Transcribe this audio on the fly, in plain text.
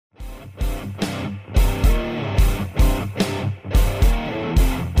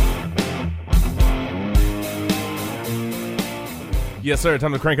Yes, sir.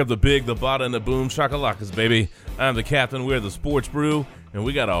 Time to crank up the big, the bada, and the boom shakalakas, baby. I'm the captain. We're the Sports Brew, and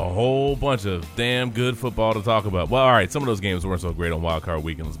we got a whole bunch of damn good football to talk about. Well, all right, some of those games weren't so great on Wildcard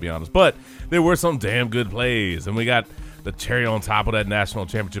weekend, let's be honest, but there were some damn good plays, and we got the cherry on top of that national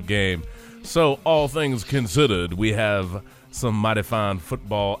championship game. So, all things considered, we have some mighty fine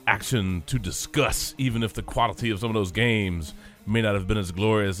football action to discuss, even if the quality of some of those games may not have been as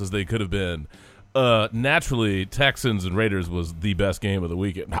glorious as they could have been. Naturally, Texans and Raiders was the best game of the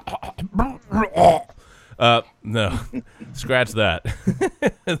weekend. No, scratch that.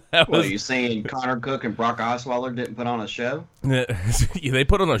 What, are you saying Connor Cook and Brock Osweiler didn't put on a show? They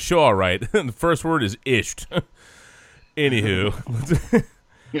put on a show, all right. The first word is ished. Anywho,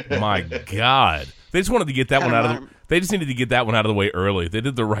 my God, they just wanted to get that one out of the. They just needed to get that one out of the way early. They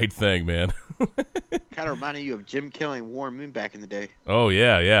did the right thing, man. Kind of reminded you of Jim Kelly and Warren Moon back in the day. Oh,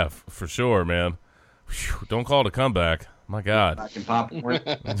 yeah, for sure, man. Whew, don't call it a comeback. My God. Back in popcorn.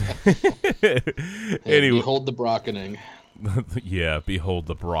 Anyway. Behold the brockening. Yeah, behold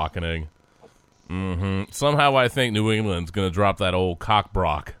the brockening. Mm-hmm. Somehow I think New England's going to drop that old cock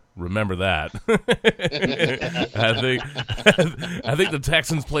brock. Remember that. I think the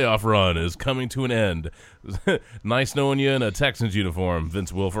Texans' playoff run is coming to an end. Nice knowing you in a Texans uniform,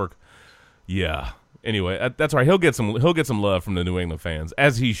 Vince Wilfork. Yeah. Anyway, that's all right. He'll get some love from the New England fans,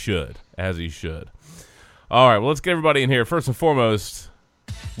 as he should. All right. Well, let's get everybody in here. First and foremost,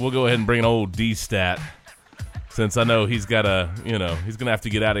 we'll go ahead and bring an old D-stat, since I know he's got he's gonna have to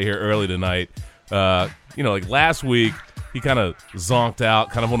get out of here early tonight. Like last week, he kind of zonked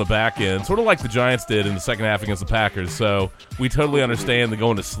out, kind of on the back end, sort of like the Giants did in the second half against the Packers. So we totally understand the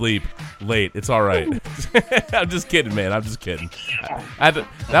going to sleep late. It's all right. I'm just kidding, man. I'm just kidding.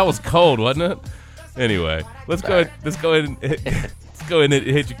 That was cold, wasn't it? Anyway, let's go ahead and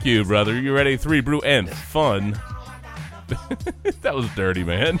hit your cue, brother. You ready? 3 brew and fun. That was dirty,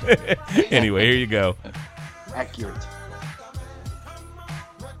 man. Anyway, here you go. Accurate.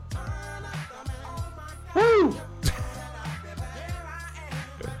 Woo!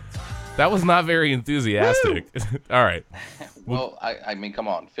 That was not very enthusiastic. All right. Well, I mean, come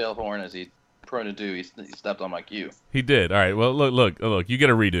on. Phil Horn, as he's prone to do, he stepped on my cue. He did. All right. Well, look. You get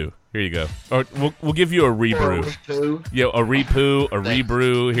a redo. Here you go. Or we'll give you a rebrew. Yeah, a repoo, a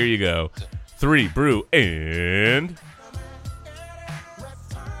rebrew. Here you go. 3 brew and.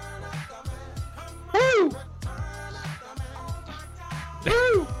 Woo!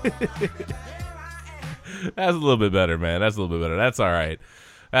 Woo! That's a little bit better, man. That's a little bit better. That's all right.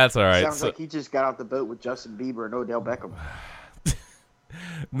 Sounds like he just got off the boat with Justin Bieber and Odell Beckham.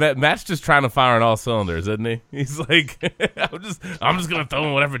 Matt's just trying to fire on all cylinders, isn't he? He's like, I'm just gonna throw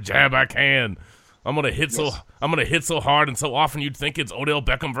in whatever jab I can. I'm gonna hit so hard and so often you'd think it's Odell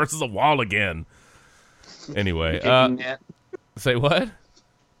Beckham versus a wall again. Anyway, Kicking net. Say what?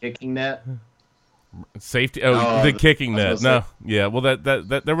 Kicking net. Safety. Oh, the kicking net. No, yeah. Well,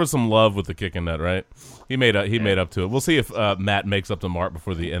 that there was some love with the kicking net, right? He made up to it. We'll see if Matt makes up to Mark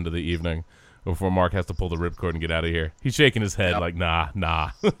before the end of the evening, before Mark has to pull the ripcord and get out of here. He's shaking his head like, nah.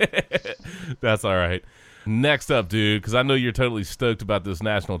 That's all right. Next up, dude, because I know you're totally stoked about this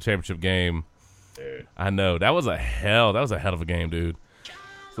national championship game. Dude. I know that was a hell of a game, dude.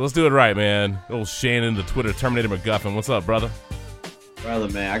 So let's do it right, man. Old Shannon, the Twitter Terminator McGuffin. What's up, brother? Brother,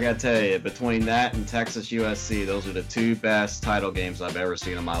 man, I gotta tell you, between that and Texas USC, those are the 2 best title games I've ever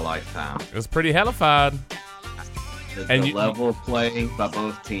seen in my lifetime. It was pretty hellified. The level of play by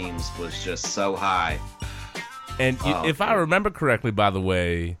both teams was just so high. And if I remember correctly, by the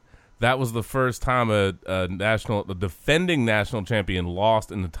way, that was the first time a defending national champion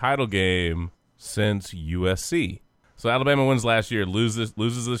lost in the title game since USC. So Alabama wins last year, loses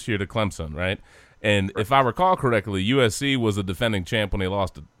this year to Clemson, right? And if I recall correctly, USC was a defending champ when they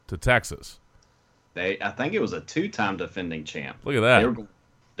lost to Texas. I think it was a 2-time defending champ. Look at that.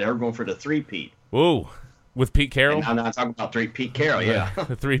 They were going for the 3-peat. Whoa. With Pete Carroll? And I'm not talking about Pete Carroll, yeah.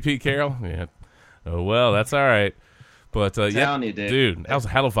 The 3-Pete Carroll? Yeah. Oh, well, that's all right. But, yeah, you, dude, that was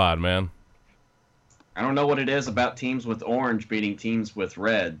hellified, man. I don't know what it is about teams with orange beating teams with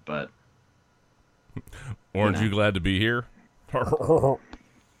red, but... Orange, you glad to be here?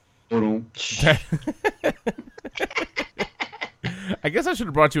 I guess I should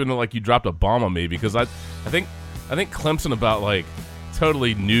have brought you into like you dropped a bomb on me because I think Clemson about like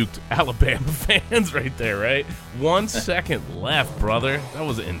totally nuked Alabama fans right there, right? 1 second left, brother. That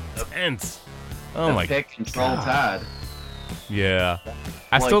was intense. Oh my god. Control Tide. Yeah.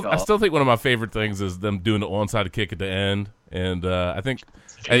 I still think one of my favorite things is them doing the onside kick at the end, and I think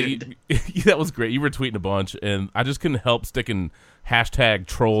that was great. You were tweeting a bunch, and I just couldn't help sticking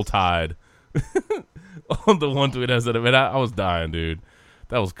 #TrollTide on the one tweet I said, man, I was dying, dude.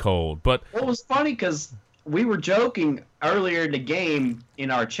 That was cold. But it was funny because we were joking earlier in the game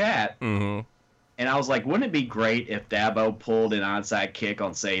in our chat, mm-hmm. and I was like, wouldn't it be great if Dabo pulled an onside kick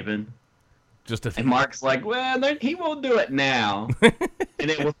on Saban? And Mark's like, well, he won't do it now. And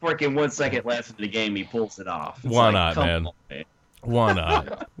then with freaking 1 second left in the game, he pulls it off. Why not, man? Why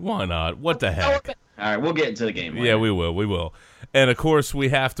not? Why not? What the heck? All right, we'll get into the game later. Yeah, we will. And, of course, we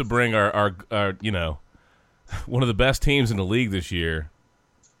have to bring our one of the best teams in the league this year,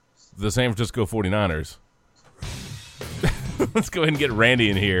 the San Francisco 49ers. Let's go ahead and get Randy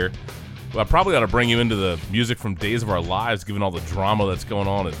in here. Well, I probably ought to bring you into the music from Days of Our Lives, given all the drama that's going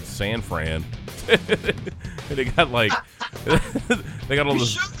on at San Fran. They got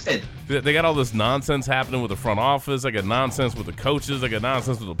all this nonsense happening with the front office. They got nonsense with the coaches. They got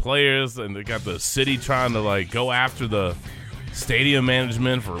nonsense with the players, and they got the city trying to go after the stadium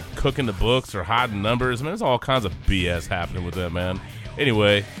management for cooking the books or hiding numbers. I mean, there's all kinds of BS happening with that, man.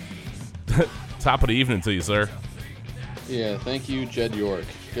 Anyway, top of the evening to you, sir. Yeah, thank you, Jed York.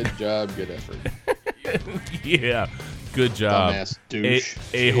 Good job, good effort. Yeah, good job. Dumbass douche.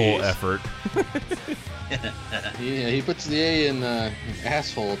 A-hole effort. Yeah, he puts the A in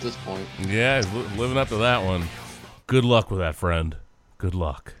asshole at this point. Yeah, he's living up to that one. Good luck with that, friend. Good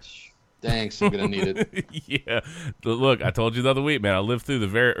luck. Thanks, I'm gonna need it. Yeah, look, I told you the other week, man. I lived through the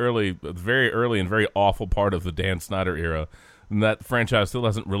very early and very awful part of the Dan Snyder era, and that franchise still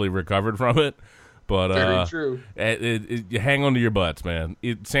hasn't really recovered from it. But very true. You hang on to your butts, man.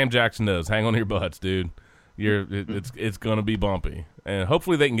 Sam Jackson knows. Hang on to your butts, dude. It's gonna be bumpy, and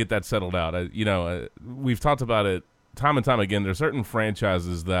hopefully they can get that settled out. We've talked about it time and time again. There's certain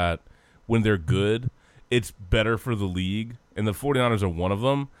franchises that when they're good, it's better for the league, and the 49ers are one of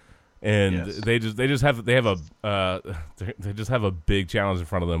them. And yes. they just have a big challenge in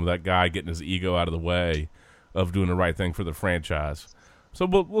front of them with that guy getting his ego out of the way of doing the right thing for the franchise. So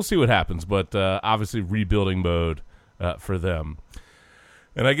we'll see what happens, but obviously rebuilding mode for them.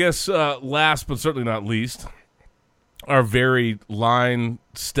 And I guess last but certainly not least, our very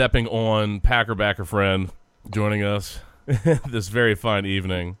line-stepping on Packer-backer friend joining us this very fine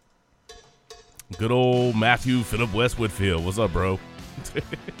evening. Good old Matthew Phillip West Whitfield. What's up, bro? What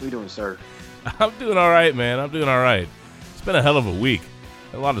you doing, sir? I'm doing all right, man. I'm doing all right. It's been a hell of a week.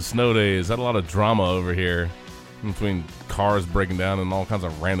 Had a lot of snow days. Had a lot of drama over here between cars breaking down and all kinds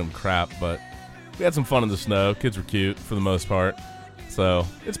of random crap. But we had some fun in the snow. Kids were cute for the most part. So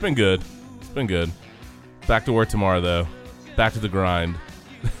it's been good. It's been good. Back to work tomorrow, though. Back to the grind.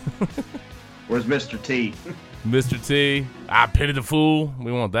 Where's Mr. T? Mr. T. I pity the fool.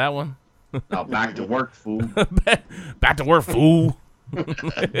 We want that one. Oh, back to work, fool. Back to work, fool.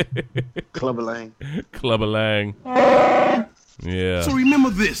 Clubber-lang. Clubber-lang. Yeah. So remember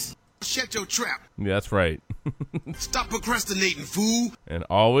this. Shut your trap. Yeah, that's right. Stop procrastinating, fool. And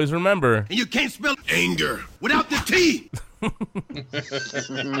always remember. And you can't spell anger without the T.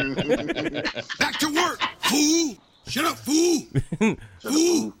 Back to work, fool. Shut up, fool.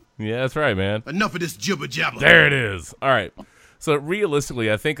 Fool. Yeah, that's right, man. Enough of this jibber jabber. There it is. All right. So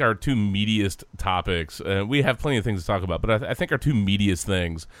realistically, I think our two meatiest topics, we have plenty of things to talk about, but I think our two meatiest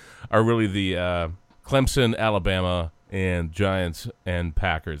things are really the Clemson, Alabama, and Giants and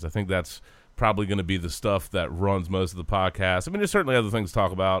Packers. I think that's probably going to be the stuff that runs most of the podcast. I mean, there's certainly other things to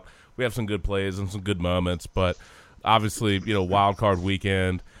talk about. We have some good plays and some good moments, but obviously, Wildcard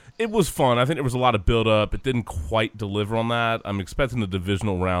weekend, it was fun. I think there was a lot of build-up. It didn't quite deliver on that. I'm expecting the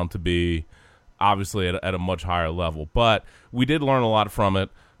divisional round to be obviously at a much higher level, but we did learn a lot from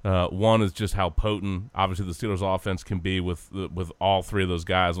it. One is just how potent, obviously, the Steelers' offense can be with all three of those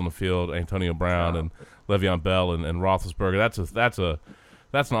guys on the field: Antonio Brown and Le'Veon Bell and Roethlisberger.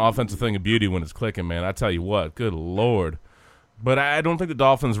 That's an offensive thing of beauty when it's clicking, man. I tell you what, good Lord. But I don't think the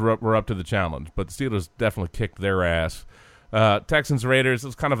Dolphins were up to the challenge. But the Steelers definitely kicked their ass. Texans Raiders,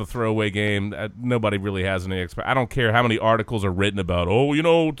 it's kind of a throwaway game. Nobody really has any I don't care how many articles are written about.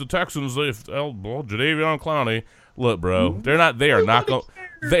 The Texans, Jadeveon Clowney. Look, bro, they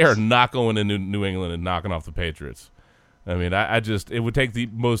are not going into New England and knocking off the Patriots. I mean, it would take the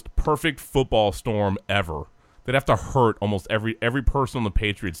most perfect football storm ever. They'd have to hurt almost every person on the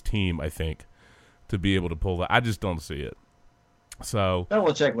Patriots team, I think, to be able to pull that. I just don't see it. So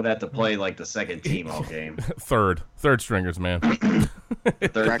Belichick would have to play like the second team all game. Third stringers, man.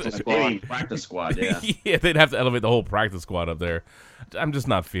 Practice squad, yeah. Yeah, they'd have to elevate the whole practice squad up there. I'm just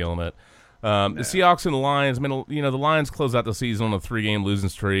not feeling it. The Seahawks and the Lions, I mean, the Lions closed out the season on a 3-game losing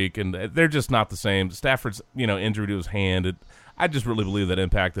streak, and they're just not the same. Stafford's, injury to his hand, I just really believe that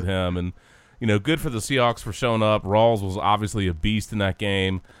impacted him. And, good for the Seahawks for showing up. Rawls was obviously a beast in that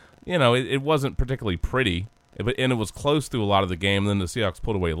game. it wasn't particularly pretty, and it was close through a lot of the game. And then the Seahawks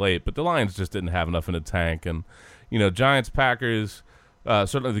pulled away late, but the Lions just didn't have enough in the tank. And Giants Packers,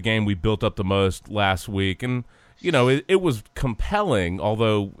 certainly the game we built up the most last week, and it was compelling,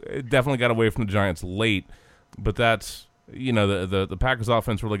 although it definitely got away from the Giants late. But that's the Packers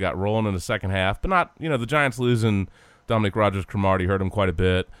offense really got rolling in the second half, but not the Giants losing Dominic Rodgers-Cromartie hurt him quite a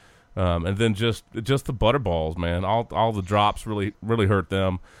bit. And then just the butterballs, man. All the drops really hurt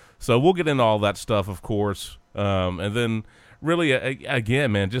them. So we'll get into all that stuff, of course. And then really,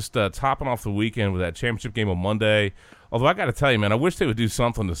 again, man, just topping off the weekend with that championship game on Monday. Although I got to tell you, man, I wish they would do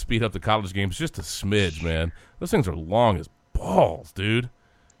something to speed up the college games just a smidge, man. Those things are long as balls, dude.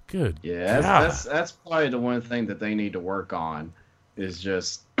 Good. Yeah, that's probably the one thing that they need to work on is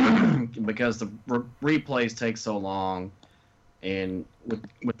just because the replays take so long. And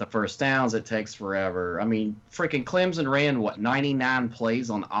with the first downs, it takes forever. I mean, freaking Clemson ran, 99 plays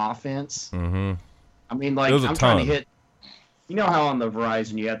on offense? Mm-hmm. I mean, like, I'm trying to hit... You know how on the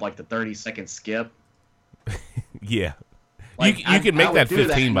Verizon you had, like, the 30-second skip? Yeah. Like, you can make that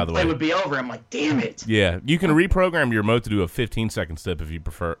 15, by the way. It would be over. I'm like, damn it. Yeah, you can reprogram your remote to do a 15-second skip if you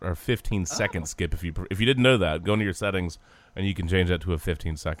prefer, or 15-second skip if you you didn't know that. Go into your settings, and you can change that to a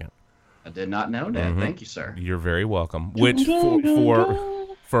 15-second. I did not know that. Mm-hmm. Thank you, sir. You're very welcome. Which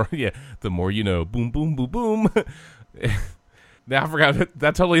for the more you know. Boom, boom, boom, boom. Now I forgot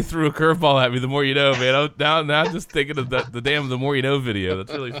that totally threw a curveball at me. The more you know, man. Now I'm just thinking of the more you know video.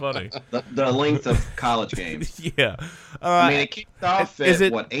 That's really funny. The length of college games. Yeah. I mean, it kicked off at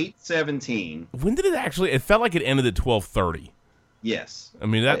 8:17. When did it actually? It felt like it ended at 12:30. Yes. I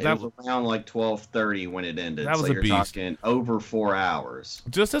mean, that was around like 12:30 when it ended. That was so a you're beast. Talking over 4 hours.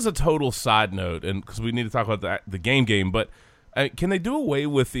 Just as a total side note, and because we need to talk about the game, but can they do away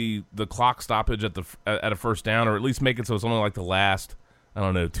with the clock stoppage at a first down, or at least make it so it's only like the last, I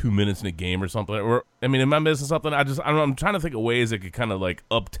don't know, 2 minutes in a game or something? Or I mean, am I missing something? I'm trying to think of ways that could kind of like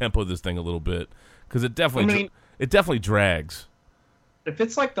up tempo this thing a little bit, because it definitely drags. If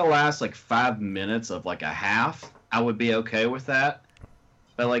it's like the last like 5 minutes of like a half, I would be okay with that.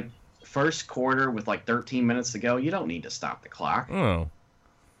 But like first quarter with like 13 minutes to go, you don't need to stop the clock. Oh,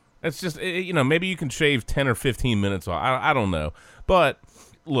 it's just maybe you can shave 10 or 15 minutes off. I don't know, but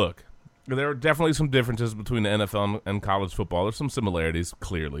look, there are definitely some differences between the NFL and college football. There's some similarities.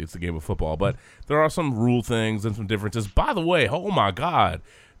 Clearly, it's a game of football, but there are some rule things and some differences. By the way, oh my God,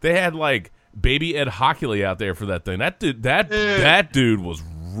 they had like baby Ed Hockley out there for that thing. That dude was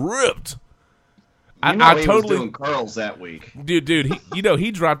ripped. He was doing curls that week. Dude,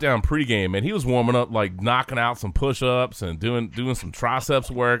 he dropped down pregame, and he was warming up, like knocking out some push-ups and doing some triceps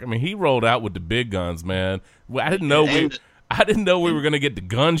work. I mean, he rolled out with the big guns, man. I didn't know we were going to get the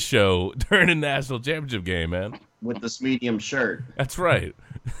gun show during the national championship game, man. With this medium shirt. That's right.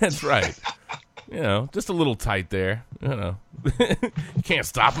 Just a little tight there. You can't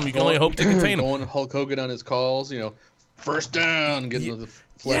stop him. You can only hope to contain him. Going Hulk Hogan on his calls, first down, getting the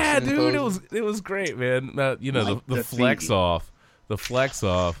yeah, dude, it was great, man. The flex off, it's like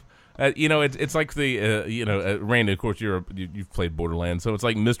the Randy. Of course, you've played Borderlands, so it's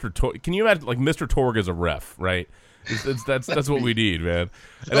like Mr. Torg. Can you imagine like Mr. Torg as a ref, right? That's what we need, man.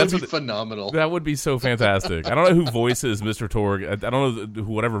 And that would be phenomenal. That would be so fantastic. I don't know who voices Mr. Torg. I don't know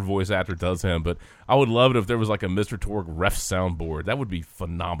whatever voice actor does him, but I would love it if there was like a Mr. Torg ref soundboard. That would be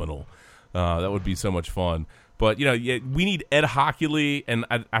phenomenal. That would be so much fun. But, we need Ed Hockley, and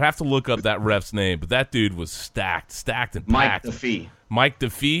I'd have to look up that ref's name, but that dude was stacked and packed. Mike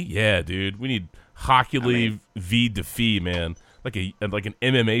DeFee? Yeah, dude. We need Hockley v. DeFee, man. Like an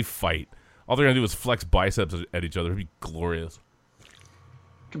MMA fight. All they're going to do is flex biceps at each other. It'd be glorious.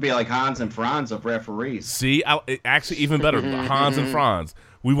 Could be like Hans and Franz of referees. See? Actually, even better. Hans and Franz.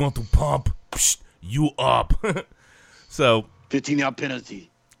 We want to pump you up. So 15-yard penalty.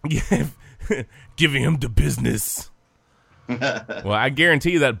 Yeah. Giving him the business. Well, I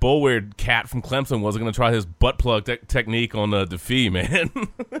guarantee you that bull-weared cat from Clemson wasn't going to try his butt plug technique on DeFee, man.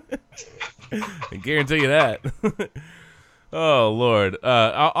 I guarantee you that. Oh, Lord.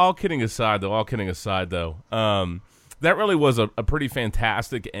 All kidding aside, though, that really was a pretty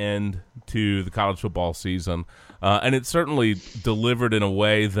fantastic end to the college football season. And it certainly delivered in a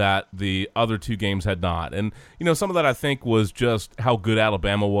way that the other two games had not. And, some of that I think was just how good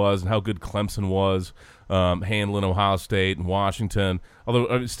Alabama was and how good Clemson was, handling Ohio State and Washington.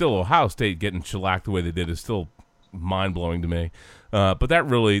 Although still Ohio State getting shellacked the way they did is still mind-blowing to me. But that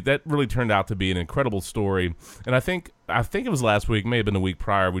really turned out to be an incredible story. And I think it was last week, may have been the week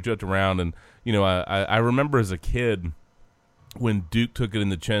prior, we joked around and, I remember as a kid when Duke took it in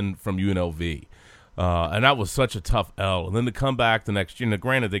the chin from UNLV. And that was such a tough L. And then to come back the next year, now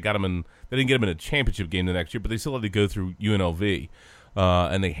granted they didn't get him in a championship game the next year, but they still had to go through UNLV,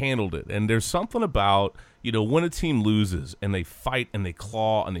 and they handled it. And there's something about, when a team loses and they fight and they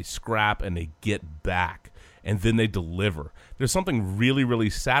claw and they scrap and they get back and then they deliver. There's something really, really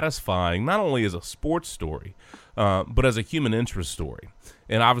satisfying, not only as a sports story, but as a human interest story.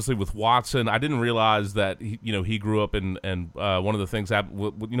 And obviously with Watson, I didn't realize that he grew up in, and one of the things happened,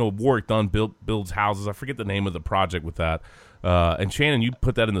 Warwick Dunn builds houses. I forget the name of the project with that. And Shannon, you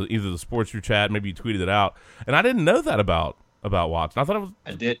put that in either the sports group chat, maybe you tweeted it out, and I didn't know that about Watson. I thought it was.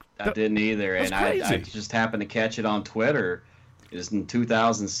 I didn't either, and I just happened to catch it on Twitter. It was in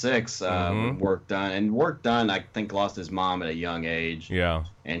 2006. Work Done, I think, lost his mom at a young age. Yeah.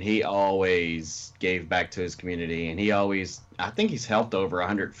 And he always gave back to his community, and I think he's helped over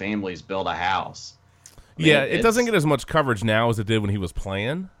 100 families build a house. It doesn't get as much coverage now as it did when he was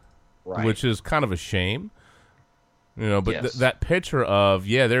playing, right? Which is kind of a shame. But yes. That picture of,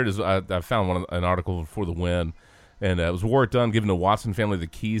 there it is. I found an article before the win. And it was Warwick Dunn giving the Watson family the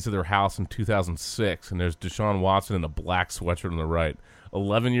keys to their house in 2006. And there's Deshaun Watson in a black sweatshirt on the right,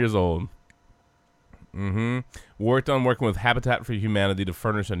 11 years old. Warwick Dunn working with Habitat for Humanity to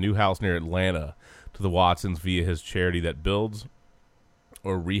furnish a new house near Atlanta to the Watsons via his charity that builds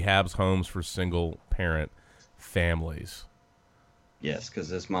or rehabs homes for single-parent families. Yes, because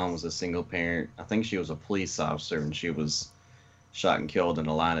his mom was a single parent. I think she was a police officer, and she was shot and killed in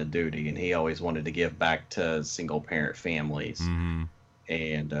the line of duty, and he always wanted to give back to single-parent families.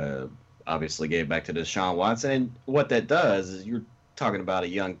 And obviously gave back to Deshaun Watson. And what that does is you're talking about a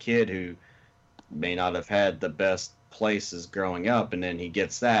young kid who may not have had the best places growing up, and then he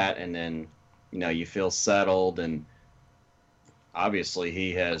gets that, and then, you feel settled, and obviously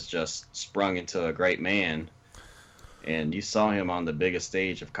he has just sprung into a great man. And you saw him on the biggest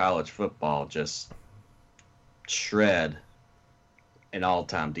stage of college football just shred an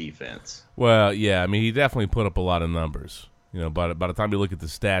all-time defense. Well, yeah, I mean, he definitely put up a lot of numbers, by the time you look at the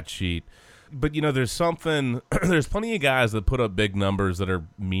stat sheet. But, there's something, there's plenty of guys that put up big numbers that are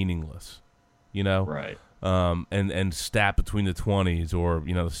meaningless, Right. And stat between the 20s,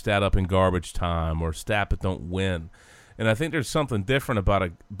 or, stat up in garbage time, or stat but don't win. And I think there's something different about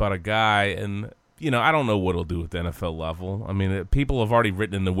a guy, and I don't know what he'll do at the NFL level. I mean, people have already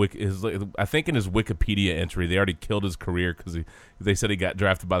written in I think in his Wikipedia entry, they already killed his career because they said he got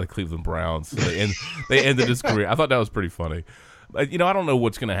drafted by the Cleveland Browns. So they ended his career. I thought that was pretty funny. I don't know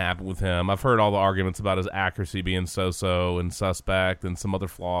what's going to happen with him. I've heard all the arguments about his accuracy being so-so and suspect, and some other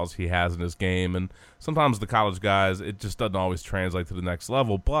flaws he has in his game. And sometimes the college guys, it just doesn't always translate to the next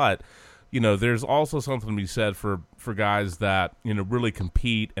level. But there's also something to be said for guys that, really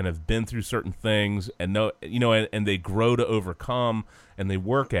compete and have been through certain things and and they grow to overcome and they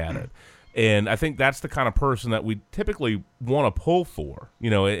work at it. And I think that's the kind of person that we typically want to pull for,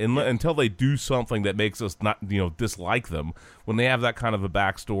 until they do something that makes us not, dislike them. When they have that kind of a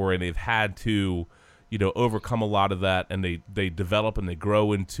backstory and they've had to, overcome a lot of that, and they develop and they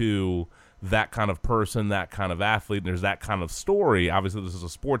grow into that kind of person, that kind of athlete, and there's that kind of story. Obviously, this is a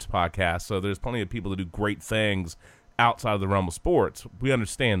sports podcast, so there's plenty of people that do great things outside of the realm of sports. We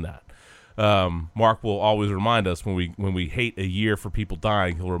understand that. Mark will always remind us when we hate a year for people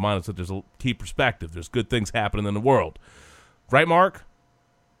dying, he'll remind us that there's a key perspective. There's good things happening in the world. Right, Mark?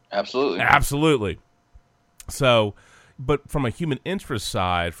 Absolutely. So, but from a human interest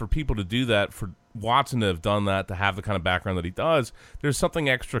side, for people to do that, for Watson to have done that, to have the kind of background that he does, there's something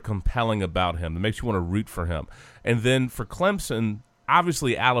extra compelling about him that makes you want to root for him. And then for Clemson,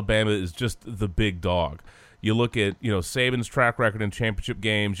 obviously Alabama is just the big dog. You look at, Saban's track record in championship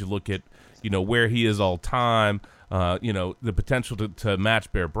games. You look at, where he is all time, the potential to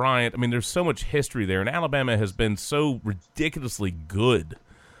match Bear Bryant. I mean, there's so much history there, and Alabama has been so ridiculously good.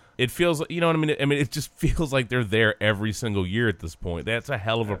 It feels, you know what I mean? I mean, it just feels like they're there every single year at this point. That's a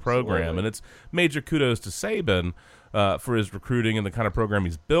hell of a program, and it's major kudos to Saban for his recruiting and the kind of program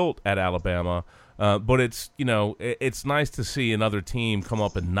he's built at Alabama. But it's, it's nice to see another team come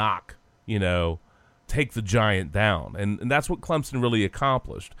up and knock, take the giant down. And that's what Clemson really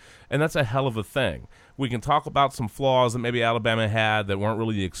accomplished. And that's a hell of a thing. We can talk about some flaws that maybe Alabama had that weren't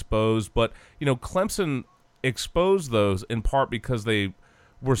really exposed, but, Clemson exposed those in part because they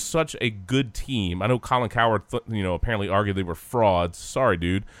were such a good team. I know Colin Cowherd, apparently argued they were frauds. Sorry,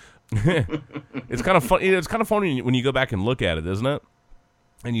 dude. It's kind of fun. It's kind of funny when you go back and look at it, isn't it?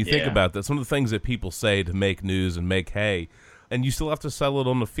 And you think about that. Some of the things that people say to make news and make hay, and you still have to settle it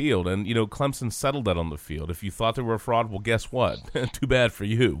on the field. And, Clemson settled that on the field. If you thought they were a fraud, well, guess what? Too bad for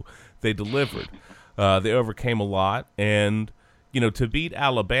you. They delivered. They overcame a lot. And, to beat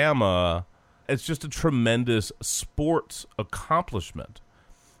Alabama, it's just a tremendous sports accomplishment.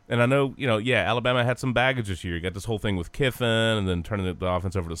 And I know, Alabama had some baggage this year. You got this whole thing with Kiffin and then turning the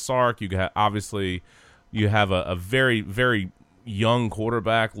offense over to Sark. You have a very, very young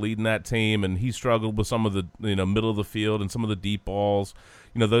quarterback leading that team, and he struggled with some of the middle of the field and some of the deep balls.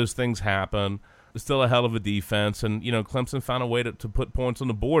 Those things happen. It's still a hell of a defense, and Clemson found a way to put points on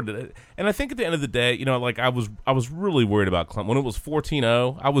the board. And I think at the end of the day, I was really worried about Clemson when it was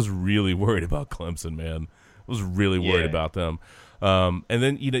 14-0. I was really worried about Clemson, man. I was really worried about them. And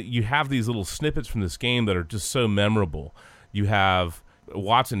then you have these little snippets from this game that are just so memorable. You have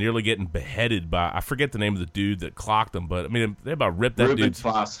Watson nearly getting beheaded by, I forget the name of the dude that clocked him, but I mean they about ripped that dude.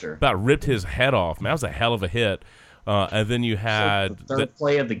 Foster. About ripped his head off. Man, that was a hell of a hit. And then you had the third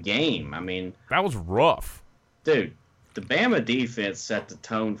play of the game. I mean, that was rough, dude. The Bama defense set the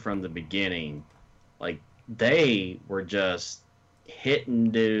tone from the beginning. Like, they were just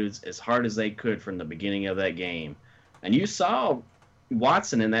hitting dudes as hard as they could from the beginning of that game. And you saw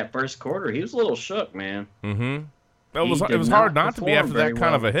Watson in that first quarter. He was a little shook, man. Mm-hmm. It was hard not to be after that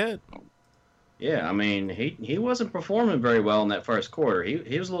kind of a hit. Yeah, I mean, he wasn't performing very well in that first quarter.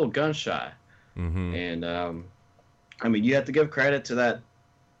 He was a little gun shy. Mm-hmm. And I mean, you have to give credit to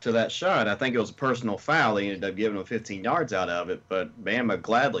that shot. I think it was a personal foul. They ended up giving him 15 yards out of it, but Bama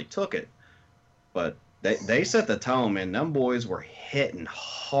gladly took it. But they set the tone, man. Them boys were hitting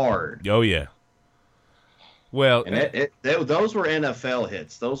hard. Oh yeah. Well, and those were NFL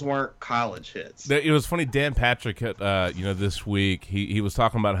hits. Those weren't college hits. It was funny. Dan Patrick, this week he was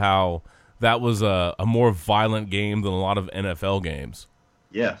talking about how that was a more violent game than a lot of NFL games.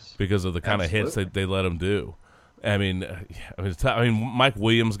 Yes, because of the kind of hits that they let him do. I mean, Mike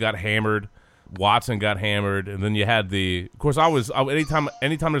Williams got hammered, Watson got hammered, and then you had of course, anytime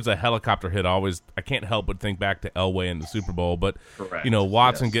there's a helicopter hit, I can't help but think back to Elway in the Super Bowl. But correct.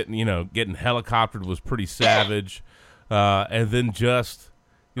 Watson getting helicoptered was pretty savage, and then just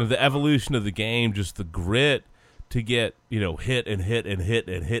the evolution of the game, just the grit to get hit and hit and hit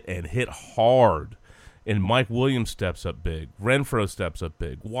and hit and hit hard. And Mike Williams steps up big, Renfro steps up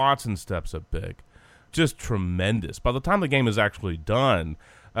big, Watson steps up big. Just tremendous. By the time the game is actually done,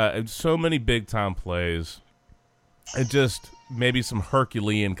 so many big-time plays, and just maybe some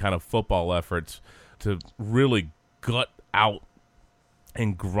Herculean kind of football efforts to really gut out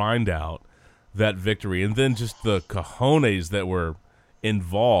and grind out that victory. And then just the cojones that were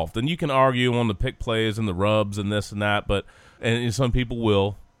involved. And you can argue on the pick plays and the rubs and this and that, and some people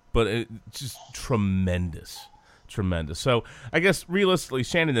will, but it's just tremendous. Tremendous. So I guess realistically,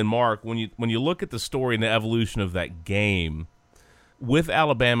 Shannon and Mark, when you look at the story and the evolution of that game, with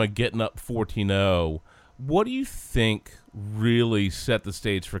Alabama getting up 14-0, what do you think really set the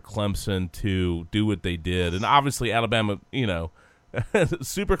stage for Clemson to do what they did? And obviously Alabama,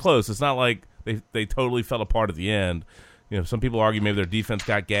 super close. It's not like they totally fell apart at the end. Some people argue maybe their defense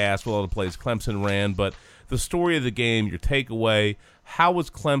got gassed with all the plays Clemson ran, but the story of the game, your takeaway, how was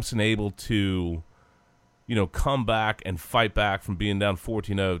Clemson able to come back and fight back from being down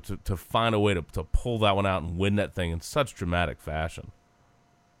 14-0 to find a way to pull that one out and win that thing in such dramatic fashion?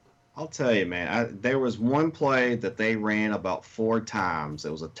 I'll tell you, man, there was one play that they ran about 4 times.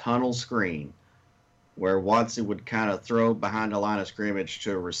 It was a tunnel screen where Watson would kind of throw behind the line of scrimmage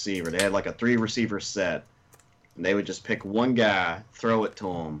to a receiver. They had like a 3-receiver set, and they would just pick one guy, throw it to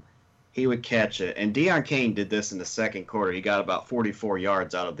him. He would catch it. And Deion Kane did this in the second quarter. He got about 44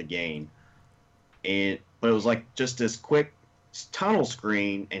 yards out of the game. But it was like just this quick tunnel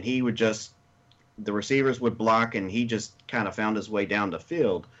screen, and the receivers would block, and he just kind of found his way down the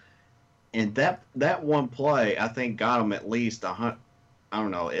field. And that one play, I think, got him at least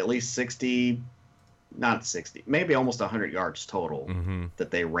at least 60, not 60, maybe almost 100 yards total that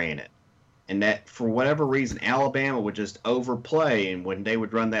they ran it. And that, for whatever reason, Alabama would just overplay, and when they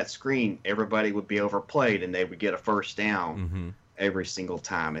would run that screen, everybody would be overplayed, and they would get a first down every single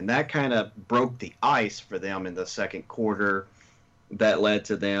time. And that kind of broke the ice for them in the second quarter. That led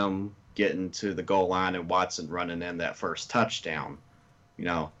to them getting to the goal line and Watson running in that first touchdown.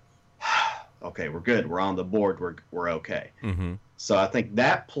 Okay, we're good. We're on the board. We're okay. So I think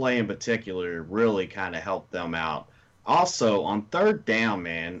that play in particular really kind of helped them out. Also, on third down,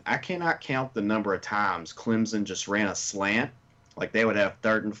 man, I cannot count the number of times Clemson just ran a slant. Like, they would have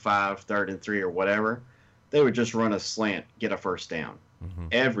 3rd and 5, 3rd and 3, or whatever. They would just run a slant, get a first down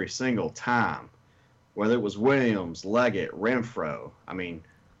every single time. Whether it was Williams, Leggett, Renfro. I mean,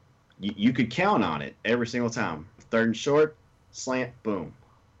 you could count on it every single time. 3rd and short, slant, boom.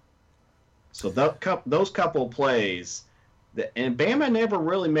 So those couple of plays, and Bama never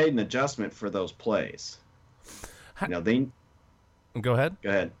really made an adjustment for those plays. Go ahead. Go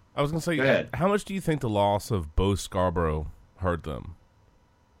ahead. I was going to say, how much do you think the loss of Bo Scarborough hurt them?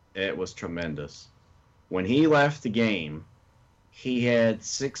 It was tremendous. When he left the game, he had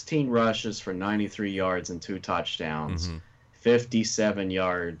 16 rushes for 93 yards and 2 touchdowns, 57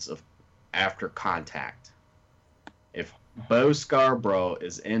 yards of after contact. If Bo Scarborough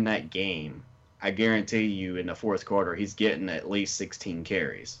is in that game, I guarantee you in the fourth quarter he's getting at least 16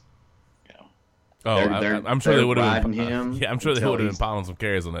 carries. Oh, I'm sure they would have been. Him I'm sure they would have been piling some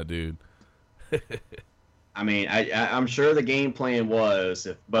carries on that dude. I mean, I'm sure the game plan was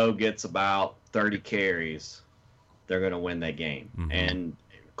if Bo gets about 30 carries, they're going to win that game. And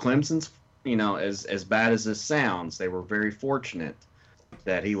Clemson's, as bad as this sounds, they were very fortunate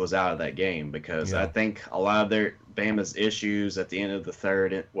that he was out of that game because I think a lot of their Bama's issues at the end of the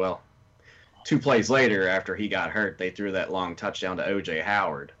third, 2 plays later after he got hurt, they threw that long touchdown to OJ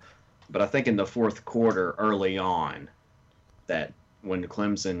Howard. But I think in the fourth quarter, early on, that when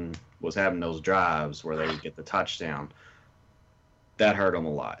Clemson was having those drives where they would get the touchdown, that hurt them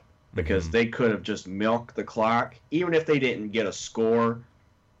a lot because they could have just milked the clock. Even if they didn't get a score,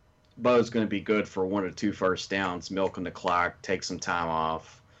 Bo's going to be good for 1 or 2 first downs, milking the clock, take some time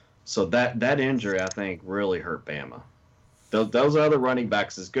off. So that injury, I think, really hurt Bama. Those other running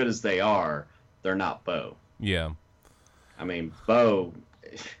backs, as good as they are, they're not Bo. Yeah. I mean, Bo...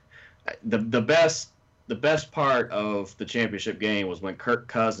 The best part of the championship game was when Kirk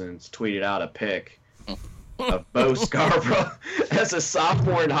Cousins tweeted out a pic of Bo Scarborough as a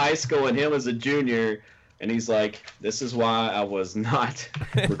sophomore in high school and him as a junior, and he's like, "This is why I was not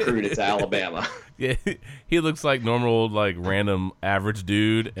recruited to Alabama." Yeah, he looks like normal, like random average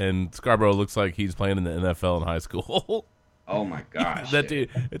dude, and Scarborough looks like he's playing in the NFL in high school. Oh my gosh, that dude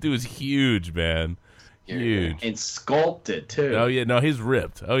is huge, man. Huge and sculpted too. Oh yeah, no, he's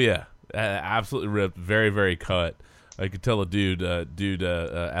ripped. Oh yeah. Absolutely ripped, very, very cut. I could tell a dude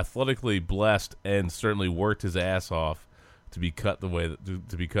athletically blessed and certainly worked his ass off to be cut that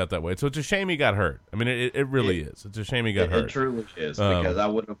way. So it's a shame he got hurt. I mean, it really is. It's a shame he got hurt. It truly is because I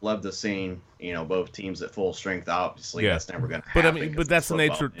would have loved to seen both teams at full strength. Obviously, that's never going to happen. But I mean, that's the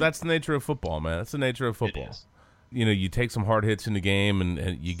nature. That's the nature of football, man. That's the nature of football. You take some hard hits in the game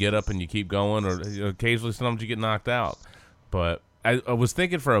and you get up and you keep going, or occasionally sometimes you get knocked out, but. I was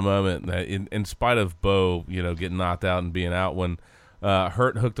thinking for a moment that in spite of Bo, getting knocked out and being out, when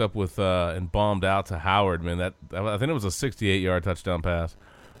Hurt hooked up with and bombed out to Howard, man, I think it was a 68-yard touchdown pass.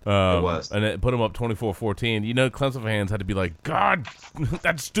 It was. And it put him up 24-14. Clemson fans had to be like, God,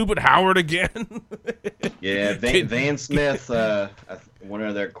 that stupid Howard again. Yeah, Van Smith, one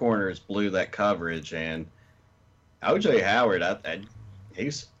of their corners, blew that coverage, and OJ Howard,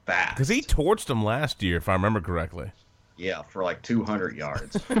 he's fast. Because he torched him last year, if I remember correctly. Yeah, for like 200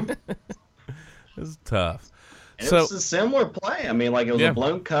 yards. It's tough. And it was a similar play. I mean, it was a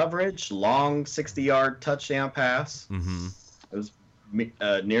blown coverage, long 60-yard touchdown pass. It was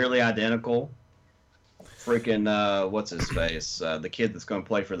nearly identical. Freaking, what's his face? The kid that's going to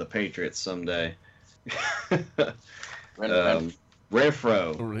play for the Patriots someday.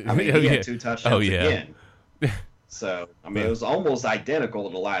 Renfro. I mean, he had 2 touchdowns again. So, I mean, it was almost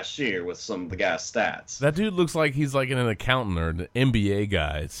identical to last year with some of the guy's stats. That dude looks like he's like an accountant or an MBA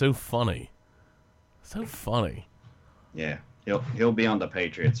guy. It's so funny. So funny. Yeah, he'll be on the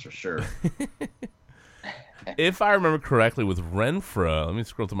Patriots for sure. If I remember correctly, with Renfro, let me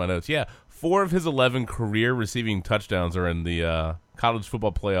scroll through my notes. Yeah, 4 of his 11 career receiving touchdowns are in the college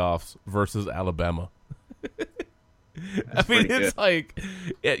football playoffs versus Alabama. I mean, it's like,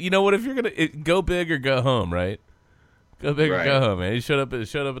 you know what? If you're gonna go big or go home, right? Go big or go home, man. He showed up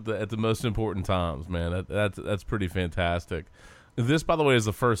at the most important times, man. That's pretty fantastic. This, by the way, is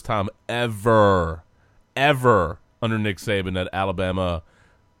the first time ever under Nick Saban that Alabama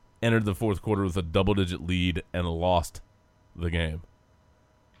entered the fourth quarter with a double-digit lead and lost the game.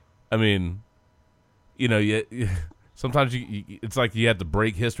 I mean, sometimes it's like you have to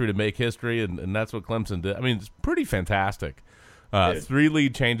break history to make history, and that's what Clemson did. I mean, it's pretty fantastic. 3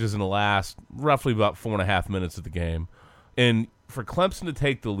 lead changes in the last roughly about 4.5 minutes of the game. And for Clemson to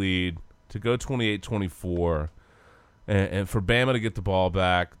take the lead, to go 28-24, and for Bama to get the ball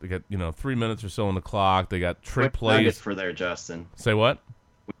back, they got 3 minutes or so on the clock. They got trick plays. Nuggets for there, Justin. Say what?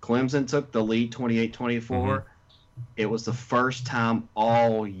 When Clemson took the lead 28-24, it was the first time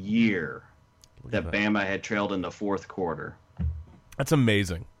all year that Bama had trailed in the fourth quarter. That's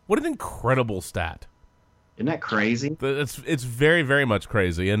amazing. What an incredible stat. Isn't that crazy? It's very, very much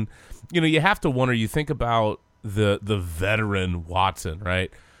crazy. And, you have to wonder, you think about the veteran Watson,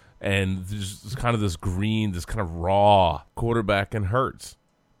 right? And there's kind of this green, this kind of raw quarterback in Hurts.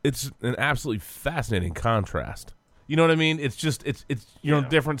 It's an absolutely fascinating contrast. You know what I mean? It's just you're on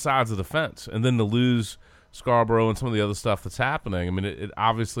different sides of the fence, and then to lose Scarborough and some of the other stuff that's happening. I mean, it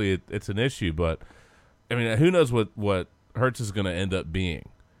obviously it's an issue, but I mean, who knows what Hurts is going to end up being,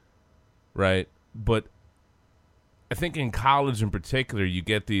 right? But I think in college in particular, you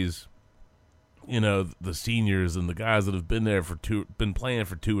get these, the seniors and the guys that have been there been playing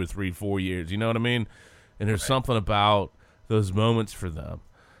for 2 or 3, 4 years. You know what I mean? And there's something about those moments for them,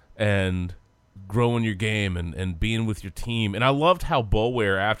 and growing your game and being with your team. And I loved how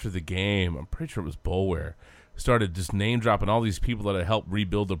Boulware, after the game, I'm pretty sure it was Boulware, started just name dropping all these people that had helped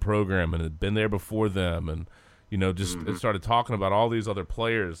rebuild the program and had been there before them, and it started talking about all these other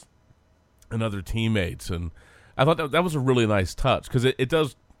players and other teammates. And I thought that was a really nice touch, because it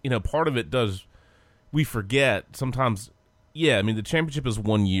does, part of it does, we forget sometimes. Yeah, I mean, the championship is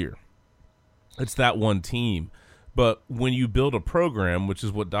 1 year. It's that one team. But when you build a program, which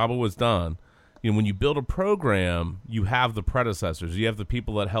is what Dabo has done, when you build a program, you have the predecessors. You have the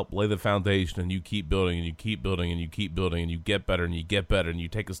people that help lay the foundation, and you keep building, and you keep building, and you keep building, and you get better, and you get better, and you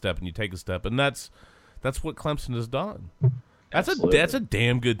take a step, and you take a step. And that's what Clemson has done. That's a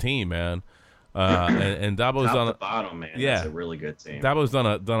damn good team, man. And Dabo's top done to bottom, man. Yeah, that's a really good team. Dabo's done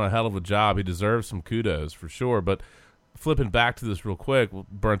a hell of a job. He deserves some kudos for sure. But flipping back to this real quick, we'll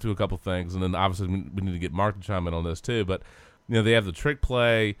burn through a couple things, and then obviously we need to get Mark to chime in on this too. But they have the trick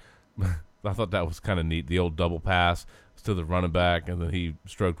play. I thought that was kind of neat. The old double pass to the running back, and then he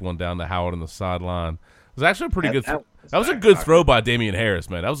stroked one down to Howard on the sideline. It was actually a pretty good. That was a good throw by Damian Harris,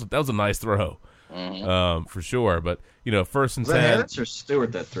 man. That was a nice throw, for sure. But first and 10. Was it Harris or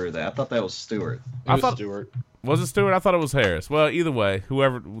Stewart that threw that? I thought that was Stewart. It was Stewart. Was it Stewart? I thought it was Harris. Well, either way,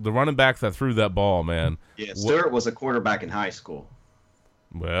 whoever the running back that threw that ball, man. Yeah, Stewart was a quarterback in high school.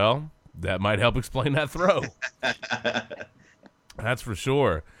 Well, that might help explain that throw. That's for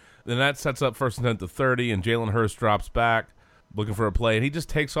sure. Then that sets up first and 10 to 30, and Jalen Hurst drops back looking for a play, and he just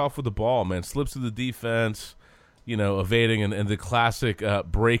takes off with the ball, man. Slips through the defense, evading, and the classic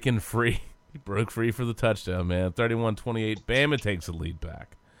breaking free. He broke free for the touchdown, man. 31-28. Bama takes the lead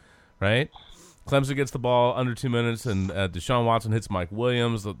back, right? Clemson gets the ball under 2 minutes, and Deshaun Watson hits Mike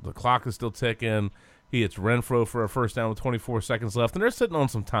Williams. The clock is still ticking. He hits Renfro for a first down with 24 seconds left, and they're sitting on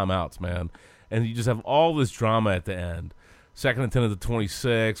some timeouts, man. And you just have all this drama at the end. Second and 10 at the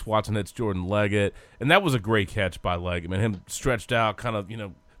 26. Watson hits Jordan Leggett, and that was a great catch by Leggett, man. Him stretched out, kind of,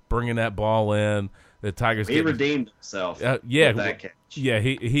 bringing that ball in. The Tigers. He redeemed himself. Yeah, with that catch. Yeah.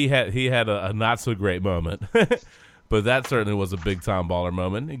 He had a not so great moment, but that certainly was a big time baller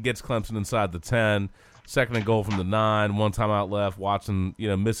moment. He gets Clemson inside the 10. Second and goal from the 9. One timeout left. Watson,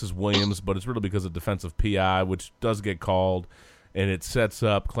 misses Williams, but it's really because of defensive PI, which does get called, and it sets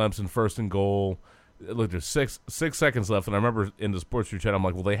up Clemson first and goal. Look, there's six seconds left, and I remember in the sports chat, I'm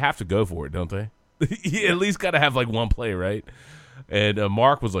like, well, they have to go for it, don't they? You at least got to have, one play, right? And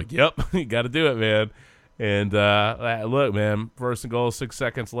Mark was like, yep, you got to do it, man. And look, man, first and goal, 6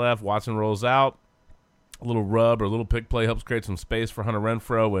 seconds left. Watson rolls out. A little rub or a little pick play helps create some space for Hunter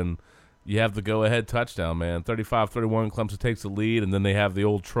Renfro, and you have the go-ahead touchdown, man. 35-31, Clemson takes the lead, and then they have the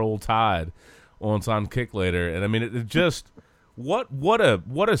old troll Tide onside kick later. And, I mean, it just – What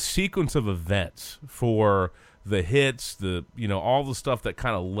a sequence of events for the hits, all the stuff that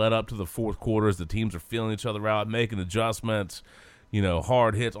kind of led up to the fourth quarter as the teams are feeling each other out, making adjustments,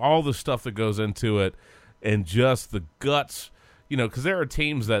 hard hits, all the stuff that goes into it, and just the guts, because there are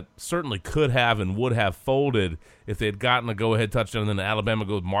teams that certainly could have and would have folded if they had gotten a go-ahead touchdown, and then Alabama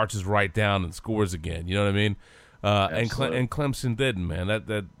marches right down and scores again. You know what I mean? And Clemson didn't, man.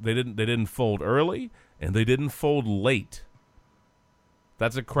 That they didn't fold early, and they didn't fold late.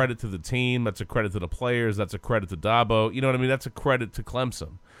 That's a credit to the team. That's a credit to the players. That's a credit to Dabo. You know what I mean? That's a credit to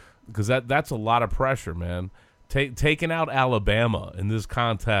Clemson, because that's a lot of pressure, man. Taking out Alabama in this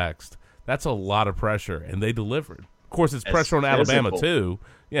context, that's a lot of pressure, and they delivered. Of course, it's pressure on Alabama too.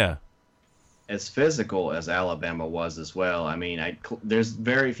 Yeah. As physical as Alabama was as well. I mean, there's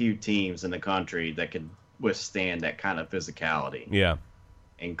very few teams in the country that could withstand that kind of physicality. Yeah.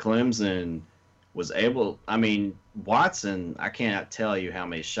 And Clemson was able, I mean, Watson, I cannot tell you how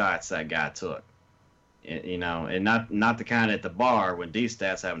many shots that guy took. And not the kind at the bar when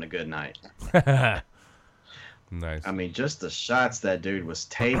D-Stat's having a good night. Nice. I mean, just the shots that dude was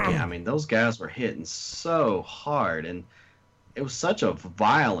taking. I mean, those guys were hitting so hard, and it was such a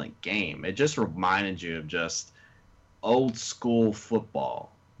violent game. It just reminded you of just old school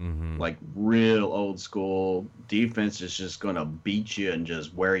football. Mm-hmm. Like real old school. Defense is just going to beat you and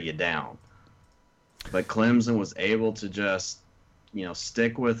just wear you down. But Clemson was able to just,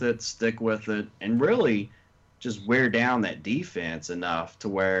 stick with it, and really just wear down that defense enough to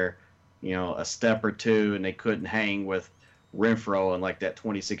where a step or two, and they couldn't hang with Renfro and like that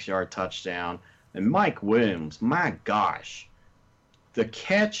 26-yard touchdown. And Mike Williams, my gosh, the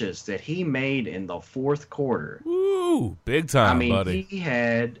catches that he made in the fourth quarter. Woo, big time, buddy. He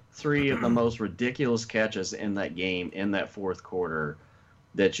had 3 of the most ridiculous catches in that game in that fourth quarter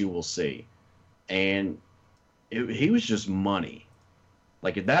that you will see. And he was just money.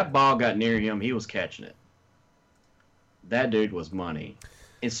 Like, if that ball got near him, he was catching it. That dude was money.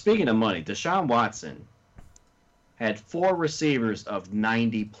 And speaking of money, Deshaun Watson had 4 receivers of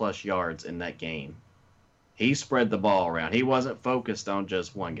 90-plus yards in that game. He spread the ball around. He wasn't focused on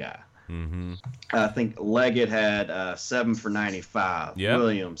just one guy. Mm-hmm. I think Leggett had 7 for 95. Yep.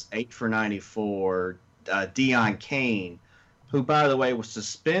 Williams, 8 for 94. Deion Kane, who, by the way, was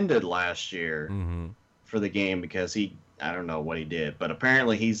suspended last year for the game because I don't know what he did, but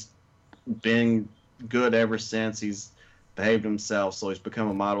apparently he's been good ever since. He's behaved himself, so he's become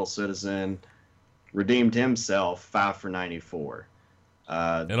a model citizen, redeemed himself, 5 for 94.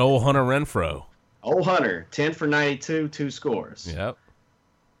 And old Hunter Renfro. Old Hunter, 10 for 92, 2 scores. Yep.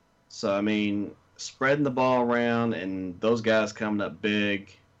 So, I mean, spreading the ball around and those guys coming up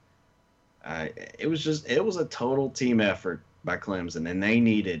big, it was a total team effort by Clemson, and they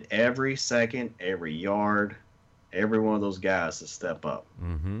needed every second, every yard, every one of those guys to step up.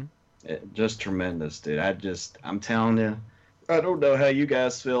 Mm-hmm. Just tremendous, dude. I'm telling you, I don't know how you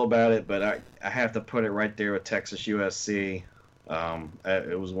guys feel about it, but I have to put it right there with Texas USC.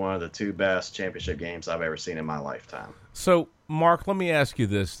 It was one of the 2 best championship games I've ever seen in my lifetime. So, Mark, let me ask you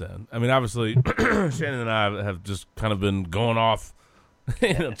this then. I mean, obviously, Shannon and I have just kind of been going off,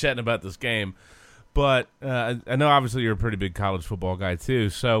 chatting about this game. But I know, obviously, you're a pretty big college football guy, too.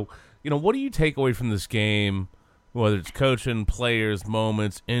 So, what do you take away from this game, whether it's coaching, players,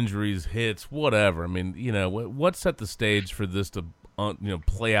 moments, injuries, hits, whatever? I mean, what set the stage for this to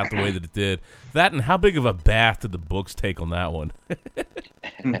play out the way that it did? That, and how big of a bath did the books take on that one?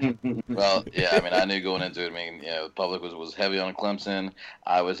 Well, yeah, I mean, I knew going into it. I mean, the public was heavy on Clemson.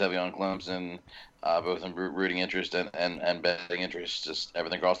 I was heavy on Clemson, both in rooting interest and betting interest, just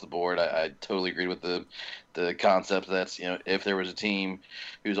everything across the board. I totally agreed with the concept that, if there was a team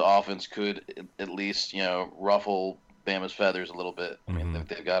whose offense could at least, ruffle Bama's feathers a little bit. I mean,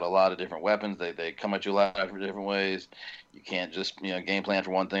 they've got a lot of different weapons. They come at you a lot of different ways. You can't just game plan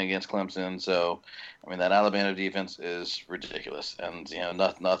for one thing against Clemson. So, I mean, that Alabama defense is ridiculous, and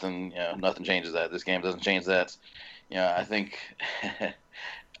nothing changes that. This game doesn't change that. I think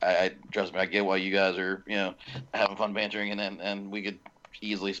I trust me. I get why you guys are having fun bantering, and we could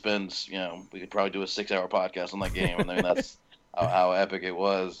easily spend we could probably do a 6-hour podcast on that game. I mean, that's how epic it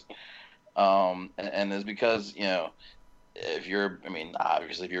was. And it's because,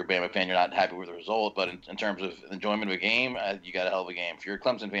 obviously if you're a Bama fan, you're not happy with the result, but in terms of enjoyment of a game, you got a hell of a game. If you're a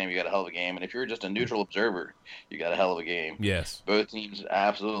Clemson fan, you got a hell of a game. And if you're just a neutral observer, you got a hell of a game. Yes. Both teams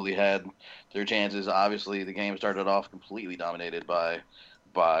absolutely had their chances. Obviously, the game started off completely dominated by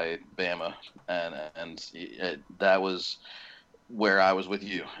Bama, and that was where I was with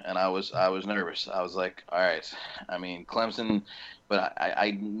you, and I was nervous. I was like, all right. I mean, Clemson, but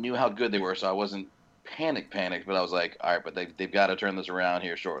I knew how good they were, so I wasn't panicked, but I was like, all right, but they've got to turn this around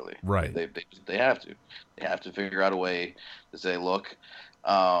here shortly. Right. They have to. They have to figure out a way to say, look,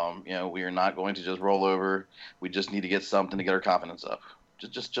 we are not going to just roll over. We just need to get something to get our confidence up.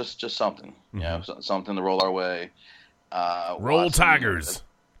 Just something. Mm-hmm. Something to roll our way. Roll Watson, Tigers.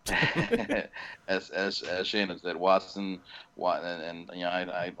 as Shannon said, Watson, and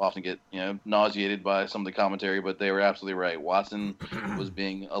I often get nauseated by some of the commentary, but they were absolutely right. Watson was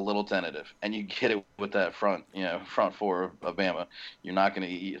being a little tentative, and you get it with that front four of Bama. You're not going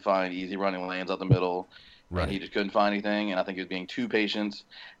to find easy running lanes up the middle. Right. And he just couldn't find anything, and I think he was being too patient,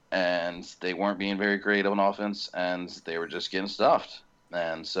 and they weren't being very creative on offense, and they were just getting stuffed.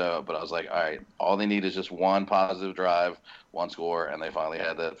 And so, but I was like, all right, all they need is just one positive drive, one score, and they finally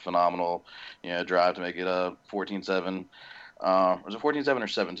had that phenomenal, drive to make it a 14-7. Was it 14-7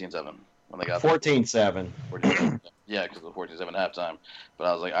 or 17-7 when they got 14-7? Yeah, because it was 14-7 halftime. But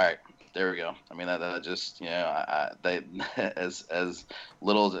I was like, all right, there we go. I mean, that just, they as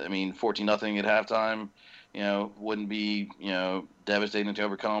little as 14-0 at halftime, wouldn't be devastating to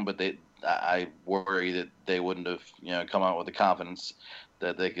overcome, but I worry that they wouldn't have, come out with the confidence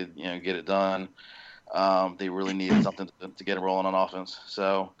that they could, get it done. They really needed something to get it rolling on offense.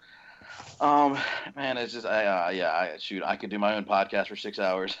 So, man, it's just, I could do my own podcast for 6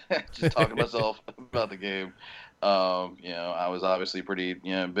 hours just talking to myself about the game. I was obviously pretty,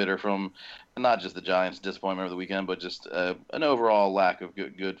 bitter from not just the Giants' disappointment over the weekend, but just an overall lack of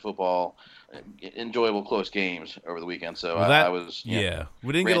good football, enjoyable close games over the weekend. So I was, we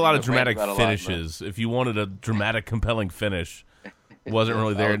didn't get a lot of dramatic finishes. If you wanted a dramatic, compelling finish, wasn't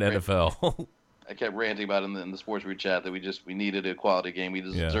really there in NFL. I kept ranting about it in the sports group chat that we needed a quality game. We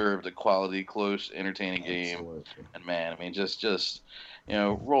deserved a quality, close, entertaining game. Absolutely. And man, I mean, just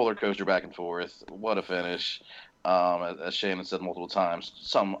roller coaster back and forth. What a finish! As Shannon said multiple times,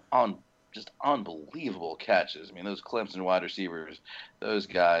 some just unbelievable catches. I mean, those Clemson wide receivers, those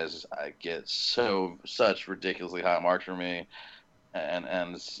guys, I get such ridiculously high marks for me. And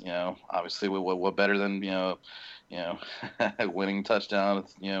obviously, what better than winning touchdown?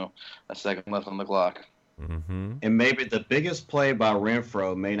 A second left on the clock. Mm-hmm. And maybe the biggest play by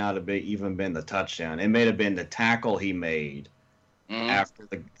Renfro may not have even been the touchdown. It may have been the tackle he made after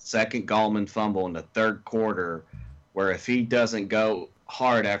the second Gallman fumble in the third quarter, where if he doesn't go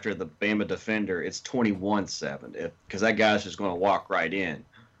hard after the Bama defender, it's 21-7. Because that guy's just going to walk right in.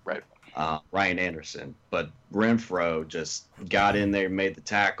 Right. Ryan Anderson. But Renfro just got in there, made the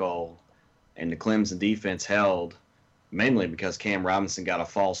tackle, and the Clemson defense held, mainly because Cam Robinson got a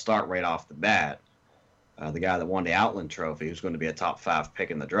false start right off the bat. The guy that won the Outland Trophy, who's going to be a top 5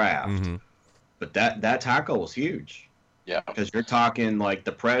 pick in the draft. Mm-hmm. But that tackle was huge. Yeah. Because you're talking like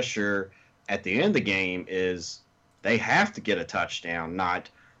the pressure at the end of the game is they have to get a touchdown, not,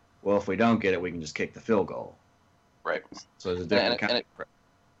 well, if we don't get it, we can just kick the field goal. Right. So there's a different kind of pressure.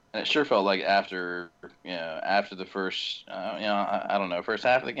 And it sure felt like after the first, I don't know, first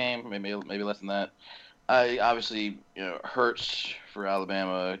half of the game, maybe less than that. I obviously, Hurts for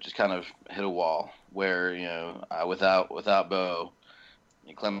Alabama just kind of hit a wall where, without Bo,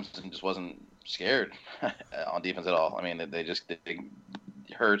 Clemson just wasn't scared on defense at all. I mean, they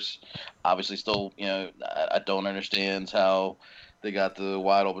Hurts obviously still, I don't understand how they got the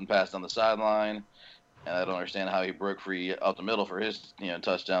wide open pass down the sideline. And I don't understand how he broke free up the middle for his,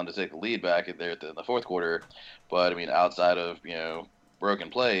 touchdown to take the lead back there in the fourth quarter. But I mean, outside of broken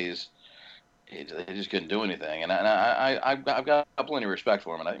plays, he just couldn't do anything. And I've got plenty of respect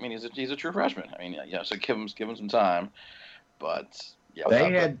for him. And I mean, he's a true freshman. I mean, so give him some time. But yeah,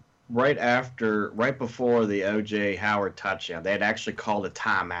 they had right before the OJ Howard touchdown, they had actually called a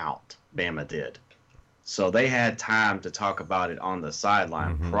timeout. Bama did, so they had time to talk about it on the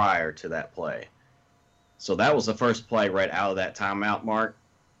sideline prior to that play. So that was the first play right out of that timeout, Mark.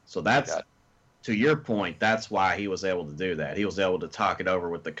 So that's, to your point, that's why he was able to do that. He was able to talk it over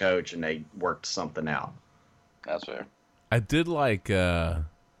with the coach, and they worked something out. That's fair. I did like, I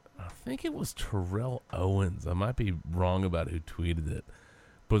think it was Terrell Owens. I might be wrong about who tweeted it.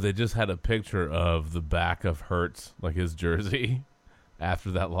 But they just had a picture of the back of Hurts, like his jersey,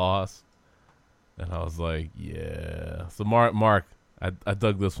 after that loss. And I was like, yeah. So, Mark, I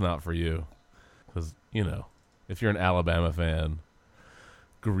dug this one out for you. Because, if you're an Alabama fan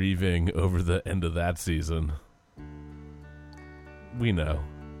grieving over the end of that season, we know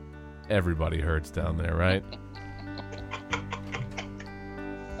everybody hurts down there, right?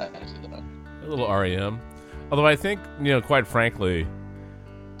 A little REM. Although I think, quite frankly,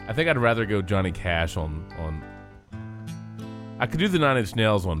 I think I'd rather go Johnny Cash on I could do the 9 Inch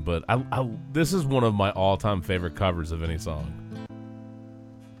Nails one, but this is one of my all-time favorite covers of any song.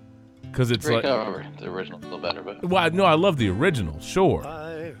 Because it's great like cover. The original's a little better, but no, I love the original, sure.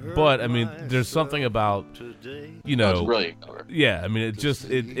 But I mean, there's something about it's a brilliant cover. Yeah, I mean,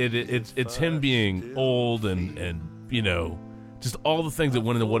 it's him being old and just all the things that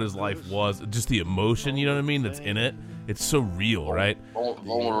went into what his life was, just the emotion, you know what I mean, that's in it. It's so real, right?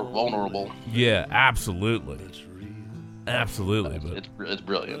 Vulnerable. Yeah, absolutely. But it's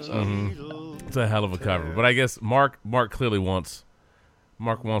brilliant. So. It's a hell of a cover. But I guess Mark clearly wants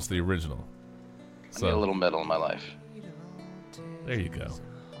the original. So I need a little metal in my life. There you go.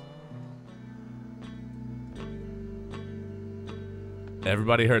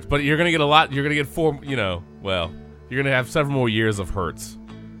 Everybody hurts, but you're gonna get a lot. You're gonna get four. You're gonna have several more years of Hurts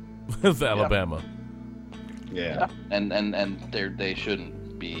with Alabama. Yeah. And they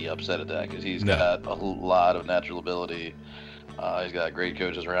shouldn't be upset at that because he's got a lot of natural ability. He's got great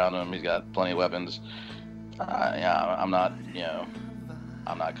coaches around him. He's got plenty of weapons. I'm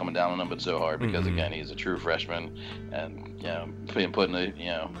not coming down on him, but so hard because again, he's a true freshman, and being put in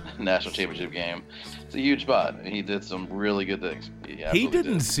a national championship game, it's a huge spot. And he did some really good things. He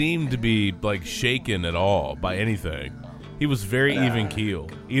didn't seem to be like shaken at all by anything. He was very even keel.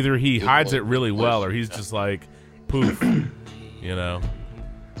 Either he hides it really well, or he's just like poof.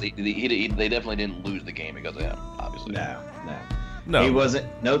 They definitely didn't lose the game because of him. Obviously, no. He wasn't.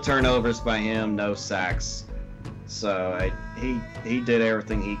 No turnovers by him. No sacks. So he did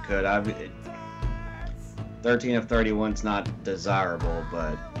everything he could. 13 of 31 is not desirable,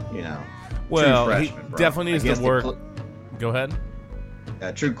 but well, true freshman, he definitely needs to work. Go ahead.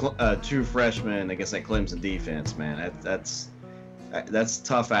 True freshman against that Clemson defense, man. That's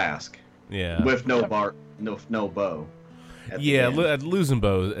tough ask. Yeah. With no Bo. Yeah, losing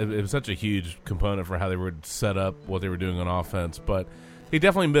Bo, it was such a huge component for how they would set up what they were doing on offense. But he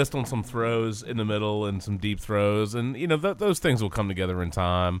definitely missed on some throws in the middle and some deep throws, and those things will come together in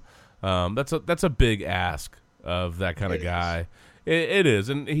time. That's a big ask of that kind of guy. It is,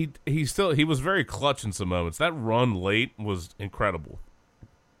 and he was very clutch in some moments. That run late was incredible.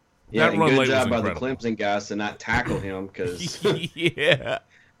 Yeah, that run good job by the Clemson guys to not tackle him because yeah,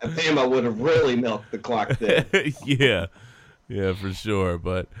 Bama would have really milked the clock there. Yeah, for sure.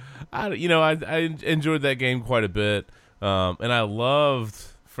 But I enjoyed that game quite a bit, and I loved,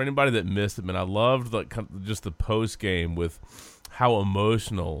 for anybody that missed it, man, I loved just the post game with how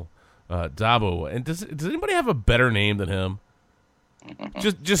emotional Dabo. And does anybody have a better name than him?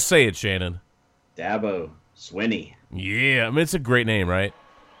 Just say it, Shannon. Dabo Swinney. Yeah, I mean it's a great name, right?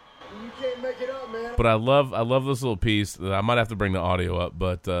 You can't make it up, man. But I love this little piece. I might have to bring the audio up,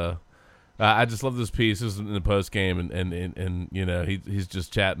 but I just love this piece. This is in the post game, and he's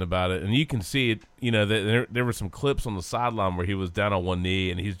just chatting about it, and you can see it. There were some clips on the sideline where he was down on one knee,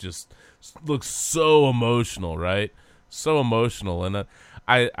 and he's just looks so emotional, right? So emotional, and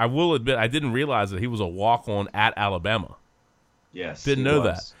I will admit I didn't realize that he was a walk-on at Alabama. Yes, didn't know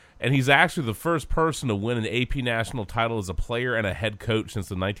that. And he's actually the first person to win an AP national title as a player and a head coach since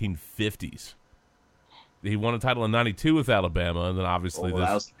the 1950s. He won a title in '92 with Alabama, and then obviously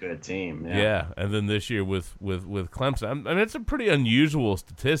that was a good team. Yeah, and then this year with Clemson. I mean, it's a pretty unusual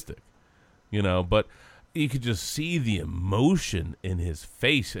statistic, but you could just see the emotion in his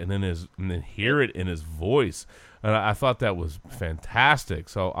face and then hear it in his voice. And I thought that was fantastic.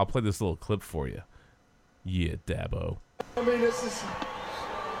 So I'll play this little clip for you. Yeah, Dabo. I mean, this is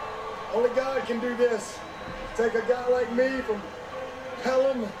only God can do this. Take a guy like me from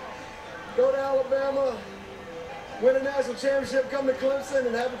Pelham, go to Alabama, win a national championship, come to Clemson,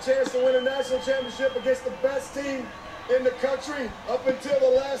 and have a chance to win a national championship against the best team in the country up until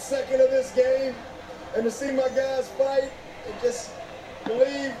the last second of this game, and to see my guys fight and just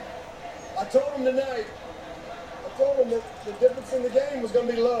believe. I told them tonight, that the difference in the game was going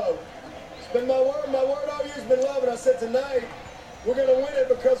to be love. It's been my word all year has been love, and I said tonight, we're going to win it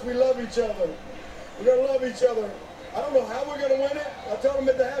because we love each other. We're going to love each other. I don't know how we're going to win it. I told them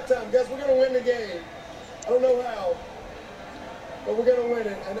at the halftime, guys, we're going to win the game. I don't know how, but we're going to win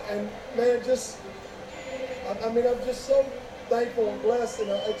it. And man, I'm just so thankful and blessed, and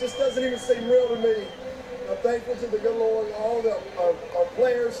it just doesn't even seem real to me. I'm thankful to the good Lord, all our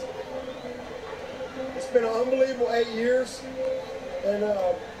players. It's been an unbelievable 8 years, and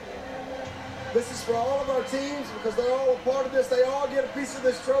this is for all of our teams because they're all a part of this. They all get a piece of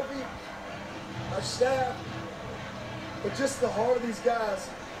this trophy, our staff, but just the heart of these guys.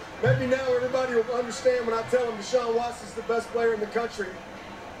 Maybe now everybody will understand when I tell them Deshaun Watson's the best player in the country.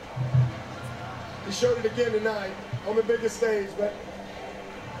 He showed it again tonight on the biggest stage, but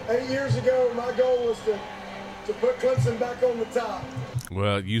 8 years ago, my goal was to put Clemson back on the top.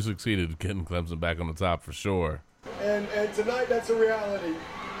 Well, you succeeded getting Clemson back on the top for sure. And tonight, that's a reality.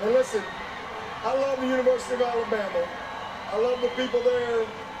 And listen, I love the University of Alabama. I love the people there.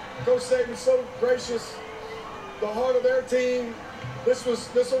 Coach Saban's so gracious. The heart of their team. This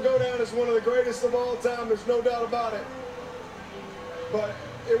will go down as one of the greatest of all time. There's no doubt about it. But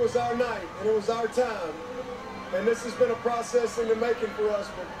it was our night, and it was our time. And this has been a process in the making for us.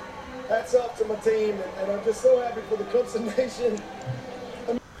 But hats off to my team, and I'm just so happy for the Clemson Nation.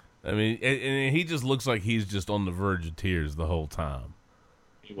 I mean, and he just looks like he's just on the verge of tears the whole time.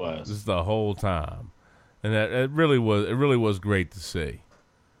 He was. Just the whole time. And it really was great to see.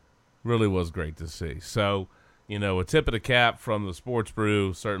 Really was great to see. So, a tip of the cap from the Sports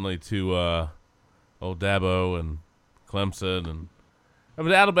Brew, certainly to old Dabo and Clemson, and I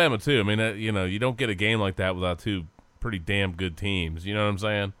mean Alabama too. I mean, you don't get a game like that without two pretty damn good teams. You know what I'm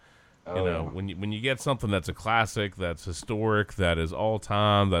saying? Oh, when you get something that's a classic, that's historic, that is all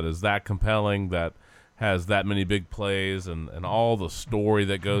time, that is that compelling, that has that many big plays, and all the story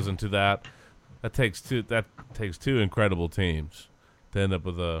that goes into that, that takes two incredible teams to end up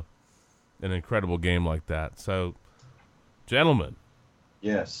with an incredible game like that. So, gentlemen,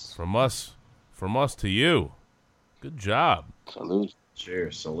 yes, from us to you, good job. Salute.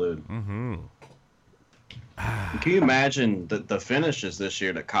 Cheers, salute. Mm-hmm. Can you imagine the finishes this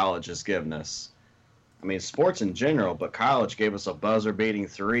year that college has given us? I mean, sports in general, but college gave us a buzzer-beating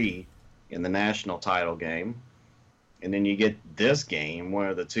 3 in the national title game. and then you get this game, one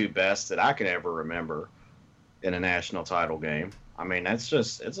of the two best that I can ever remember in a national title game. I mean, that's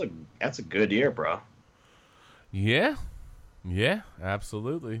a good year, bro. Yeah,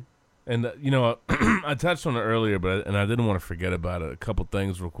 absolutely. And I touched on it earlier, but I didn't want to forget about it. A couple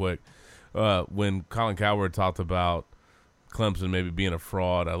things real quick. When Colin Cowherd talked about Clemson maybe being a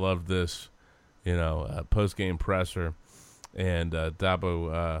fraud, I loved this, post-game presser, and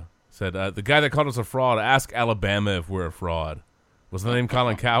Dabo said, the guy that called us a fraud, ask Alabama if we're a fraud. Was the name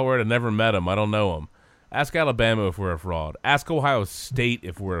Colin Cowherd? I never met him. I don't know him. Ask Alabama if we're a fraud. Ask Ohio State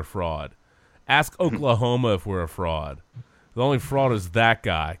if we're a fraud. Ask Oklahoma if we're a fraud. The only fraud is that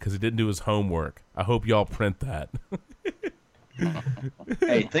guy because he didn't do his homework. I hope y'all print that.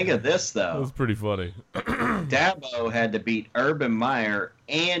 Hey, think of this, though. That was pretty funny. Dabo had to beat Urban Meyer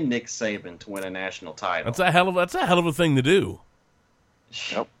and Nick Saban to win a national title. That's a hell of a thing to do.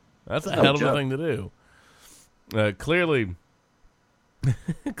 Yep. That's a hell of a thing to do. Clearly,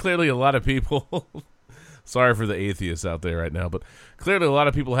 a lot of people. Sorry for the atheists out there right now, but clearly a lot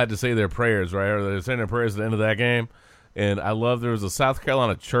of people had to say their prayers, right? Or they're saying their prayers at the end of that game. And I love there was a South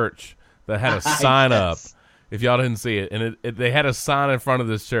Carolina church that had a sign up. If y'all didn't see it, and they had a sign in front of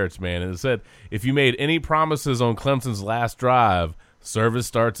this church, man, and it said, "If you made any promises on Clemson's last drive, service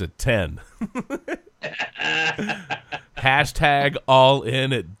starts at 10." Hashtag all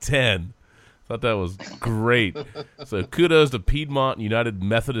in at 10. Thought that was great. So kudos to Piedmont United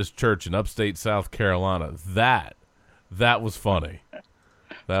Methodist Church in upstate South Carolina. That was funny.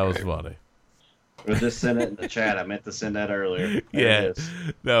 That was funny. We'll just send it in the chat. I meant to send that earlier. Yeah.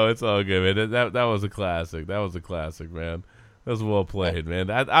 No, it's all good, man. That was a classic. That was a classic, man. That was well played,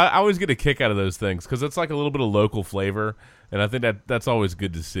 man. I always get a kick out of those things because it's like a little bit of local flavor, and I think that's always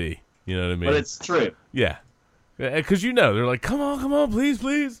good to see. You know what I mean? But it's true. Yeah. Because they're like, come on,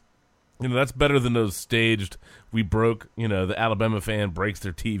 please. That's better than those staged, we broke, the Alabama fan breaks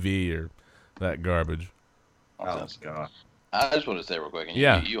their TV or that garbage. Oh, God. I just want to say real quick, and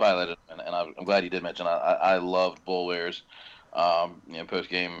you highlighted, and I'm glad you did mention. I loved Bullware's,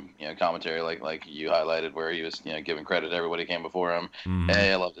 post-game, commentary, like you highlighted, where he was, giving credit to everybody who came before him. Mm-hmm.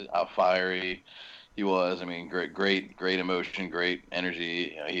 Hey, I loved it, how fiery he was. I mean, great emotion, great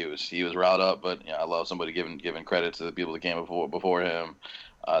energy. He was riled up, but I love somebody giving credit to the people that came before him.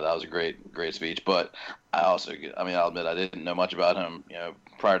 That was a great speech. But I'll admit I didn't know much about him,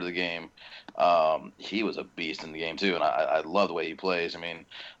 prior to the game. He was a beast in the game too, and I love the way he plays. I mean,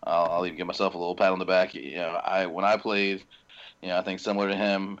 I'll even give myself a little pat on the back. When I played, I think similar to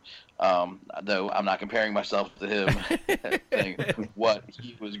him, though I'm not comparing myself to him. I think what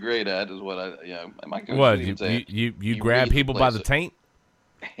he was great at is what my coach what even say. You grab people by the taint?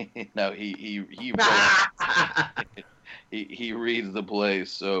 No, he reads the play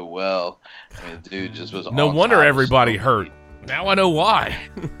so well. I mean, dude just was. No wonder everybody hurt. Now I know why.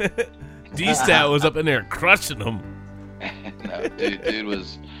 D-Stat was up in there crushing them. No, dude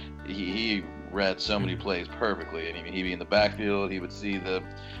was he read so many plays perfectly, and he'd be in the backfield. He would see the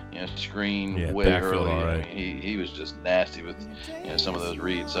screen way early. Right. I mean, he was just nasty with some of those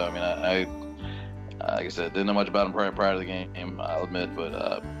reads. So I mean, I like I said, didn't know much about him prior to the game. I'll admit,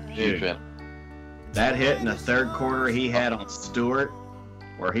 but huge fan. That hit in the third quarter he had on Stewart,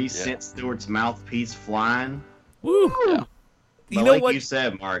 where he sent Stewart's mouthpiece flying. Woo! Yeah. But you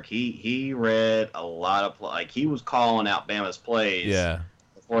said, Mark, he read a lot of he was calling out Bama's plays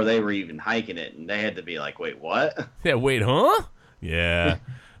before they were even hiking it, and they had to be like, wait, what? Yeah, wait, huh? Yeah.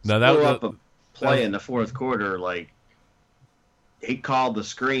 No, that was up a play in the fourth quarter. Like, he called the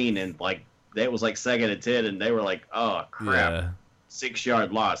screen, and that was 2nd and 10, and they were like, oh crap,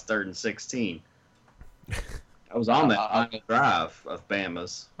 6-yard loss, 3rd and 16. I was on that final drive of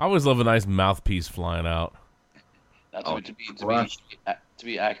Bama's. I always love a nice mouthpiece flying out. To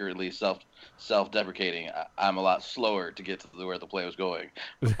be accurately self-deprecating, I'm a lot slower to get to where the play was going.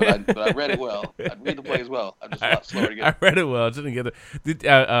 But I read it well. I read the play as well. I'm just a lot slower to get. I read it well. I didn't get it.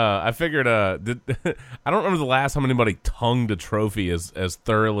 I figured. I don't remember the last time anybody tongued a trophy as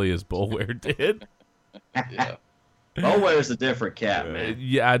thoroughly as Bullware did. Yeah. Bullware's a different cat, man.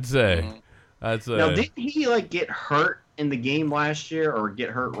 Yeah, I'd say. Mm-hmm. Now, didn't he get hurt in the game last year, or get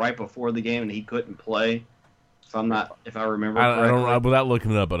hurt right before the game and he couldn't play? If I remember correctly. Without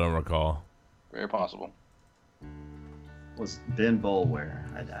looking it up, I don't recall. Very possible. Was Ben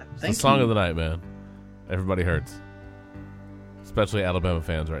Bullware? I think it's the song of the night, man. Everybody hurts, especially Alabama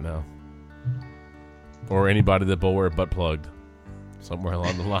fans right now, or anybody that Bullware butt plugged somewhere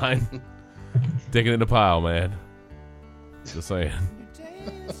along the line. Digging in the pile, man. Just saying.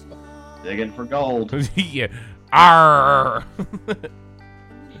 Digging for gold. Yeah. Arr.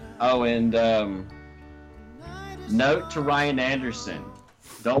 Oh, and Note to Ryan Anderson: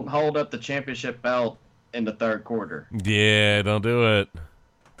 don't hold up the championship belt in the third quarter. Yeah, don't do it.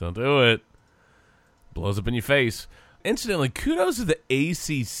 Don't do it. Blows up in your face. Incidentally, kudos to the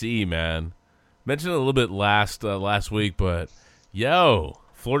ACC, man. Mentioned it a little bit last week, but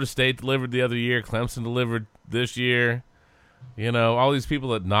Florida State delivered the other year. Clemson delivered this year. You know, all these people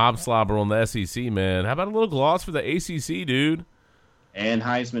that knob slobber on the SEC, man. How about a little gloss for the ACC, dude? And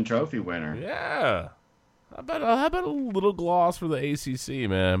Heisman Trophy winner. Yeah. How about a little gloss for the ACC,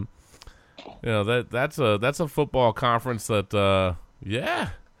 man? You know, that's a football conference that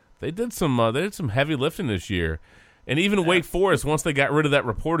they did some heavy lifting this year. And even Wake Forest, once they got rid of that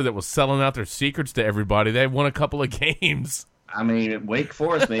reporter that was selling out their secrets to everybody, they won a couple of games. I mean, Wake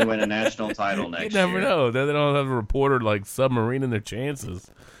Forest may win a national title next year. You never know. They don't have a reporter like submarining their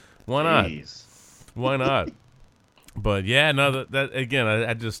chances. Why not? Jeez. Why not? But yeah, no, that again,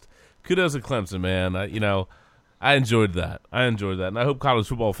 I just kudos to Clemson, man. I enjoyed that. And I hope college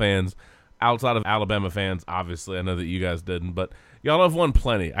football fans, outside of Alabama fans, obviously, I know that you guys didn't, but y'all have won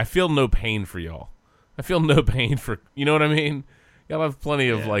plenty. I feel no pain for y'all. I feel no pain for, you know what I mean? Y'all have plenty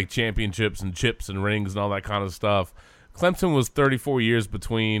of like championships and chips and rings and all that kind of stuff. Clemson was 34 years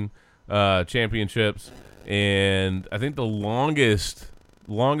between championships, and I think the longest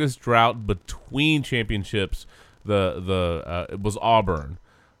drought between championships it was Auburn.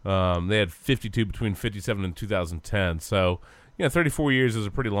 They had 52 between 57 and 2010. So, 34 years is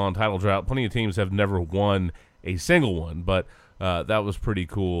a pretty long title drought. Plenty of teams have never won a single one, but that was pretty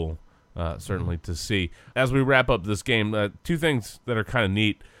cool, certainly, to see. As we wrap up this game, two things that are kind of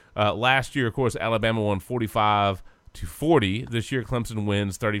neat. Last year, of course, Alabama won 45-40. This year, Clemson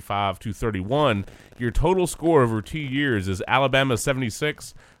wins 35-31. Your total score over 2 years is Alabama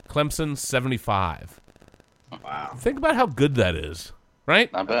 76, Clemson 75. Wow. Think about how good that is,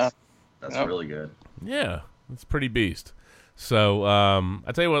 right? Not bad. That's really good. Yeah, it's pretty beast. So,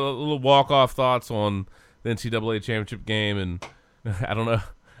 I tell you what, a little walk-off thoughts on the NCAA championship game, and I don't know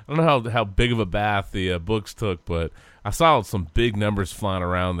how big of a bath the books took, but I saw some big numbers flying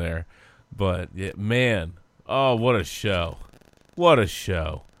around there. But yeah, man, oh, what a show! What a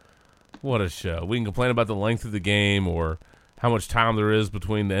show! What a show! We can complain about the length of the game or how much time there is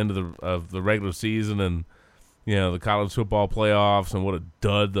between the end of the regular season and the college football playoffs, and what a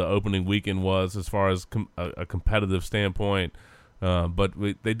dud the opening weekend was as far as a competitive standpoint. But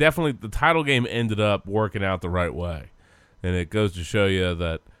the title game ended up working out the right way, and it goes to show you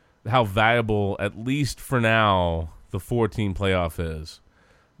that how valuable, at least for now, the 4-team playoff is.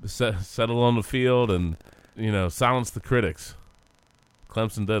 Settle on the field and silence the critics.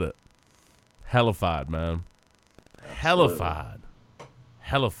 Clemson did it. Hellified, man. Hellified.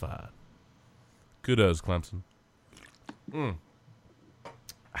 Kudos, Clemson.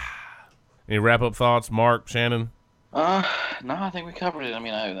 Any wrap-up thoughts, Mark, Shannon? No, I think we covered it. I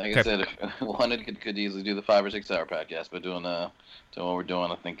mean, I said, if we wanted, could easily do the 5 or 6 hour podcast, but doing what we're doing,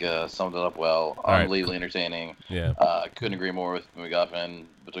 I think summed it up well. Unbelievably entertaining. Yeah. Couldn't agree more with McGuffin.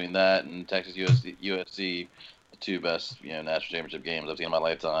 Between that and Texas USC, the two best national championship games I've seen in my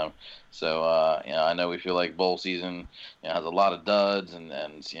lifetime. So I know we feel like bowl season has a lot of duds and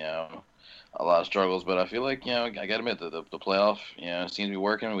a lot of struggles, but I feel like I gotta admit the playoff seems to be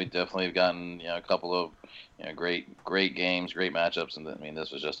working. We definitely have gotten a couple of great games, great matchups, and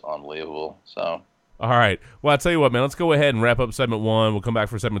this was just unbelievable. So. All right. Well, I'll tell you what, man. Let's go ahead and wrap up segment 1. We'll come back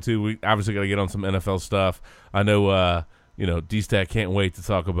for segment 2. We obviously got to get on some NFL stuff. I know, D-Stat can't wait to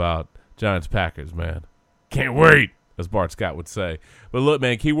talk about Giants-Packers, man. Can't wait, as Bart Scott would say. But look,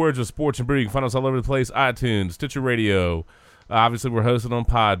 man, keywords with Sports and Brew. You can find us all over the place, iTunes, Stitcher Radio. Obviously, we're hosted on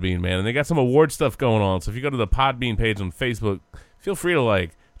Podbean, man. And they got some award stuff going on. So if you go to the Podbean page on Facebook, feel free to,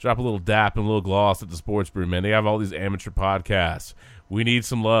 drop a little dap and a little gloss at the Sports Brew, man. They have all these amateur podcasts. We need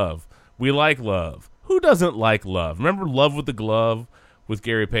some love. We like love. Who doesn't like love? Remember Love with the Glove with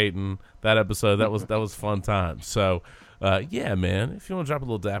Gary Payton? That episode, that was fun times. So, yeah, man, if you want to drop a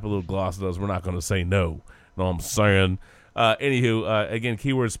little dap, a little gloss at us, we're not going to say no. Know what I'm saying? Anywho, again,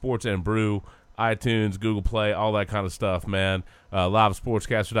 keyword Sports and Brew, iTunes, Google Play, all that kind of stuff, man.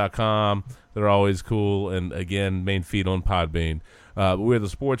 LiveSportscaster.com. They're always cool. And, again, main feed on Podbean. But we're the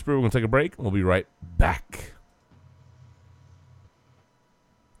Sports Brew. We're going to take a break, and we'll be right back.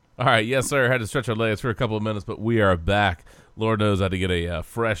 All right, yes, sir. Had to stretch our legs for a couple of minutes, but we are back. Lord knows how to get a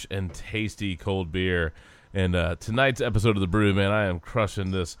fresh and tasty cold beer. And tonight's episode of The Brew, man, I am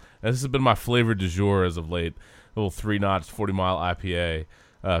crushing this. And this has been my flavor du jour as of late, a little 3-notch, 40-mile IPA,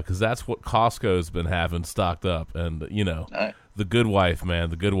 because that's what Costco's been having stocked up. And, the good wife,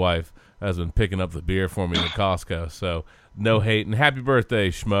 man, the good wife has been picking up the beer for me at Costco. So, no hate. And happy birthday,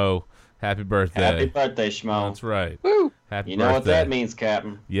 Schmo. Happy birthday. Happy birthday, Schmo. That's right. Woo. Happy you birthday. know what that means,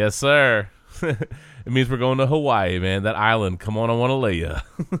 Captain. Yes, sir. It means we're going to Hawaii, man. That island. Come on, I want to lay you.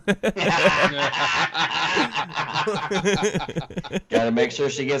 Gotta make sure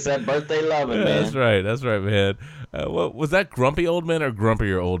she gets that birthday loving, man. That's right, man. What was that? Grumpy Old Men or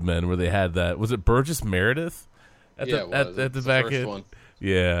Grumpier Old Men? Where they had that? Was it Burgess Meredith? At the back end. One.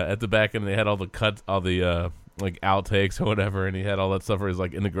 Yeah, at the back end, they had all the cuts, all the like outtakes or whatever, and he had all that stuff where he's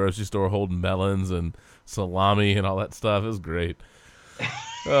like in the grocery store holding melons and salami and all that stuff. It was great.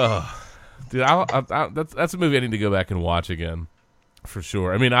 Oh. Dude, that's a movie I need to go back and watch again, for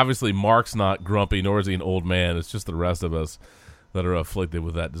sure. I mean, obviously, Mark's not grumpy, nor is he an old man. It's just the rest of us that are afflicted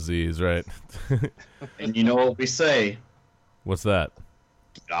with that disease, right? And you know what we say? What's that?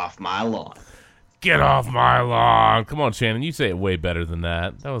 Get off my lawn. Get off my lawn. Come on, Shannon. You say it way better than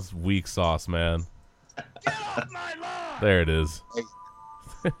that. That was weak sauce, man. Get off my lawn! There it is.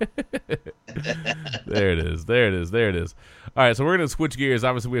 There it is. All right, so we're going to switch gears.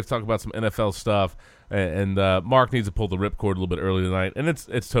 Obviously, we have to talk about some NFL stuff, and Mark needs to pull the ripcord a little bit early tonight, and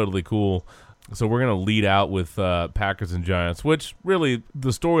it's totally cool. So we're going to lead out with Packers and Giants, which really the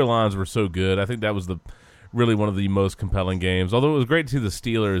storylines were so good. I think that was really one of the most compelling games. Although it was great to see the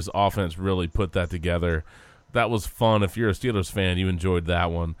Steelers offense really put that together. That was fun. If you're a Steelers fan, you enjoyed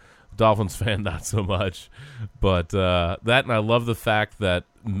that one. Dolphins fan, not so much. But that, and I love the fact that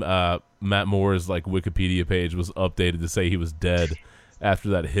Matt Moore's like Wikipedia page was updated to say he was dead after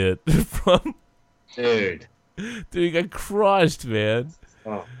that hit from. Dude, he got crushed, man.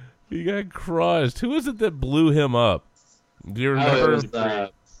 Oh. He got crushed. Who was it that blew him up? Do you remember? It was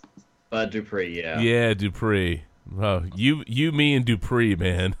Bud Dupree. Yeah. Yeah, Dupree. Oh, you, me, and Dupree,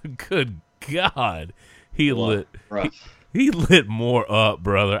 man. Good God, he lit. He lit more up,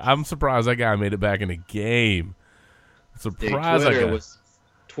 brother. I'm surprised that guy made it back in the game. Surprised that guy.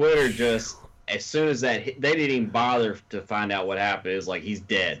 Twitter just, as soon as that hit, they didn't even bother to find out what happened. It was like, he's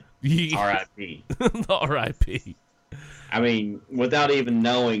dead. R.I.P. R.I.P. I mean, without even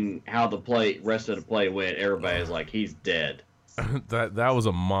knowing how the rest of the play went, everybody's like, he's dead. that was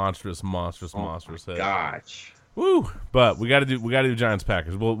a monstrous hit. Gosh. Woo! But we got to do Giants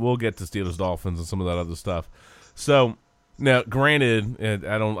Packers. We'll get to Steelers Dolphins and some of that other stuff. So. Now, granted,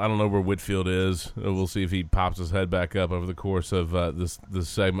 I don't know where Whitfield is. We'll see if he pops his head back up over the course of this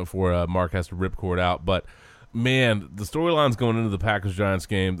segment before Mark has to ripcord out. But, man, the storylines going into the Packers-Giants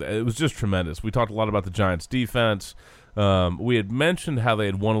game, it was just tremendous. We talked a lot about the Giants' defense. We had mentioned how they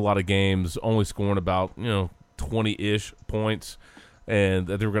had won a lot of games, only scoring about 20-ish points, and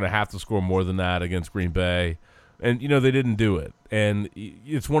that they were going to have to score more than that against Green Bay. And, they didn't do it. And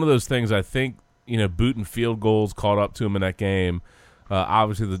it's one of those things I think, booting field goals caught up to him in that game.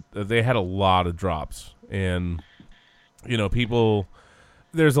 Obviously, they had a lot of drops. And, people,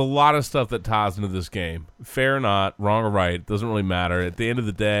 there's a lot of stuff that ties into this game. Fair or not, wrong or right, doesn't really matter. At the end of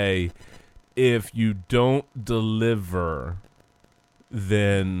the day, if you don't deliver,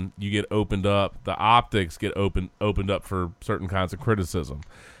 then you get opened up. The optics get opened up for certain kinds of criticism.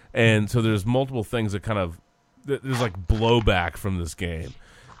 And so there's multiple things that there's like blowback from this game.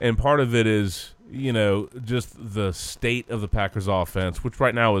 And part of it is, just the state of the Packers offense, which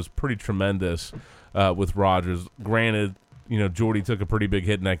right now is pretty tremendous with Rodgers. Granted, Jordy took a pretty big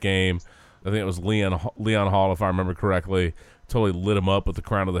hit in that game. I think it was Leon Hall, if I remember correctly. Totally lit him up with the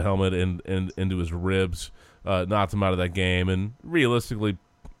crown of the helmet and into his ribs, knocked him out of that game. And realistically,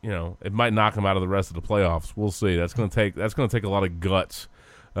 it might knock him out of the rest of the playoffs. We'll see. That's going to take a lot of guts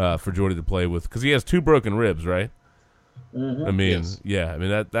for Jordy to play with, because he has 2 broken ribs, right? Mm-hmm. I mean, yes. Yeah. I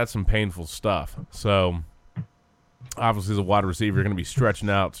mean, that's some painful stuff. So, obviously, as a wide receiver, you're going to be stretching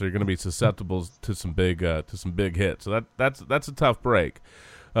out, so you're going to be susceptible to some big hits. So that's a tough break.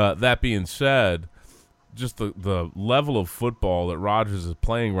 That being said, just the level of football that Rodgers is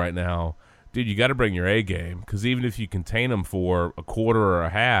playing right now, dude, you got to bring your A game, because even if you contain him for a quarter or a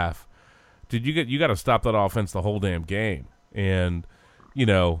half, dude, you got to stop that offense the whole damn game. And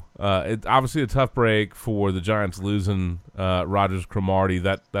it's obviously a tough break for the Giants losing Rodgers Cromartie.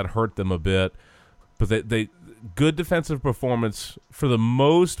 That hurt them a bit, but they good defensive performance for the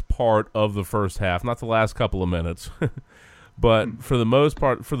most part of the first half, not the last couple of minutes, but for the most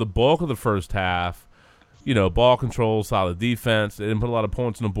part, for the bulk of the first half, ball control, solid defense. They didn't put a lot of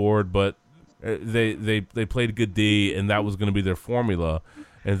points on the board, but they played good D, and that was going to be their formula.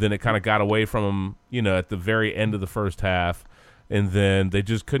 And then it kind of got away from them, at the very end of the first half. And then they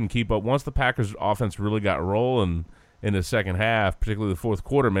just couldn't keep up. Once the Packers' offense really got rolling in the second half, particularly the fourth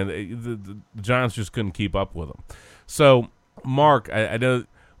quarter, man, the Giants just couldn't keep up with them. So, Mark, I know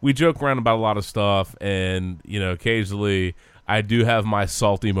we joke around about a lot of stuff, and occasionally I do have my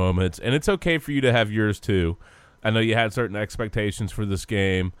salty moments, and it's okay for you to have yours too. I know you had certain expectations for this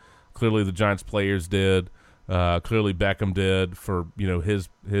game. Clearly, the Giants players did. Clearly, Beckham did for his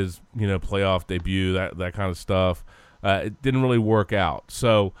playoff debut, that kind of stuff. It didn't really work out.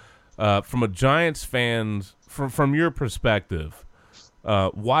 So, from a Giants fans, from your perspective,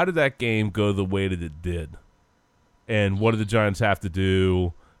 why did that game go the way that it did? And what did the Giants have to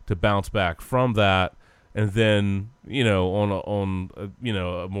do to bounce back from that? And then, on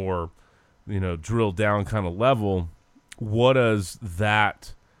a more, drilled down kind of level, what does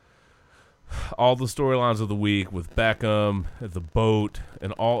that, all the storylines of the week with Beckham, the boat,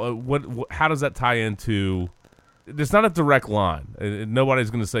 and all, how does that tie into? There's not a direct line. Nobody's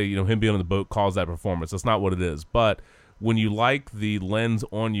going to say, him being on the boat caused that performance. That's not what it is. But when you like the lens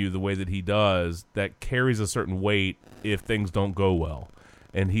on you the way that he does, that carries a certain weight if things don't go well.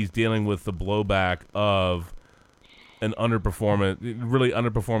 And he's dealing with the blowback of an really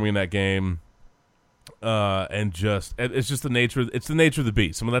underperforming in that game, and it's just the nature. It's the nature of the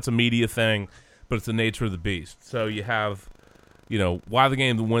beast. I mean, that's a media thing, but it's the nature of the beast. So you have, why the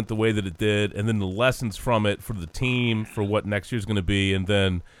game went the way that it did, and then the lessons from it for the team, for what next year's going to be, and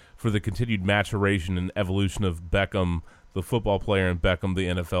then for the continued maturation and evolution of Beckham, the football player, and Beckham, the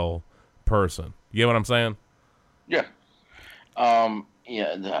NFL person. You get what I'm saying? Yeah.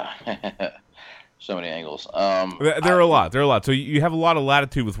 So many angles. There are a lot. So you have a lot of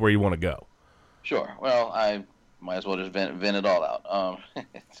latitude with where you want to go. Sure. Well, I might as well just vent it all out.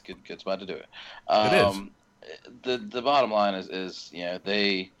 It's a good spot to do it. It is. The bottom line is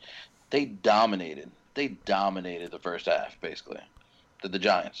they dominated. They dominated the first half, basically. The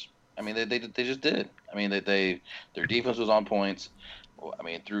Giants. I mean, they just did. I mean, their defense was on points. I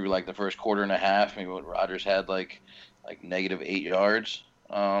mean, through like the first quarter and a half, what Rodgers had like negative 8 yards,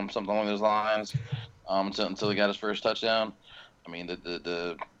 something along those lines, until he got his first touchdown. I mean,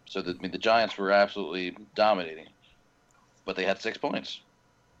 the Giants were absolutely dominating, but they had 6 points.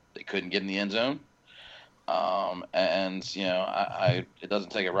 They couldn't get in the end zone. It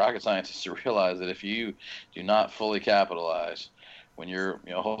doesn't take a rocket scientist to realize that if you do not fully capitalize when you're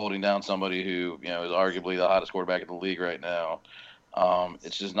holding down somebody who is arguably the hottest quarterback in the league right now,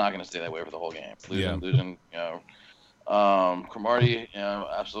 it's just not going to stay that way for the whole game. Losing, Cromartie,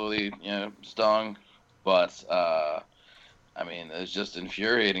 absolutely, stung, but I mean, it's just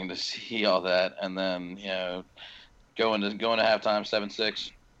infuriating to see all that, and then going to halftime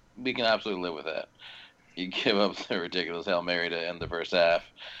 7-6, we can absolutely live with that. You give up the ridiculous Hail Mary to end the first half.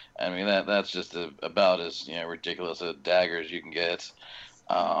 I mean, that's just about as ridiculous a dagger as you can get.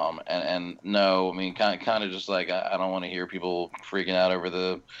 And no, I mean, kind of just like I don't want to hear people freaking out over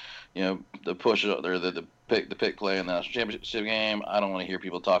the push or the pick play in the national championship game. I don't want to hear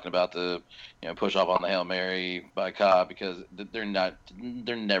people talking about the push off on the Hail Mary by Cobb, because they're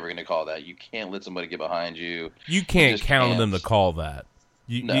never going to call that. You can't let somebody get behind you. You can't count on them to call that.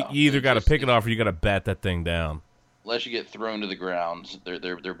 You either got to pick it off or you got to bat that thing down. Unless you get thrown to the ground,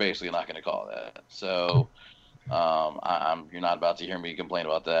 they're basically not going to call that. So, you're not about to hear me complain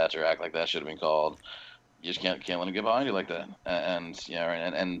about that or act like that should have been called. You just can't let them get behind you like that.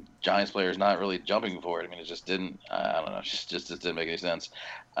 And Giants players not really jumping for it. I mean, it just didn't. I don't know. It just didn't make any sense.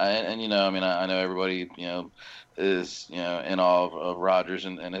 I know everybody is in awe of Rodgers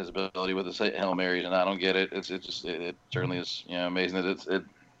and his ability with the Hail Marys, and I don't get it. It certainly is amazing that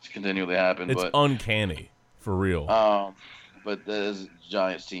it's continually happened. It's uncanny. For real. But the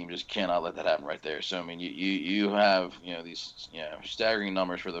Giants team just cannot let that happen right there. So, I mean, you have, these, staggering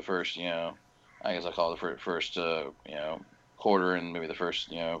numbers for the first, I guess I'll call it the first, quarter and maybe the first,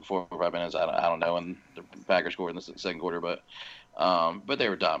 4 or 5 minutes. I don't know. And the Packers scored in the second quarter, but they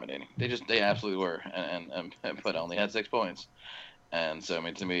were dominating. They absolutely were. But only had 6 points. And so, I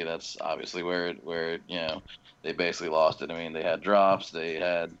mean, to me, that's obviously where they basically lost it. I mean, they had drops. They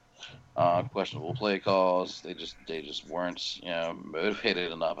had questionable play calls. They just weren't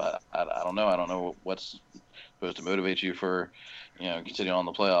motivated enough. I don't know. I don't know what's supposed to motivate you for continuing on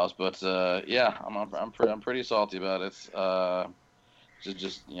the playoffs. But I'm pretty salty about it.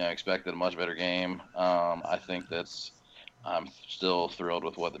 Just expected a much better game. I think I'm still thrilled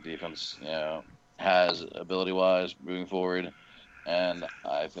with what the defense has ability wise moving forward, and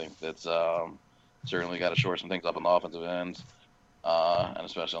I think that's certainly got to shore some things up on the offensive end. And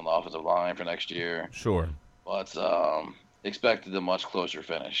especially on the offensive line for next year. Sure. But expected a much closer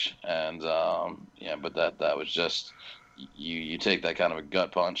finish. And, but that was just you take that kind of a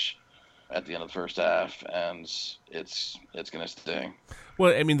gut punch at the end of the first half, and it's going to sting.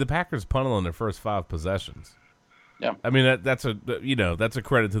 Well, I mean, the Packers punted on their first 5 possessions. Yeah. I mean, that's a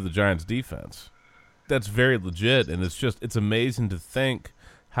credit to the Giants' defense. that's very legit, and it's amazing to think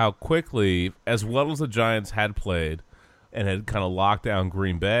how quickly, as well as the Giants had played and had kind of locked down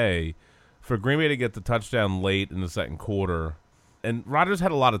Green Bay, for Green Bay to get the touchdown late in the second quarter, and Rodgers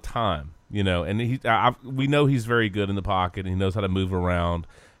had a lot of time, and we know he's very good in the pocket, and he knows how to move around,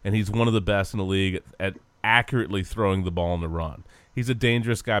 and he's one of the best in the league at accurately throwing the ball in the run. He's a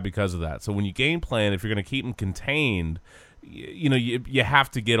dangerous guy because of that. So when you game plan, if you're going to keep him contained, you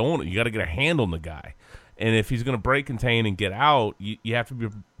have to get on it. You got to get a hand on the guy. And if he's going to break contain and get out, you have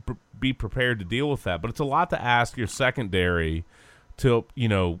to be prepared to deal with that. But it's a lot to ask your secondary to,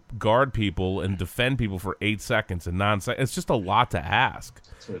 guard people and defend people for 8 seconds and 9 seconds. It's just a lot to ask.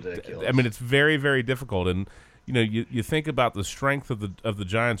 It's ridiculous. I mean, it's very, very difficult. And, you think about the strength of the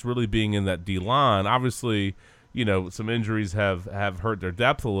Giants really being in that D-line. Obviously, some injuries have hurt their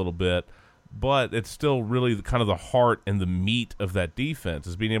depth a little bit, but it's still really kind of the heart and the meat of that defense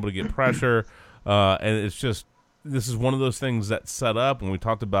is being able to get pressure. And it's just, this is one of those things that set up when we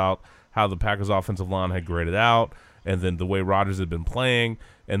talked about how the Packers offensive line had graded out and then the way Rodgers had been playing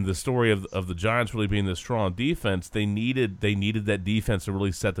and the story of the Giants really being this strong defense. They needed that defense to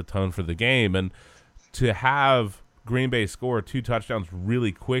really set the tone for the game. And to have Green Bay score 2 touchdowns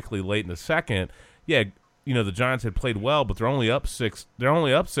really quickly late in the second, the Giants had played well, but they're only up 6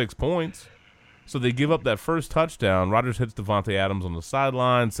 points. So they give up that first touchdown. Rodgers hits Devontae Adams on the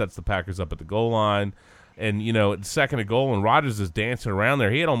sideline, sets the Packers up at the goal line. And, it's second and goal, and Rodgers is dancing around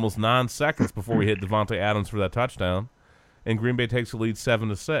there. He had almost 9 seconds before he hit Devontae Adams for that touchdown. And Green Bay takes the lead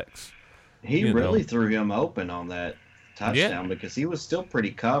 7-6. He really threw him open on that touchdown because he was still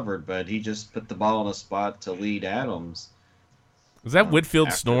pretty covered, but he just put the ball in a spot to lead Adams. Was that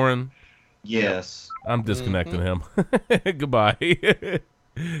Whitfield snoring? Yes. I'm disconnecting him. Goodbye.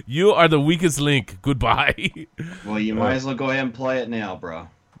 You are the weakest link. Goodbye. Well, you might as well go ahead and play it now, bro.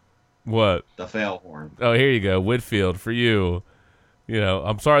 What? The fail horn. Oh, here you go. Whitfield for you.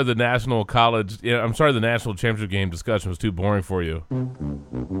 I'm sorry the national championship game discussion was too boring for you.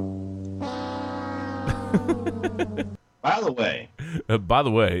 By the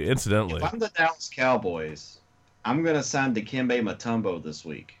way, incidentally, if I'm the Dallas Cowboys, I'm going to sign Dikembe Mutombo this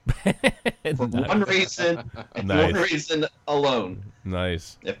week. For one reason, and one reason alone.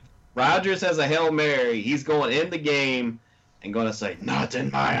 Nice. If Rodgers has a Hail Mary, he's going in the game and going to say, "Not in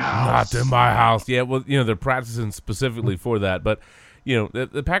my house." Not in my house. Yeah, well, they're practicing specifically for that. But,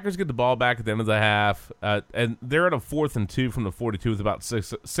 the Packers get the ball back at the end of the half, and they're at a 4th and 2 from the 42 with about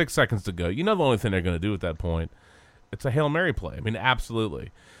 6 seconds to go. The only thing they're going to do at that point, it's a Hail Mary play. I mean,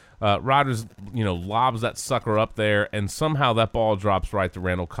 absolutely. Rodgers, lobs that sucker up there, and somehow that ball drops right to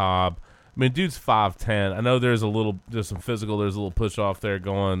Randall Cobb. I mean, dude's 5'10". I know there's some physical, there's a little push off there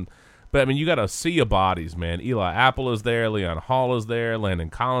going, but I mean, you got a sea of bodies, man. Eli Apple is there, Leon Hall is there, Landon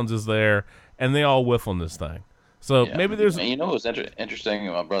Collins is there, and they all whiff on this thing. So maybe there's. And what was interesting?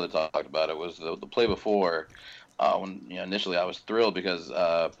 My brother talked about it was the play before, when initially I was thrilled because.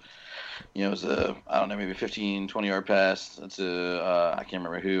 It was maybe 15, 20-yard pass to, I can't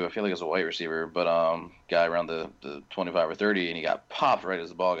remember who. I feel like it was a white receiver, but guy around the 25 or 30, and he got popped right as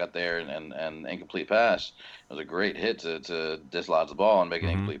the ball got there and incomplete pass. It was a great hit to dislodge the ball and make an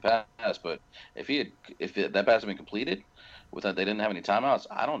incomplete pass. But if that pass had been completed, without they didn't have any timeouts,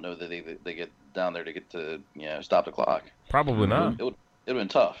 I don't know that they get down there to get to stop the clock. Probably not. It would have been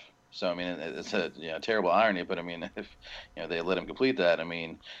tough. So I mean, it's a terrible irony, but I mean, if they let him complete that, I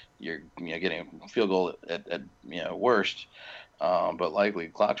mean, you're getting a field goal at worst, but likely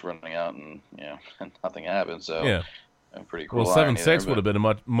clock's running out and and nothing happens. So pretty cool. Well, 7-6 would have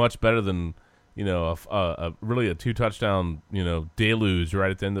been much better than really a 2-touchdown deluge right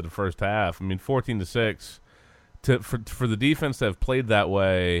at the end of the first half. I mean, 14-6 for the defense to have played that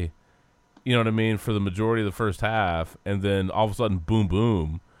way, for the majority of the first half, and then all of a sudden, boom,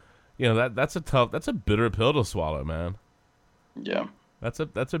 boom. That's a bitter pill to swallow, man. Yeah. That's a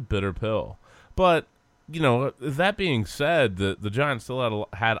bitter pill. But, that being said, the Giants still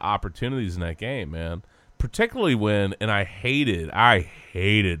had opportunities in that game, man. Particularly when, and I hated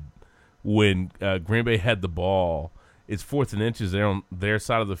when Green Bay had the ball. It's 4th and inches there on their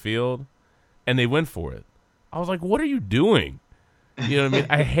side of the field, and they went for it. I was like, what are you doing? You know what I mean?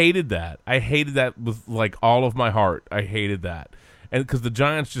 I hated that. I hated that with, all of my heart. I hated that. And because the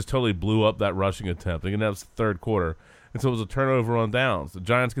Giants just totally blew up that rushing attempt. Again, that was the third quarter. And so it was a turnover on downs. The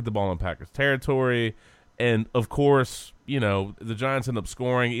Giants get the ball in Packers territory. And, of course, the Giants end up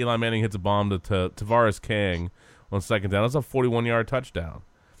scoring. Eli Manning hits a bomb to Tavares King on second down. That's a 41-yard touchdown.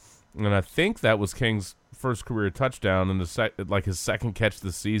 And I think that was King's first career touchdown and his second catch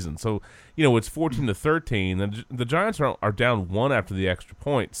this season. So, it's 14-13. And the Giants are down 1 after the extra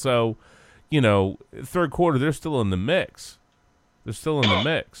point. So, third quarter, they're still in the mix. But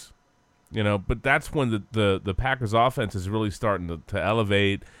that's when the Packers offense is really starting to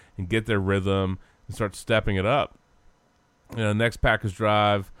elevate and get their rhythm and start stepping it up. Next Packers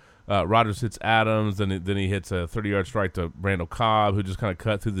drive, Rodgers hits Adams, then he hits a 30-yard strike to Randall Cobb, who just kind of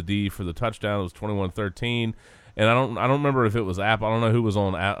cut through the D for the touchdown. It was 21-13. And I don't remember if it was App. I don't know who was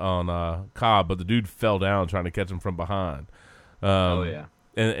on Cobb, but the dude fell down trying to catch him from behind.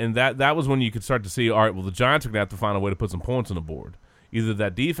 And that was when you could start to see, all right, well, the Giants are going to have to find a way to put some points on the board. Either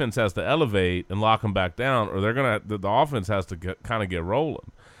that defense has to elevate and lock them back down, or the offense has to kind of get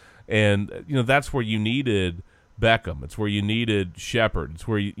rolling. And that's where you needed Beckham. It's where you needed Shepard. It's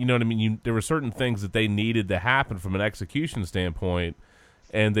where you know what I mean. There were certain things that they needed to happen from an execution standpoint,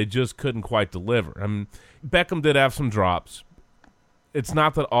 and they just couldn't quite deliver. I mean, Beckham did have some drops. It's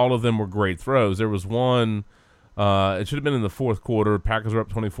not that all of them were great throws. There was one. It should have been in the fourth quarter. Packers were up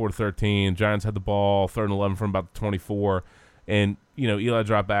 24-13. Giants had the ball, 3rd and 11 from about the 24. And, Eli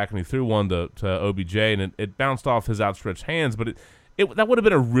dropped back and he threw one to OBJ, and it bounced off his outstretched hands. But that would have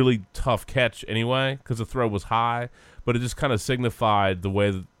been a really tough catch anyway because the throw was high. But it just kind of signified the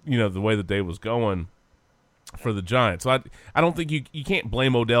way the day was going for the Giants. So I don't think you can't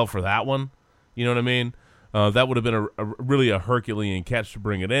blame Odell for that one. You know what I mean? That would have been really a Herculean catch to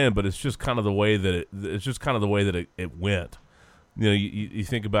bring it in, but it's just kind of the way that it went. You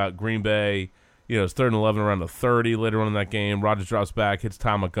think about Green Bay. It's 3rd and 11 around the 30 later on in that game. Rodgers drops back, hits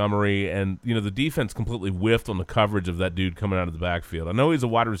Ty Montgomery, and the defense completely whiffed on the coverage of that dude coming out of the backfield. I know he's a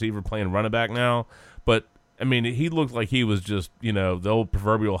wide receiver playing running back now, but I mean he looked like he was just the old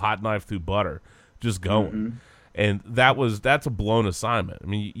proverbial hot knife through butter, just going. Mm-hmm. And that's a blown assignment. I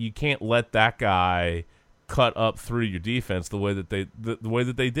mean you can't let that guy cut up through your defense the way that they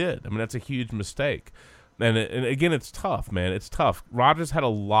did. I mean that's a huge mistake. And again, it's tough, man. It's tough. Rodgers had a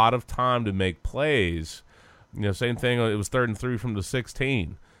lot of time to make plays. Same thing. It was 3rd and 3 from the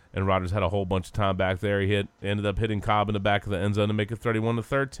 16, and Rodgers had a whole bunch of time back there. He ended up hitting Cobb in the back of the end zone to make it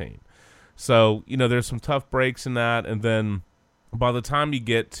 31-13. So there's some tough breaks in that. And then by the time you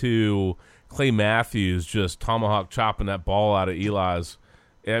get to Clay Matthews just tomahawk chopping that ball out of Eli's,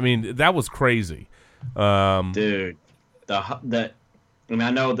 I mean that was crazy, dude. I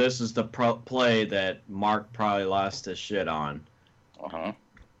know this is the play that Mark probably lost his shit on.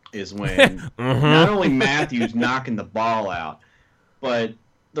 Is when not only Matthews knocking the ball out, but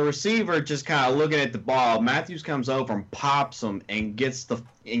the receiver just kind of looking at the ball. Matthews comes over and pops him and gets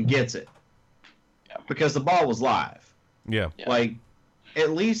it because the ball was live. Yeah. Like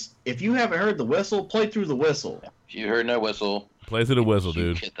at least if you haven't heard the whistle, play through the whistle. If you heard no whistle. Play through the whistle,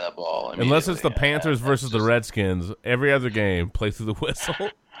 dude. Hit that ball. Unless it's the Panthers versus the Redskins, every other game, play through the whistle.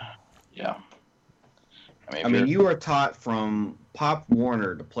 Yeah. I mean, you are taught from Pop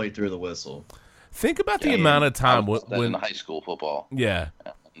Warner to play through the whistle. Think about the amount of time when in high school football. Yeah.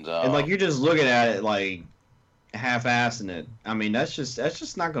 And like you're just looking at it like half-assing it. I mean, that's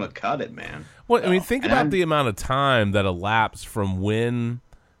just not going to cut it, man. Well, I mean, think about the amount of time that elapsed from when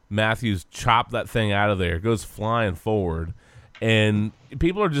Matthews chopped that thing out of there, goes flying forward. And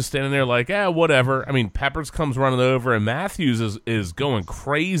people are just standing there like, whatever. I mean, Peppers comes running over, and Matthews is going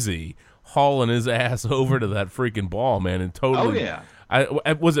crazy, hauling his ass over to that freaking ball, man. And totally. Oh,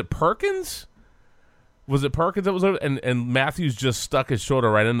 yeah. Was it Perkins? Was it Perkins that was over? And Matthews just stuck his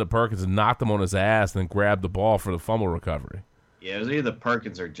shoulder right into Perkins and knocked him on his ass and then grabbed the ball for the fumble recovery. Yeah, it was either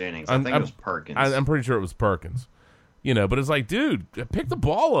Perkins or Jennings. I think it was Perkins. I'm pretty sure it was Perkins. But it's like, dude, pick the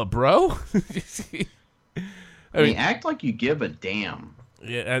ball up, bro. I mean, act like you give a damn.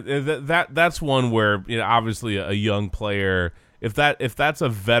 Yeah, that's one where obviously a young player. If that's a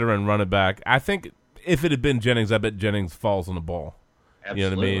veteran running back, I think if it had been Jennings, I bet Jennings falls on the ball. Absolutely. You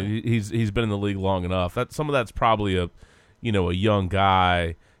know what I mean? He's been in the league long enough. Some of that's probably a young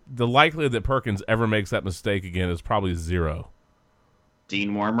guy. The likelihood that Perkins ever makes that mistake again is probably 0.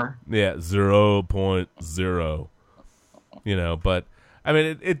 Dean Wormer? Yeah, 0.0. But. I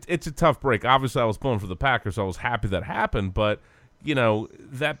mean, it's a tough break. Obviously, I was pulling for the Packers, so I was happy that happened. But,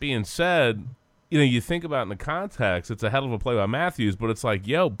 that being said, you think about it in the context, it's a hell of a play by Matthews, but it's like,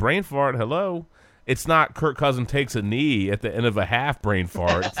 brain fart, hello. It's not Kirk Cousins takes a knee at the end of a half brain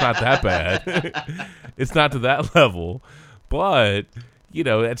fart. It's not that bad. It's not to that level. But,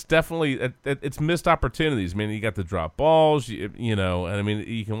 it's definitely it's missed opportunities. I mean, you got the drop balls, and I mean,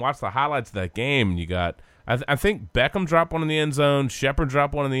 you can watch the highlights of that game, and you got – I think Beckham dropped one in the end zone. Shepard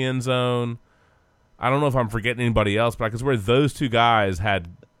dropped one in the end zone. I don't know if I'm forgetting anybody else, but I can swear those two guys had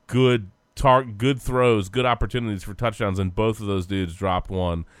good throws, good opportunities for touchdowns, and both of those dudes dropped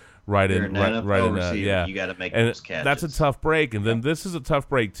one right You're in, an right in. receiver. Yeah, You got to make and those catches. that's a tough break. And then this is a tough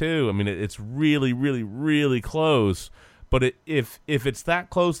break too. I mean, it's really, really, really close. But if it's that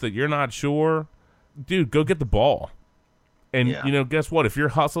close that you're not sure, dude, go get the ball. And guess what? If you're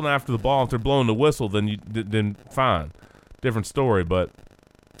hustling after the ball, if they're blowing the whistle, then fine, different story. But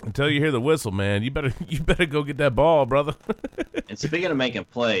until you hear the whistle, man, you better go get that ball, brother. And speaking of making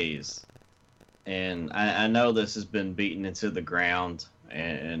plays, and I know this has been beaten into the ground,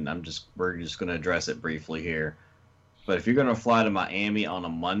 and we're just going to address it briefly here. But if you're going to fly to Miami on a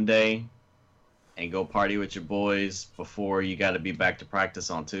Monday and go party with your boys before you got to be back to practice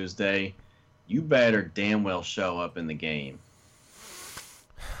on Tuesday, you better damn well show up in the game.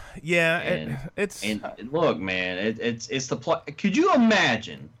 Yeah, and look, man, it's the play. Could you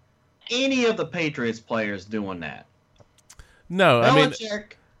imagine any of the Patriots players doing that? No,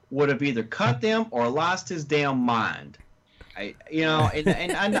 Belichick would have either cut them or lost his damn mind. I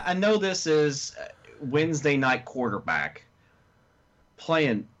know this is Wednesday night quarterback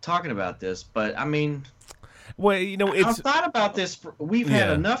talking about this, but I mean, well, I've thought about this. We've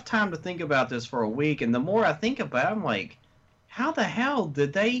had enough time to think about this for a week, and the more I think about it, I'm like, how the hell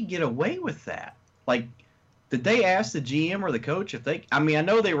did they get away with that? Like, did they ask the GM or the coach if they? I mean, I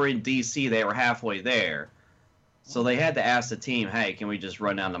know they were in DC; they were halfway there. So they had to ask the team, hey, can we just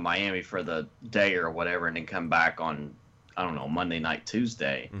run down to Miami for the day or whatever and then come back on, I don't know, Monday night,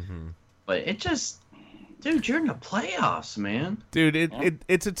 Tuesday. Mm-hmm. But it just, dude, you're in the playoffs, man. Dude,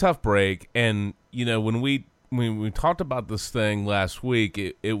 it's a tough break. And, when we talked about this thing last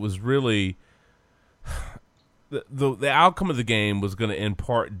week, it was really the outcome of the game was going to in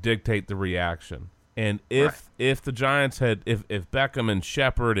part dictate the reaction. And if the Giants had if Beckham and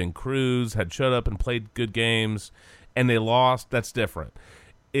Shepard and Cruz had showed up and played good games and they lost, that's different.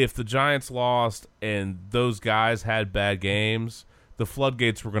 If the Giants lost and those guys had bad games, the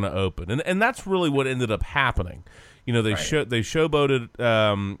floodgates were going to open. And that's really what ended up happening. They showboated.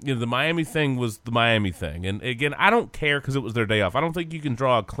 The Miami thing was the Miami thing. And again, I don't care because it was their day off. I don't think you can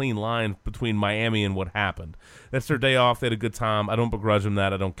draw a clean line between Miami and what happened. That's their day off. They had a good time. I don't begrudge them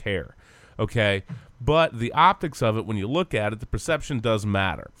that. I don't care. Okay, but the optics of it, when you look at it, the perception does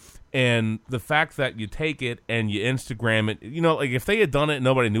matter. And the fact that you take it and you Instagram it, like if they had done it and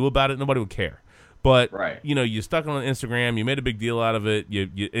nobody knew about it, nobody would care. But, you stuck it on Instagram, you made a big deal out of it, you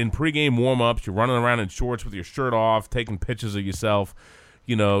in pregame warm-ups, you're running around in shorts with your shirt off, taking pictures of yourself,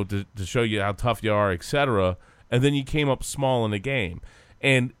 to show you how tough you are, etc. And then you came up small in the game.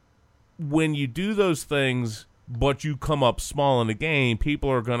 And when you do those things, but you come up small in the game, people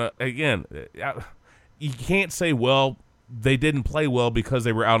are going to, again, you can't say, well, they didn't play well because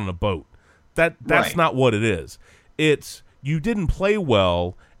they were out on a boat. That's not what it is. It's you didn't play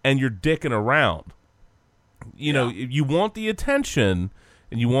well and you're dicking around. You want the attention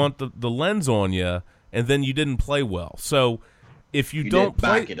and you want the lens on you, and then you didn't play well. So if you don't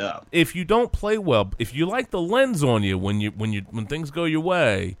back it up, if you don't play well, if you like the lens on you when things go your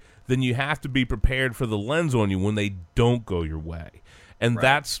way, then you have to be prepared for the lens on you when they don't go your way. And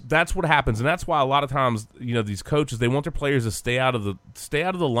that's what happens. And that's why a lot of times, these coaches, they want their players to stay out of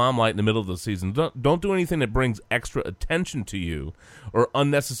the limelight in the middle of the season. Don't do anything that brings extra attention to you or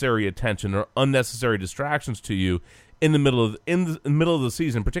unnecessary attention or unnecessary distractions to you in the middle of the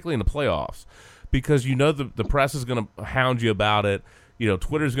season, particularly in the playoffs, because the press is going to hound you about it.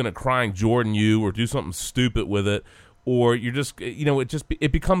 Twitter's going to crying Jordan you or do something stupid with it. Or you're just,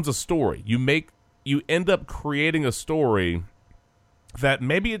 it becomes a story. You end up creating a story that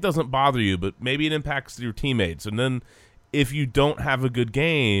maybe it doesn't bother you, but maybe it impacts your teammates. And then if you don't have a good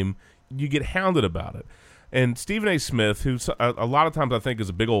game, you get hounded about it. And Stephen A. Smith, who a lot of times I think is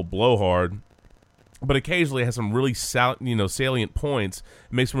a big old blowhard, but occasionally has some really salient points,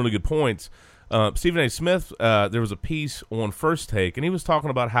 makes some really good points. Stephen A. Smith, there was a piece on First Take, and he was talking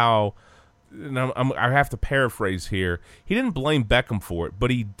about how, and I have to paraphrase here, he didn't blame Beckham for it,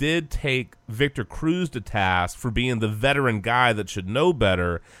 but he did take Victor Cruz to task for being the veteran guy that should know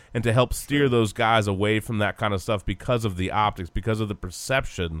better and to help steer those guys away from that kind of stuff because of the optics, because of the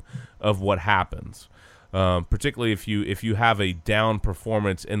perception of what happens. Particularly if you have a down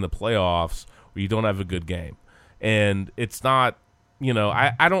performance in the playoffs where you don't have a good game. And it's not,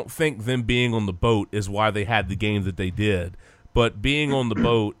 I don't think them being on the boat is why they had the game that they did. But being on the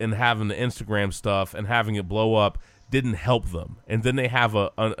boat and having the Instagram stuff and having it blow up didn't help them. And then they have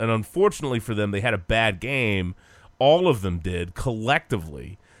and unfortunately for them, they had a bad game. All of them did.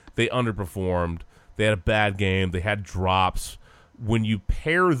 Collectively, they underperformed. They had a bad game. They had drops. When you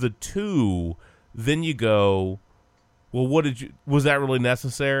pair the two, then you go, well, was that really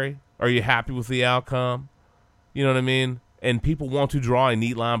necessary? Are you happy with the outcome? You know what I mean? And people want to draw a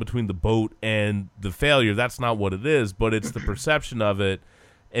neat line between the boat and the failure. That's not what it is, but it's the perception of it.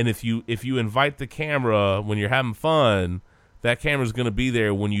 And if you invite the camera when you're having fun, that camera's going to be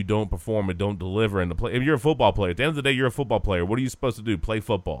there when you don't perform and don't deliver. And if you're a football player, at the end of the day, you're a football player. What are you supposed to do? Play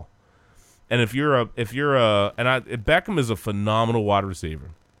football. And Beckham is a phenomenal wide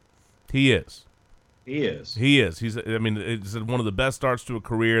receiver. He is. He's one of the best starts to a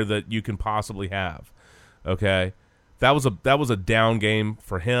career that you can possibly have. Okay. That was a down game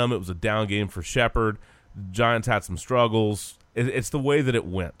for him. It was a down game for Shepard. The Giants had some struggles. It's the way that it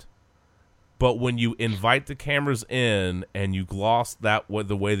went. But when you invite the cameras in and you gloss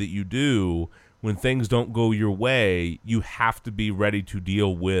the way that you do, when things don't go your way, you have to be ready to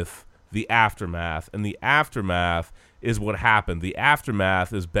deal with the aftermath. And the aftermath is what happened. The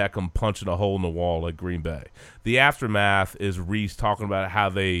aftermath is Beckham punching a hole in the wall at Green Bay. The aftermath is Reese talking about how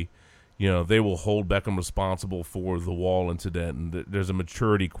they will hold Beckham responsible for the wall incident. And there's a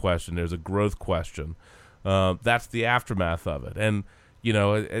maturity question. There's a growth question. That's the aftermath of it. And,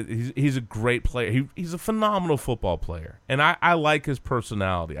 he's a great player. He's a phenomenal football player. And I like his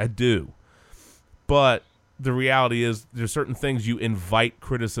personality. I do. But the reality is there's certain things you invite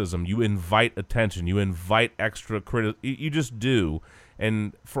criticism. You invite attention. You invite extra criticism. You just do.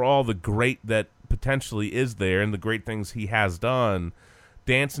 And for all the great that potentially is there and the great things he has done,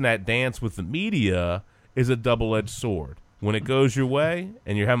 dancing that dance with the media is a double-edged sword. When it goes your way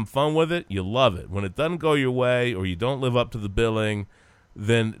and you're having fun with it, you love it. When it doesn't go your way or you don't live up to the billing,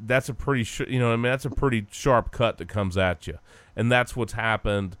 then that's a pretty that's a pretty sharp cut that comes at you. And that's what's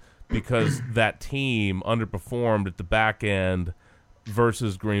happened because that team underperformed at the back end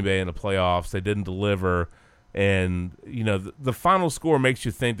versus Green Bay in the playoffs. They didn't deliver. And, the final score makes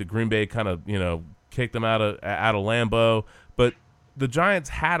you think that Green Bay kind of, kicked them out of Lambeau. But the Giants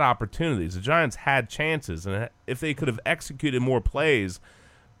had opportunities. The Giants had chances. And if they could have executed more plays,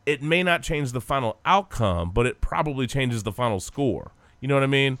 it may not change the final outcome, but it probably changes the final score. You know what I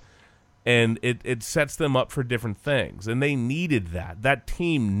mean? And it sets them up for different things. And they needed that. That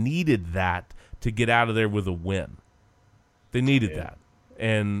team needed that to get out of there with a win. They needed that.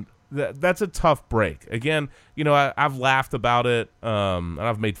 And that's a tough break. Again, I've laughed about it, and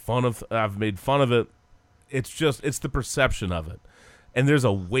I've made fun of it. It's the perception of it. And there's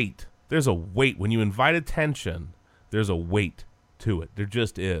a weight. There's a weight. When you invite attention, there's a weight to it. There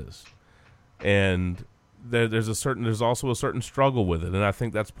just is. And there's also a certain struggle with it. And I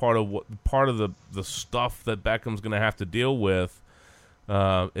think that's part of the stuff that Beckham's going to have to deal with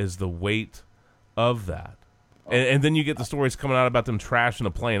is the weight of that. And then you get the stories coming out about them trashing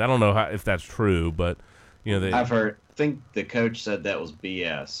a plane. I don't know if that's true, but I've heard. I think the coach said that was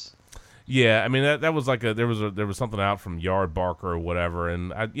BS. Yeah, I mean that was like there was something out from Yard Barker or whatever,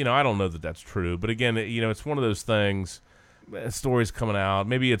 and I don't know that that's true, but again, it's one of those things. Stories coming out,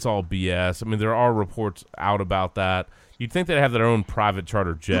 maybe it's all BS. I mean, there are reports out about that. You'd think they'd have their own private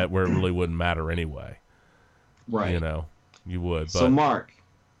charter jet where it really wouldn't matter anyway. Right. You would. But. So, Mark,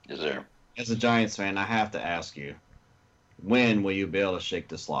 yes, sir. As a Giants fan, I have to ask you, when will you be able to shake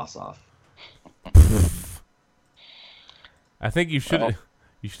this loss off? I think you should.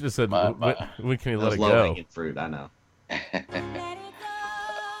 You should have said, when can you let it go? Low-hanging fruit, I know.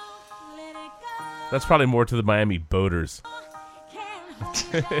 That's probably more to the Miami Boaters.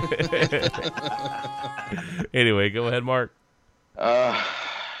 Anyway, go ahead, Mark. I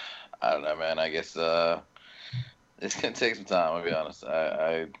don't know, man. I guess it's going to take some time, I'll be honest.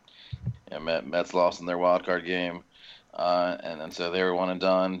 Mets lost in their wild card game, and so they were one and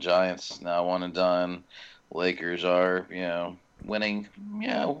done. Giants now one and done. Lakers are, winning,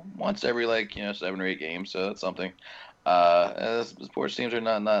 once every 7 or 8 games, so that's something. Sports teams are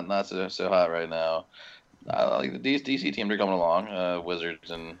not so hot right now. Like the DC teams are coming along.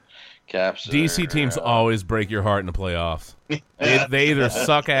 Wizards and Caps. DC teams always break your heart in the playoffs. They either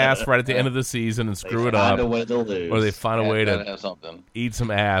suck ass right at the end of the season and screw it up, or they find a way to have something. Eat some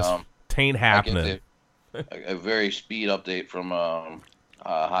ass. Tain't happening. A very speed update from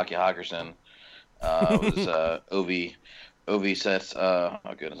Hockey Hawkerson was OV sets. Oh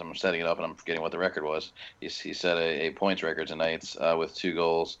goodness, I'm setting it up and I'm forgetting what the record was. He set a points record tonight with 2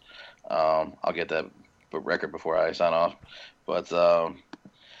 goals. I'll get that record before I sign off. But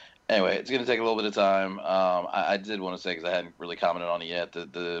anyway, it's going to take a little bit of time. I did want to say, because I hadn't really commented on it yet,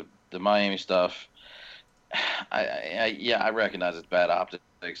 the Miami stuff. I recognize it's bad optics.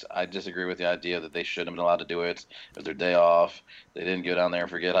 I disagree with the idea that they shouldn't have been allowed to do it. It was their day off. They didn't go down there and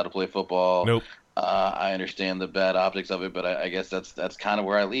forget how to play football. Nope. I understand the bad optics of it, but I guess that's kind of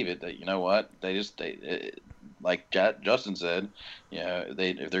where I leave it. That, you know what, like Justin said, if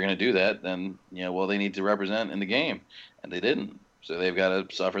they're going to do that, then they need to represent in the game, and they didn't. So they've got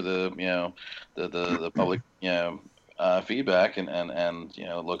to suffer the public feedback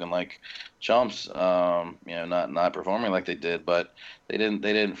and looking like chumps, not performing like they did, but they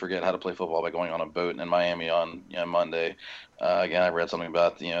didn't forget how to play football by going on a boat in Miami on Monday. Again, I read something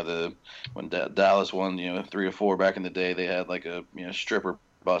about when Dallas won 3-4 back in the day, they had like a stripper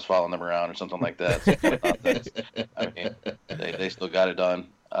bus following them around or something like that. So, I mean, they still got it done.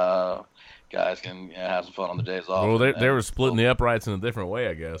 Guys can have some fun on the days off. Well, they were splitting the uprights in a different way,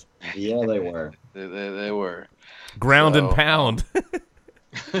 I guess. Yeah, they were. They were. Ground and pound.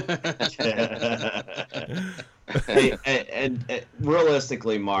 Hey, and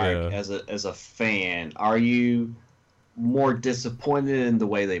realistically, Mark, as a fan, are you more disappointed in the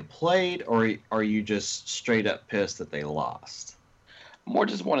way they played, or are you just straight up pissed that they lost? More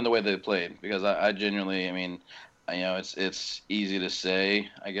disappointed in the way they played, because I genuinely, I mean, it's easy to say.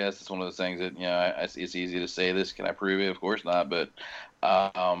 I guess it's one of those things that it's easy to say this. Can I prove it? Of course not. But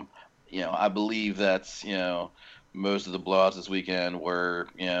I believe that most of the blowouts this weekend were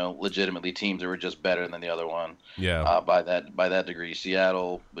legitimately teams that were just better than the other one. Yeah. By that degree,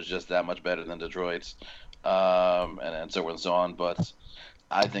 Seattle was just that much better than Detroit's, and so on and so on. But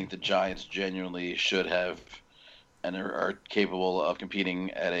I think the Giants genuinely should have and are capable of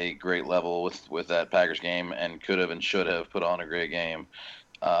competing at a great level with that Packers game, and could have and should have put on a great game.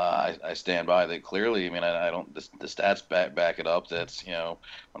 I stand by that clearly. I mean, I don't. The stats back it up. That's when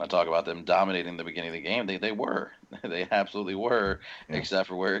I talk about them dominating the beginning of the game, they were. They absolutely were, except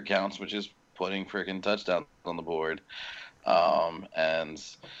for where it counts, which is putting freaking touchdowns on the board. And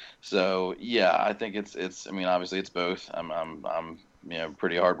so I think it's. I mean, obviously it's both. I'm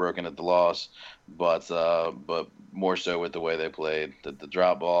pretty heartbroken at the loss, but more so with the way they played, the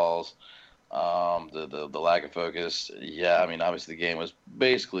drop balls, the lack of focus. I mean, obviously the game was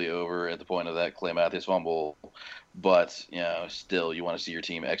basically over at the point of that Clay Matthews fumble, but still you want to see your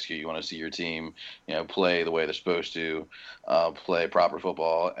team execute. You want to see your team play the way they're supposed to, play proper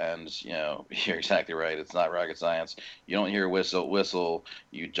football. And you're exactly right. It's not rocket science. You don't hear a whistle,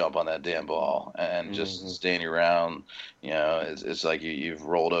 you jump on that damn ball and just stand your ground. It's like you've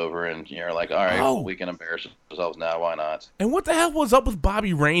rolled over and you're like, all right, we can embarrass ourselves now. Why not? And what the hell was up with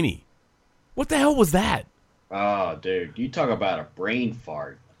Bobby Rainey? What the hell was that? Oh, dude, you talk about a brain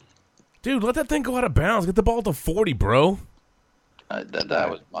fart. Dude, let that thing go out of bounds. Get the ball to 40, bro. That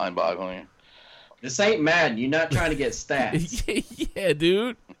was mind-boggling. This ain't Madden. You're not trying to get stats. Yeah,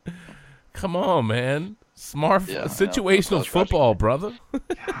 dude. Come on, man. Smart situational football, brother.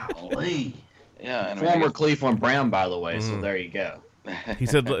 Golly. Yeah, and former Cleveland Brown, by the way. So there you go. He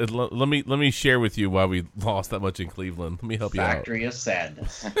said, "Let me share with you why we lost that much in Cleveland. Let me help you out." Factory of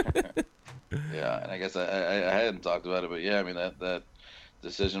sadness. Yeah, and I guess I hadn't talked about it, but I mean that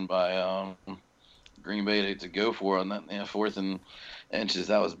decision by Green Bay to go for on that 4th and inches,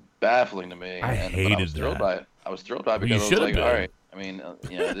 that was baffling to me. I hated I was thrilled by it. I was thrilled by it because I was like, all right. I mean,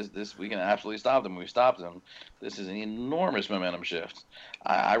 this we can absolutely stop them. We stopped them. This is an enormous momentum shift.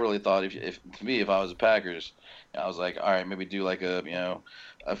 I really thought if I was the Packers, I was like, all right, maybe do like a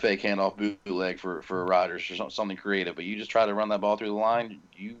fake handoff bootleg for Rodgers or something creative. But you just try to run that ball through the line.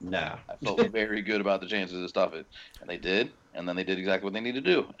 I felt very good about the chances to stuff it, and they did. And then they did exactly what they needed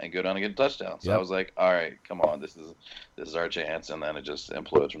to do and go down and get a touchdown. So I was like, all right, come on, this is our chance. And then it just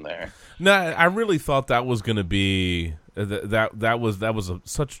implodes from there. No, I really thought that was going to be that was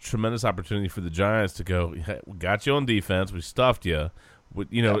such a tremendous opportunity for the Giants to go, hey, we got you on defense, we stuffed you,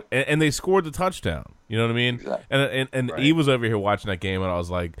 and they scored the touchdown. You know what I mean? Exactly. And he was over here watching that game, and I was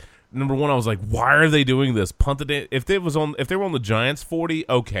like, number one, I was like, why are they doing this? Punt it. If they were on the Giants 40,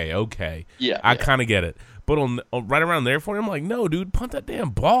 okay. I kind of get it. But on right around there for him, I'm like, no, dude, punt that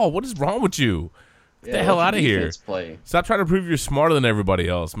damn ball. What is wrong with you? Get the hell out of here. Stop trying to prove you're smarter than everybody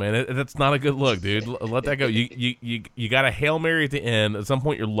else, man. That's not a good look, dude. Let that go. You got a Hail Mary at the end. At some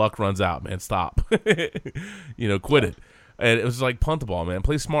point, your luck runs out, man. Stop. Quit it. And it was like, punt the ball, man.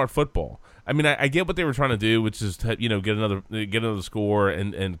 Play smart football. I mean, I get what they were trying to do, which is get another score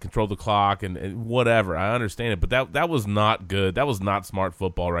and control the clock and whatever. I understand it, but that was not good. That was not smart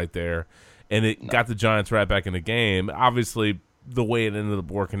football right there. And it got the Giants right back in the game. Obviously, the way it ended up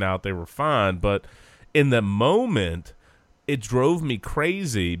working out, they were fine. But in the moment, it drove me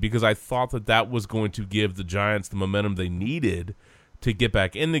crazy because I thought that was going to give the Giants the momentum they needed to get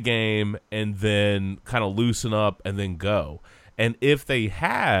back in the game and then kind of loosen up and then go. And if they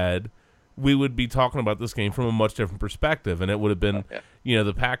had, we would be talking about this game from a much different perspective. And it would have been,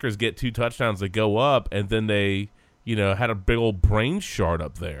 the Packers get 2 touchdowns, they go up, and then they, had a big old brain shard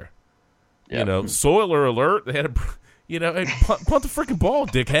up there. You know, Soiler alert. They had a, hey, punt the freaking ball,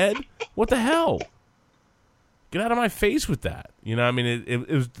 dickhead. What the hell? Get out of my face with that. You know, I mean, it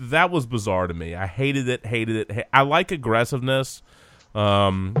was that was bizarre to me. I hated it. I like aggressiveness.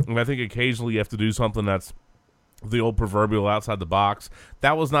 And I think occasionally you have to do something that's the old proverbial outside the box.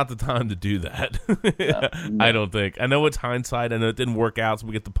 That was not the time to do that. No. I don't think. I know it's hindsight. I know it didn't work out, so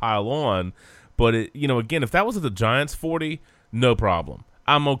we get to pile on. But, again, if that was at the Giants 40, no problem.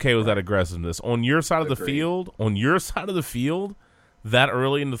 I'm okay with that aggressiveness. On your side of the field, that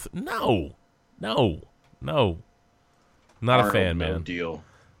early in the no. Not a fan, man.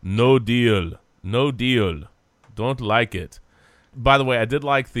 No deal. Don't like it. By the way, I did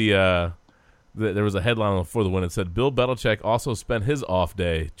like there was a headline before the win that said Bill Belichick also spent his off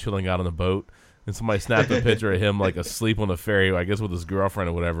day chilling out on the boat, and somebody snapped a picture of him like asleep on the ferry, I guess with his girlfriend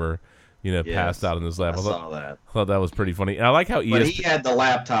or whatever, passed out in his lap. I saw that. I thought that was pretty funny. And I like how But he had the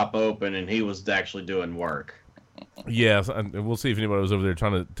laptop open and he was actually doing work. Yes, and we'll see if anybody was over there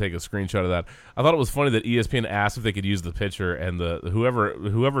trying to take a screenshot of that. I thought it was funny that ESPN asked if they could use the picture, and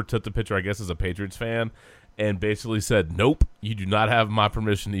whoever took the picture, I guess, is a Patriots fan, and basically said, "Nope, you do not have my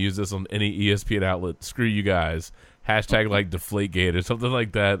permission to use this on any ESPN outlet. Screw you guys." Hashtag like Deflategate or something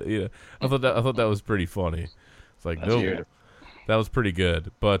like that. Yeah, I thought that was pretty funny. It's like, no, that was pretty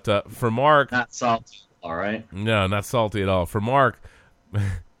good. But for Mark, not salty, all right. No, not salty at all. For Mark,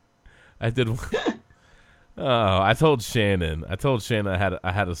 I did. I told Shannon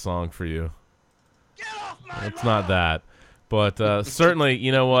I had a song for you. It's not that. But certainly,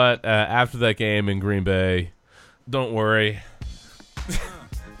 you know what? After that game in Green Bay, don't worry.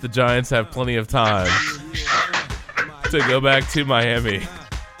 The Giants have plenty of time to go back to Miami.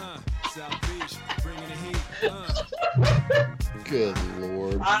 Good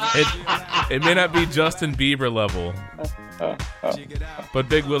Lord. It may not be Justin Bieber level, but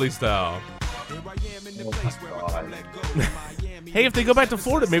Big Willie style. Hey, if they go back to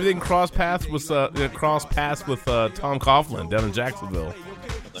Florida, maybe they can cross paths with Tom Coughlin down in Jacksonville.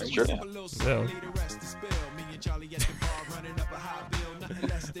 That's true. Yeah.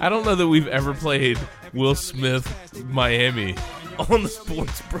 I don't know that we've ever played Will Smith Miami on the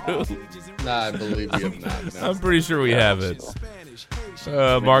Sports Brew. Nah, I believe you have not. No. I'm pretty sure we haven't.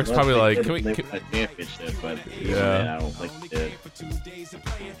 Mark's probably like, can we? Yeah, I don't think we did.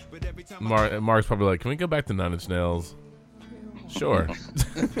 Mark's probably like, can we go back to Nine Inch Nails? Sure.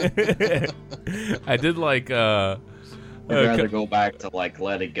 I did like. I'd rather go back to like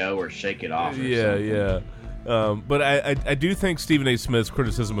Let It Go or Shake It Off. Yeah. But I do think Stephen A. Smith's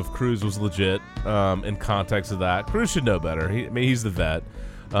criticism of Cruz was legit in context of that. Cruz should know better. He's the vet.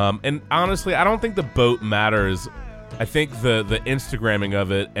 And honestly, I don't think the boat matters. I think the Instagramming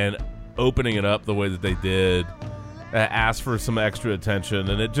of it and opening it up the way that they did asked for some extra attention,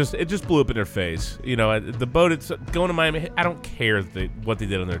 and it just blew up in their face. The boat, it's going to Miami. I don't care what they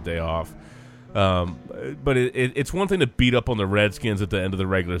did on their day off. But it's one thing to beat up on the Redskins at the end of the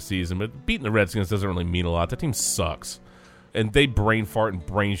regular season, but beating the Redskins doesn't really mean a lot. That team sucks, and they brain fart and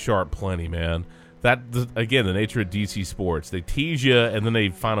brain sharp plenty, man. Again, the nature of DC sports. They tease you, and then they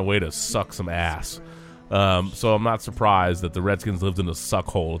find a way to suck some ass. So I'm not surprised that the Redskins lived in a suck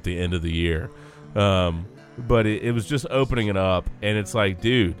hole at the end of the year. But it was just opening it up, and it's like,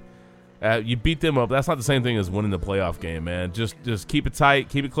 dude, you beat them up. That's not the same thing as winning the playoff game, man. Just keep it tight,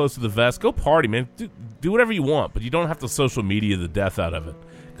 keep it close to the vest. Go party, man. Do whatever you want, but you don't have to social media the death out of it,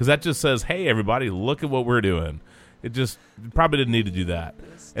 because that just says, hey, everybody, look at what we're doing. It probably didn't need to do that,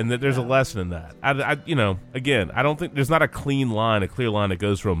 and there's a lesson in that. Again, I don't think there's not a clear line that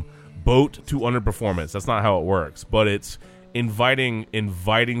goes from boat to underperformance. That's not how it works, but it's inviting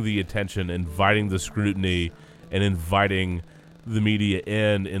the attention, inviting the scrutiny, and inviting the media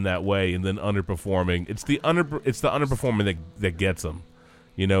in that way, and then underperforming. It's the underperforming that gets them.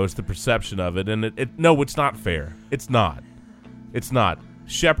 It's the perception of it, and it's not fair. It's not.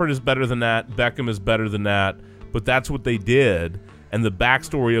 Shepard is better than that. Beckham is better than that. But that's what they did, and the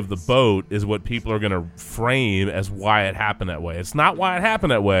backstory of the boat is what people are going to frame as why it happened that way. It's not why it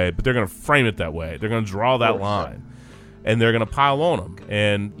happened that way, but they're going to frame it that way. They're going to draw that line, and they're going to pile on them.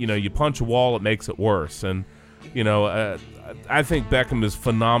 And you punch a wall, it makes it worse. And I think Beckham is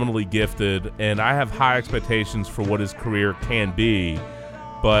phenomenally gifted, and I have high expectations for what his career can be.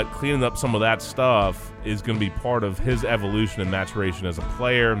 But cleaning up some of that stuff is going to be part of his evolution and maturation as a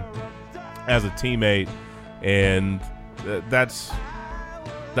player, as a teammate, and that's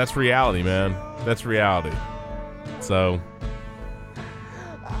reality, man. That's reality. So,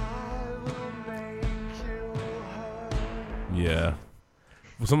 yeah.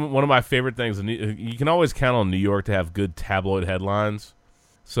 One of my favorite things, you can always count on New York to have good tabloid headlines.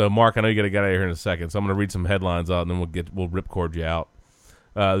 So, Mark, I know you got to get out of here in a second, so I'm going to read some headlines out, and then we'll ripcord you out.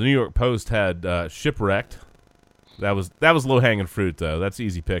 The New York Post had shipwrecked. That was low-hanging fruit, though. That's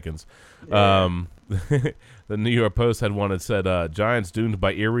easy pickings. Yeah. The New York Post had one that said, Giants doomed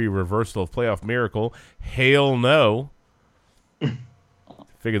by eerie reversal of playoff miracle. Hail no.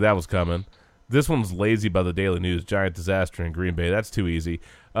 Figured that was coming. This one's lazy by the Daily News. Giant disaster in Green Bay. That's too easy.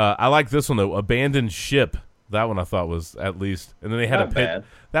 I like this one, though. Abandoned ship. That one I thought was at least. And then they had bad.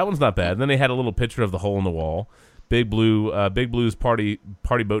 That one's not bad. And then they had a little picture of the hole in the wall. Big Blue's party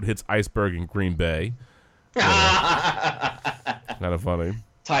boat hits iceberg in Green Bay. Kind of funny.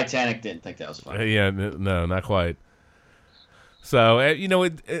 Titanic didn't think that was funny. Yeah, no, not quite. So it's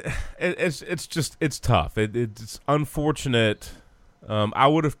tough. It's unfortunate. I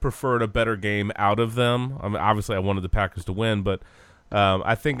would have preferred a better game out of them. I mean, obviously, I wanted the Packers to win, but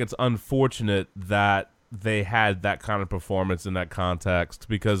I think it's unfortunate that they had that kind of performance in that context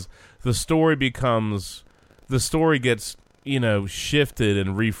because the story gets shifted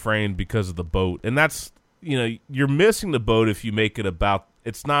and reframed because of the boat, and that's you're missing the boat if you make it about.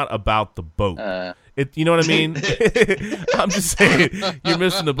 It's not about the boat. You know what I mean? I'm just saying you're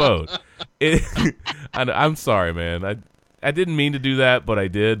missing the boat. I'm sorry, man. I didn't mean to do that, but I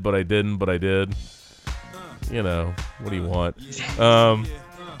did. But I didn't. But I did. What do you want?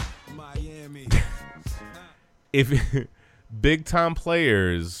 If big time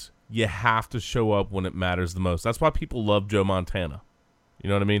players, you have to show up when it matters the most. That's why people love Joe Montana. You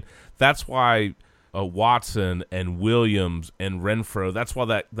know what I mean? That's why Watson and Williams and Renfro. That's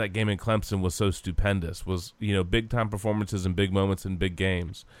why that game in Clemson was so stupendous. Was big time performances and big moments in big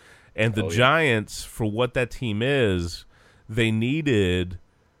games. And the Giants, for what that team is, they needed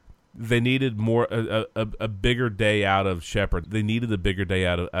more a bigger day out of Shepard. They needed a bigger day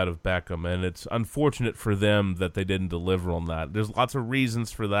out of Beckham, and it's unfortunate for them that they didn't deliver on that. There's lots of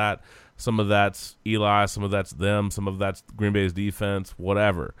reasons for that. Some of that's Eli, some of that's them, some of that's Green Bay's defense,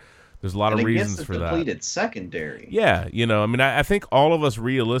 whatever. There's a lot of reasons for that. Depleted secondary. Yeah, I think all of us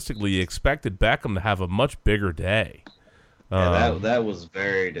realistically expected Beckham to have a much bigger day. Yeah, that was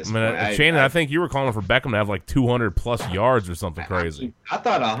very disappointing. Shannon, I think you were calling for Beckham to have like 200-plus yards or something crazy. I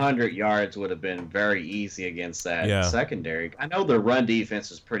thought 100 yards would have been very easy against that secondary. I know the run defense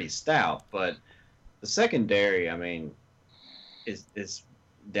is pretty stout, but the secondary, is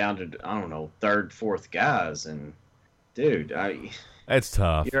down to, third, fourth guys. And, dude, it's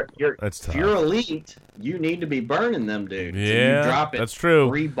tough. If you're elite, you need to be burning them dudes. Yeah, you drop it that's true.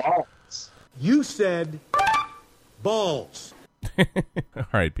 3 balls. You said balls. All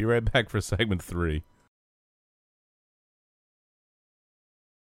right, be right back for segment 3.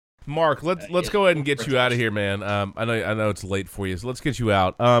 Mark, let's go ahead and get you out of here, man. I know it's late for you, so let's get you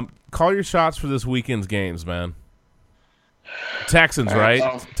out. Call your shots for this weekend's games, man. Texans,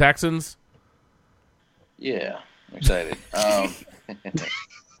 right? Texans? Yeah, I'm excited.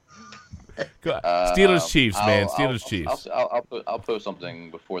 Steelers Chiefs, man. Steelers Chiefs. I'll post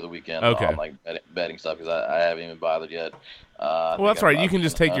something before the weekend okay. on like betting stuff because I haven't even bothered yet. Well, that's right. You can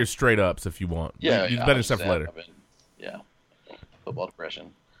just take your straight ups if you want. Yeah, you betting stuff later. Football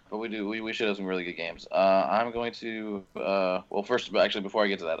depression. But we should have some really good games. I'm going to first actually before I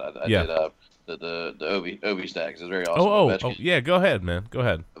get to that, I did the OB stacks. It's very awesome. Oh, yeah. Go ahead, man. Go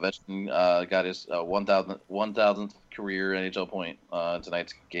ahead. Ovechkin got his 1,000th career NHL point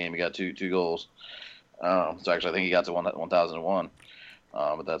tonight's game. He got two goals. So actually, I think he got to 1,001.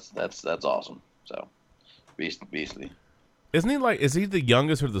 But that's awesome. So beastly. Isn't he is he the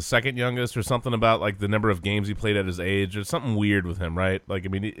youngest or the second youngest or something about like the number of games he played at his age or something weird with him, right? Like, I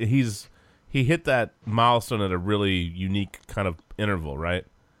mean, he hit that milestone at a really unique kind of interval, right?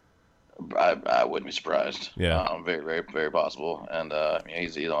 I wouldn't be surprised. Yeah. Very, very, very possible. And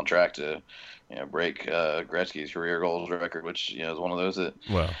he's on track to break Gretzky's career goals record, which is one of those that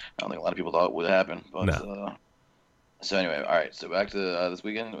I don't think a lot of people thought would happen. But no. So anyway, all right. So back to this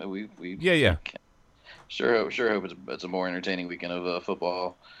weekend. We yeah. Sure hope it's a more entertaining weekend of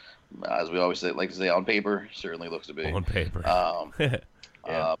football. As we always like to say, on paper, certainly looks to be. On paper. But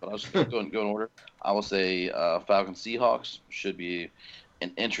I'll just go in order. I will say Falcons Seahawks should be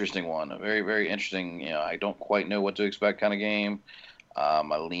an interesting one. A very, very interesting. I don't quite know what to expect kind of game.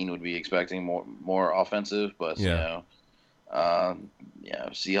 My lean would be expecting more offensive, but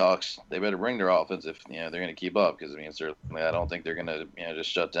Seahawks, they better bring their offense if they're going to keep up, because certainly I don't think they're going to just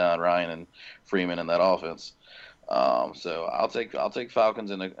shut down Ryan and Freeman in that offense. So I'll take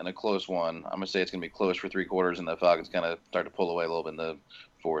Falcons in a close one. I'm going to say it's going to be close for 3 quarters, and the Falcons kind of start to pull away a little bit in the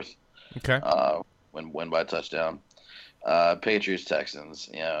fourth. Okay. Win by a touchdown. Patriots, Texans.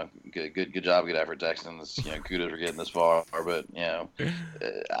 Good job, good effort, Texans. Kudos for getting this far, but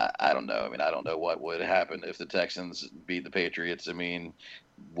I don't know. I mean, I don't know what would happen if the Texans beat the Patriots. I mean,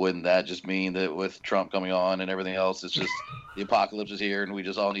 wouldn't that just mean that with Trump coming on and everything else, it's just the apocalypse is here and we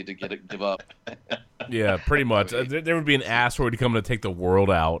just all need to give up? Yeah, pretty much. I mean, there would be an asteroid coming to take the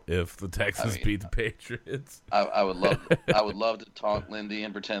world out if the Texans beat the Patriots. I would love to taunt Lindy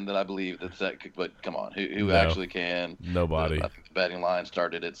and pretend that I believe that but come on, who actually can? Nobody. I think the betting line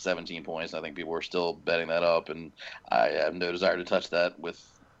started at 17 points. I think people were still betting that up, and I have no desire to touch that with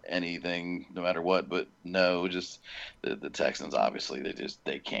anything, no matter what. But no, just the Texans, obviously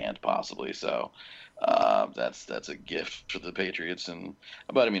they can't possibly. So that's a gift for the Patriots,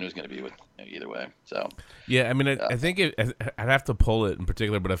 but I mean it was going to be with either way. So yeah, I mean I think I'd have to pull it in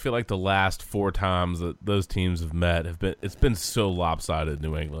particular, but I feel like the last 4 times that those teams have met it's been so lopsided in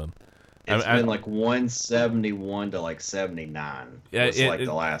New England. It's been like 171 to like 79. Yeah, it's like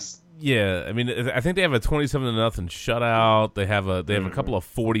the last. Yeah, I mean, I think they have a 27-0 shutout. They have a couple of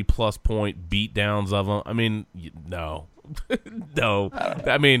 40+ point beatdowns of them. I mean, no, no.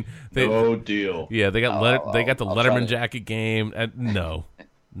 I mean, no deal. Yeah, they got the Letterman jacket game. No.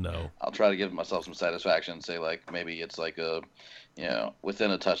 I'll try to give myself some satisfaction and say like maybe it's like within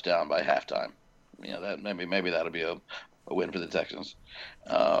a touchdown by halftime. That maybe that'll be a win for the Texans.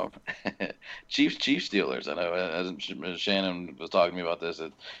 Chiefs Steelers. I know as Shannon was talking to me about this,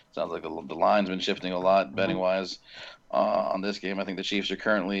 it sounds like the line's been shifting a lot betting wise on this game. I think the Chiefs are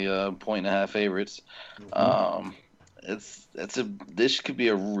currently 1.5 favorites. This could be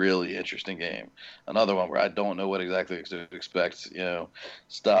a really interesting game. Another one where I don't know what exactly to expect,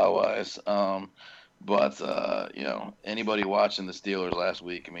 style wise. But anybody watching the Steelers last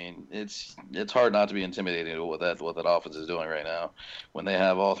week, I mean, it's hard not to be intimidated with what that offense is doing right now. When they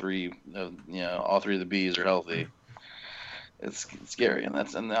have all three of the Bs are healthy, it's scary. And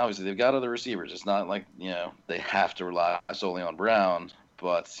obviously they've got other receivers. It's not like they have to rely solely on Brown.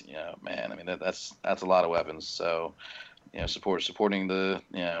 But man, I mean that's a lot of weapons. So supporting the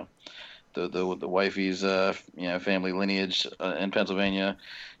wifey's family lineage in Pennsylvania.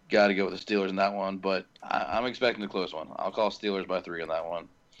 Got to go with the Steelers in that one, but I'm expecting a close one. I'll call Steelers by 3 on that one.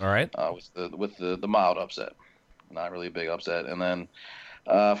 All right. With the mild upset, not really a big upset, and then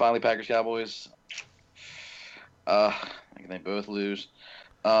finally Packers Cowboys. I think they both lose.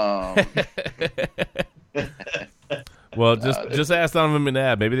 Well, just ask Donovan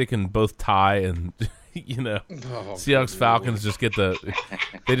McNabb. Maybe they can both tie, and Seahawks Falcons just get to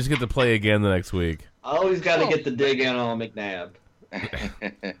play again the next week. Always got to get the dig in on McNabb.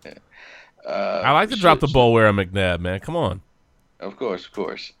 I like to drop the ball where I'm McNabb, man. Come on. Of course.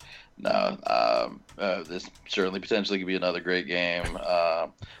 No, this certainly potentially could be another great game.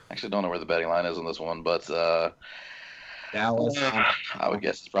 Actually, don't know where the betting line is on this one, but Dallas. I would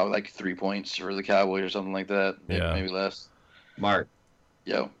guess it's probably like 3 points for the Cowboys or something like that. Maybe less. Mark.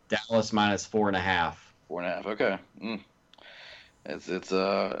 Yo. Dallas minus 4.5. 4.5. Okay.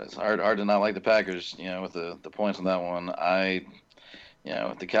 It's hard to not like the Packers. With the points on that one.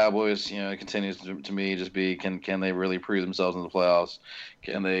 The Cowboys, it continues to me just be can they really prove themselves in the playoffs?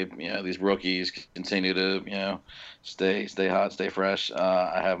 Can they, these rookies continue to, stay hot, stay fresh?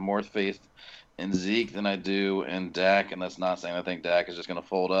 I have more faith in Zeke than I do in Dak, and that's not saying I think Dak is just going to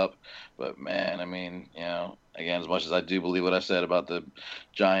fold up. But man, I mean, again, as much as I do believe what I said about the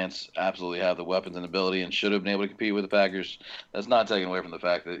Giants, absolutely have the weapons and ability and should have been able to compete with the Packers. That's not taken away from the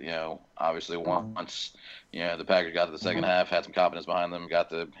fact that obviously once. The Packers got to the second half, had some confidence behind them, got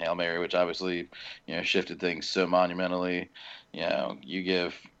the Hail Mary, which obviously, shifted things so monumentally. You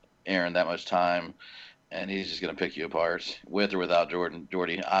give Aaron that much time, and he's just going to pick you apart, with or without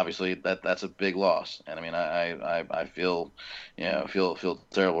Jordy. Obviously, that's a big loss, and I mean, I feel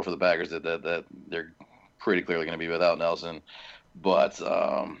terrible for the Packers that they're pretty clearly going to be without Nelson. But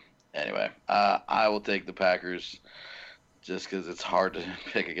anyway, I will take the Packers just because it's hard to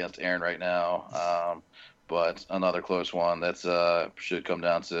pick against Aaron right now. But another close one that's should come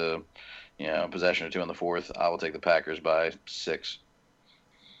down to possession or 2 in the fourth. I will take the Packers by 6.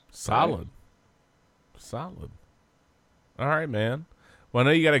 Solid. All right, man. Well, I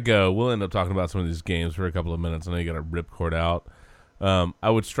know you got to go. We'll end up talking about some of these games for a couple of minutes. I know you got to ripcord out. I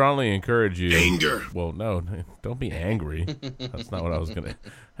would strongly encourage you. Anger. Well, no, don't be angry. That's not what I was gonna.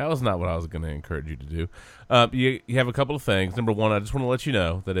 That was not what I was gonna encourage you to do. You have a couple of things. Number one, I just want to let you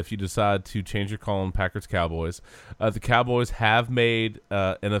know that if you decide to change your call on Packers Cowboys, the Cowboys have made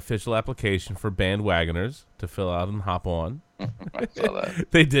an official application for bandwagoners to fill out and hop on. I saw that.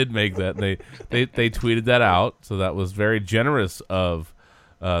 They did make that. They tweeted that out, so that was very generous of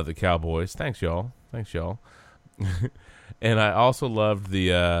the Cowboys. Thanks, y'all. And I also loved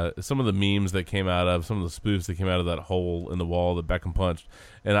the some of the memes that came out of, some of the spoofs that came out of that hole in the wall that Beckham punched.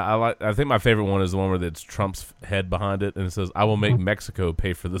 And I think my favorite one is the one where it's Trump's head behind it, and it says, "I will make Mexico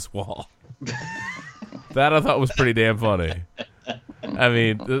pay for this wall." That I thought was pretty damn funny. I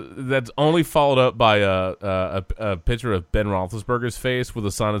mean, that's only followed up by a picture of Ben Roethlisberger's face with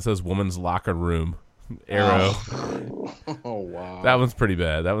a sign that says "Woman's Locker Room." Arrow. Oh wow. That one's pretty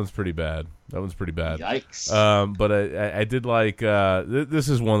bad. Yikes. But I did like this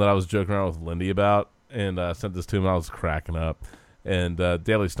is one that I was joking around with Lindy about, and I sent this to him and I was cracking up. And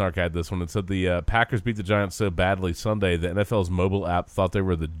Daily Snark had this one. It said the Packers beat the Giants so badly Sunday the NFL's mobile app thought they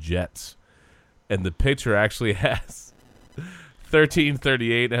were the Jets. And the picture actually has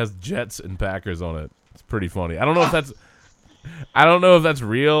 1338. It has Jets and Packers on it. It's pretty funny. I don't know if that's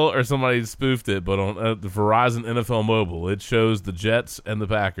real or somebody spoofed it, but on the Verizon NFL Mobile, it shows the Jets and the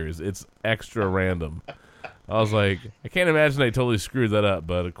Packers. It's extra random. I was like, I can't imagine they totally screwed that up,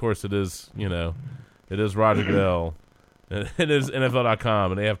 but of course it is, it is Roger Goodell. It is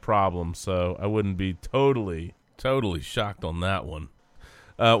NFL.com, and they have problems, so I wouldn't be totally shocked on that one.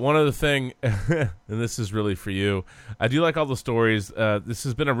 One other thing, and this is really for you, I do like all the stories. This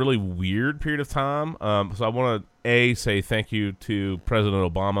has been a really weird period of time, so I want to, say thank you to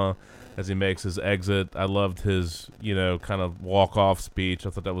President Obama as he makes his exit. I loved his, kind of walk-off speech.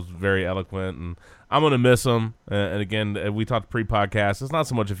 I thought that was very eloquent, and I'm going to miss him. And again, we talked pre-podcast. It's not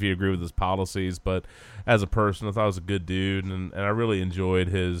so much if you agree with his policies, but as a person, I thought he was a good dude, and I really enjoyed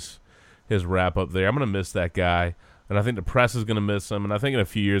his wrap-up there. I'm going to miss that guy. And I think the press is going to miss him. And I think in a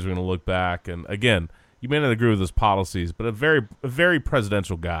few years we're going to look back. And again, you may not agree with his policies, but a very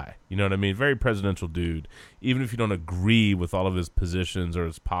presidential guy. You know what I mean? Very presidential dude. Even if you don't agree with all of his positions or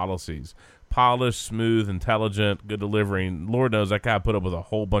his policies. Polished, smooth, intelligent, good delivery. And Lord knows that guy put up with a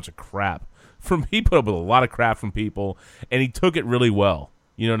whole bunch of crap. He put up with a lot of crap from people. And he took it really well.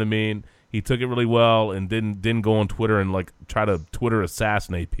 You know what I mean? He took it really well and didn't go on Twitter and try to Twitter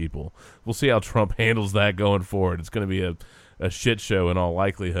assassinate people. We'll see how Trump handles that going forward. It's going to be a shit show in all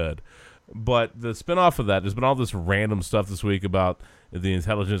likelihood. But the spinoff of that, there's been all this random stuff this week about the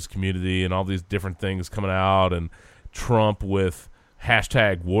intelligence community and all these different things coming out, and Trump with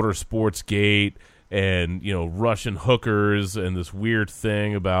 #WaterSportsGate and Russian hookers, and this weird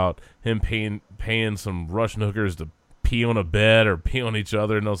thing about him paying some Russian hookers to pee on a bed or pee on each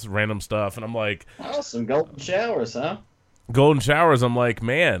other and those random stuff. And I'm like, oh, some golden showers, huh? Golden showers. I'm like,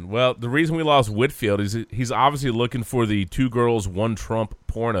 man, well, the reason we lost Whitfield is he's obviously looking for the 2 girls, 1 Trump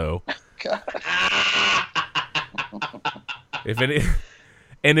porno. So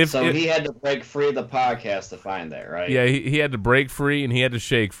he had to break free of the podcast to find that, right? Yeah, he had to break free and he had to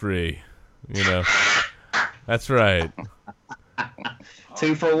shake free. That's right.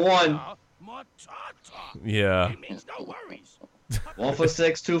 2 for 1. Yeah. It means no worries. 1 for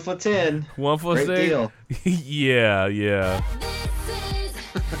 6, 2 for 10. 1 for Great 6. Deal. Yeah.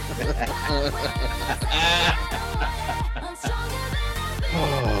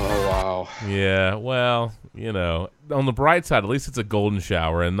 Oh wow. Yeah. Well, on the bright side, at least it's a golden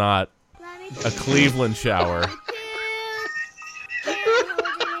shower and not a Cleveland shower.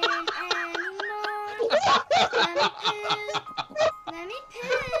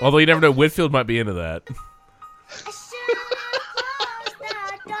 Although you never know, Whitfield might be into that.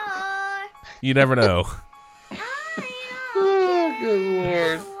 You never know. Oh, good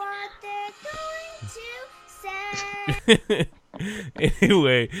Lord.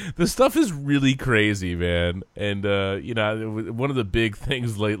 Anyway, the stuff is really crazy, man. And, one of the big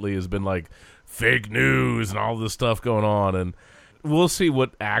things lately has been fake news and all this stuff going on. And we'll see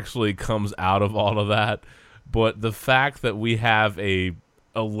what actually comes out of all of that. But the fact that we have a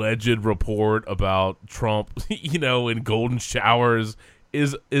alleged report about Trump, in golden showers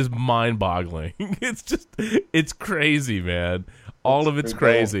is mind-boggling. It's crazy, man. All of it's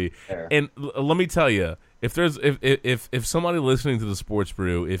crazy. And let me tell you, if somebody listening to the Sports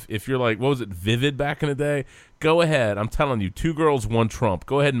Brew, if you're like, what was it, Vivid back in the day? Go ahead. I'm telling you, 2 girls, 1 Trump.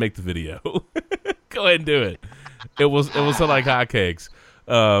 Go ahead and make the video. Go ahead and do it. It was like hotcakes.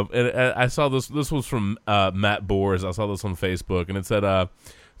 And I saw this. This was from Matt Bors. I saw this on Facebook, and it said,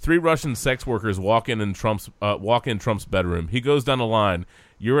 3 Russian sex workers walk in Trump's bedroom. He goes down the line.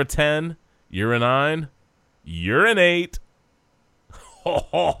 You're a 10. You're a 9. You're an 8.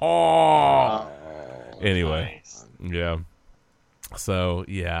 Anyway, nice. Yeah. So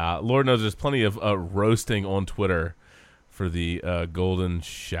yeah, Lord knows there's plenty of roasting on Twitter for the golden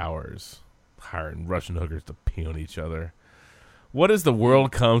showers, hiring Russian hookers to pee on each other. What does the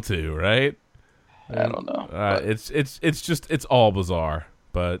world come to, right? I don't know. It's all bizarre.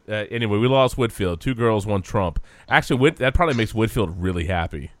 But anyway, we lost Whitfield. 2 girls, 1 Trump. Actually, that probably makes Whitfield really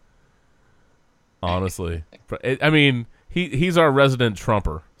happy. Honestly. I mean, he's our resident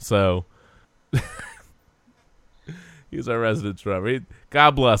Trumper. So, he's our resident Trumper.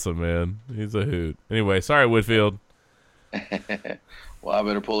 God bless him, man. He's a hoot. Anyway, sorry, Whitfield. Well, I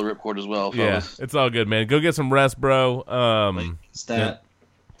better pull the ripcord as well, fellas. Yeah, it's all good, man. Go get some rest, bro. Stat.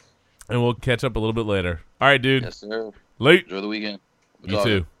 And we'll catch up a little bit later. All right, dude. Yes, sir. Late. Enjoy the weekend. You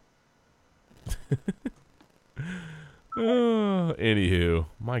too. Anywho,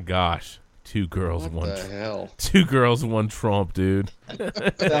 my gosh. 2 girls, What 1 the hell? 2 girls, 1 Trump, dude.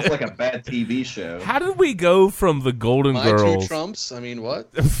 Sounds like a bad TV show. How did we go from the Golden My Girls? 2 Trumps? I mean, what?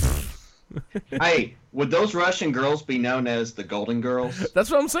 Hey, would those Russian girls be known as the Golden Girls? That's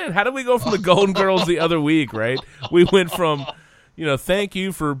what I'm saying. How did we go from the Golden Girls the other week, right? We went from, thank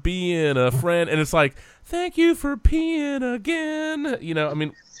you for being a friend, and it's like, thank you for peeing again. I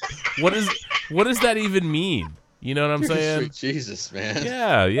mean, what does that even mean? You know what I'm saying? Sweet Jesus, man.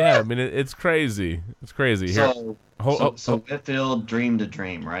 Yeah. I mean, it's crazy. It's crazy. Here, so Whitfield dreamed a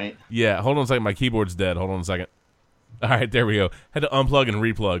dream, right? Yeah, hold on a second. My keyboard's dead. Hold on a second. All right, there we go. Had to unplug and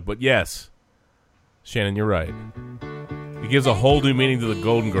replug. But yes, Shannon, you're right. It gives a whole new meaning to the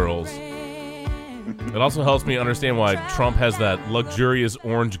Golden Girls. It also helps me understand why Trump has that luxurious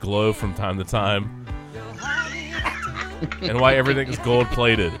orange glow from time to time. And why everything is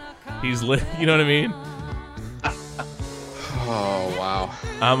gold-plated. He's lit, you know what I mean? Oh, wow.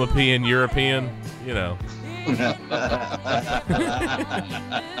 I'm a peeing European,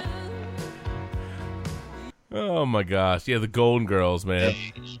 Oh my gosh. Yeah, the Golden Girls, man.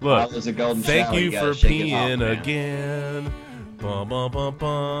 Look, thank you for peeing again. Bum, bum, bum,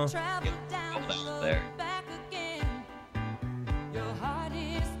 bum. There.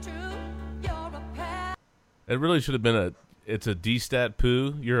 It really should have been it's a D-stat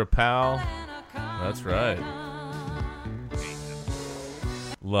poo. You're a pal. That's right.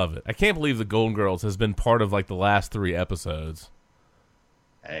 Love it. I can't believe the Golden Girls has been part of like the last 3 episodes.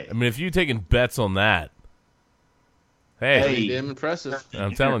 Hey. I mean, if you're taking bets on that, hey, damn impressive.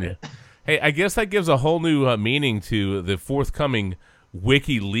 I'm telling you. Hey, I guess that gives a whole new meaning to the forthcoming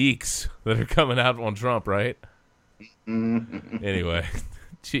WikiLeaks that are coming out on Trump, right? Anyway,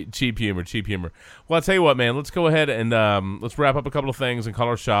 cheap humor. Well, I'll tell you what, man. Let's go ahead and let's wrap up a couple of things and call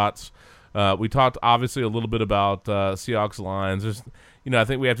our shots. We talked obviously a little bit about Seahawks Lions. I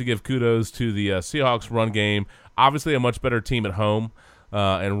think we have to give kudos to the Seahawks run game. Obviously, a much better team at home,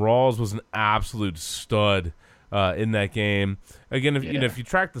 and Rawls was an absolute stud in that game. Again, if you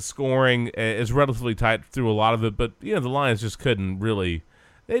track the scoring, it's relatively tight through a lot of it, but the Lions just couldn't really.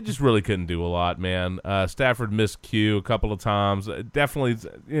 They just really couldn't do a lot, man. Stafford missed Q a couple of times. Definitely,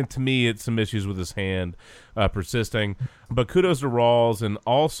 to me, it's some issues with his hand persisting. But kudos to Rawls and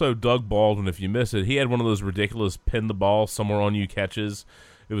also Doug Baldwin. If you miss it, he had one of those ridiculous pin the ball somewhere on you catches.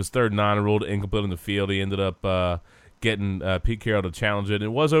 It was 3rd and 9 and ruled incomplete in the field. He ended up getting Pete Carroll to challenge it.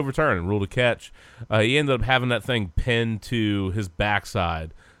 It was overturned and ruled a catch. He ended up having that thing pinned to his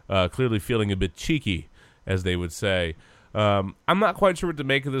backside, clearly feeling a bit cheeky, as they would say. I'm not quite sure what to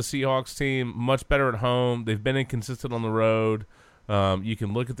make of the Seahawks team. Much better at home. They've been inconsistent on the road. You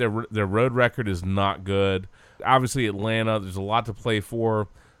can look at their road record is not good. Obviously, Atlanta, there's a lot to play for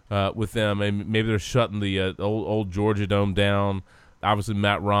with them. And maybe they're shutting the old Georgia Dome down. Obviously,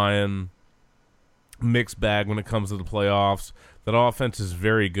 Matt Ryan, mixed bag when it comes to the playoffs. That offense is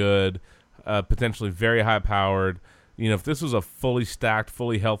very good, potentially very high-powered. If this was a fully stacked,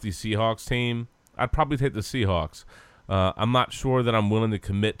 fully healthy Seahawks team, I'd probably take the Seahawks. I'm not sure that I'm willing to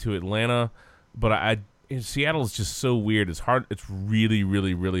commit to Atlanta, but Seattle is just so weird. It's hard. It's really,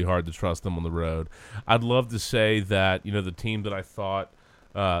 really, really hard to trust them on the road. I'd love to say that the team that I thought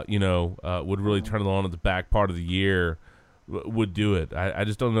would really turn it on at the back part of the year would do it. I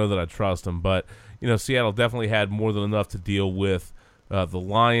just don't know that I trust them. But Seattle definitely had more than enough to deal with the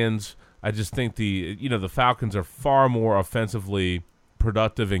Lions. I just think the Falcons are far more offensively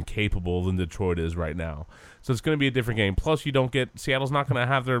productive and capable than Detroit is right now. So it's going to be a different game. Plus, Seattle's not going to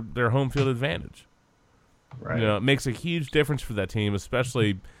have their home field advantage. Right. It makes a huge difference for that team,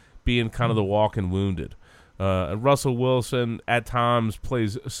 especially being kind of the walking wounded. Russell Wilson at times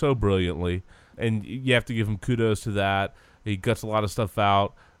plays so brilliantly, and you have to give him kudos to that. He guts a lot of stuff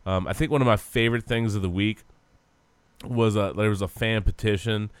out. I think one of my favorite things of the week was there was a fan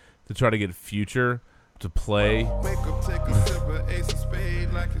petition to try to get Future to play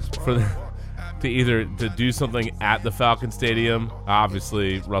to do something at the Falcon Stadium.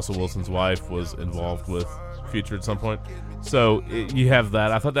 Obviously, Russell Wilson's wife was involved with future at some point. So you have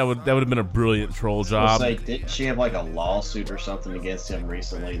that. I thought that would have been a brilliant troll job. Didn't she have like a lawsuit or something against him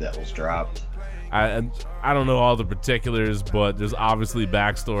recently that was dropped? I don't know all the particulars, but there's obviously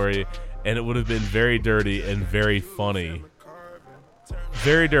backstory, and it would have been very dirty and very funny.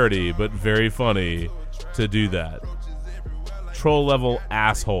 Very dirty, but very funny to do that. Troll level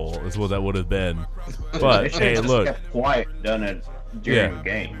asshole is what that would have been. But hey, look, kept quiet, done it during the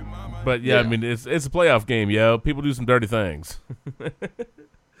game. But I mean, it's a playoff game, yo. People do some dirty things. People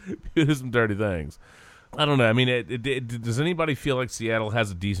do some dirty things. I don't know. I mean, does anybody feel like Seattle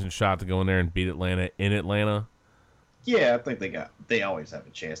has a decent shot to go in there and beat Atlanta in Atlanta? Yeah, I think they always have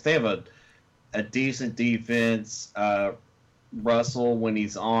a chance. They have a decent defense. Russell, when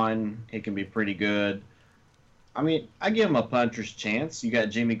he's on, he can be pretty good. I mean, I give him a puncher's chance. You got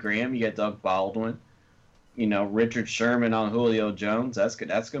Jimmy Graham, you got Doug Baldwin, Richard Sherman on Julio Jones. That's good.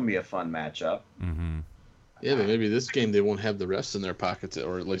 That's going to be a fun matchup. Mm-hmm. Yeah, but maybe this game they won't have the rest in their pockets,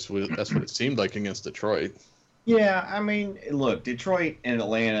 or at least that's what it seemed like against Detroit. Yeah, I mean, look, Detroit and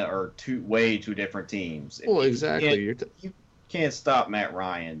Atlanta are way two different teams. Well, exactly. You can't stop Matt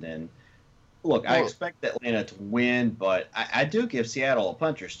Ryan, then. Look, I expect Atlanta to win, but I do give Seattle a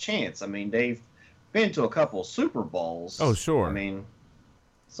puncher's chance. I mean, they've been to a couple Super Bowls. Oh, sure. I mean,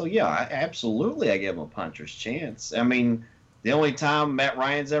 so yeah, I give them a puncher's chance. I mean, the only time Matt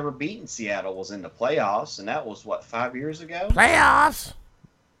Ryan's ever beaten Seattle was in the playoffs, and that was 5 years ago. Playoffs.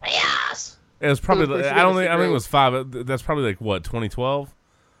 It was probably. I don't think it was 5. That's probably like what 2012,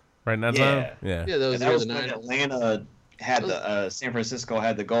 right in that time. Yeah, that was when Atlanta had the San Francisco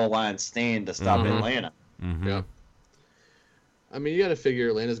had the goal line stand to stop Atlanta. Mm-hmm. Yeah. I mean, you got to figure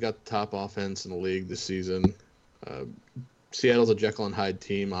Atlanta's got the top offense in the league this season. Seattle's a Jekyll and Hyde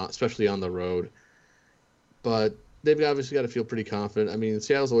team, especially on the road. But they've obviously got to feel pretty confident. I mean,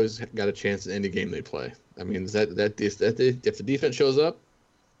 Seattle's always got a chance in any game they play. I mean, if the defense shows up,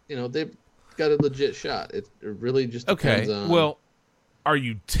 they've got a legit shot. It really just depends on. Well, are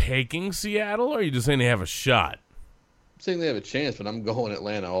you taking Seattle, or are you just saying they have a shot? I'm saying they have a chance, but I'm going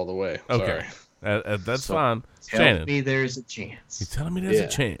Atlanta all the way. Okay. That's fine. Tell me there's a chance. You're telling me there's a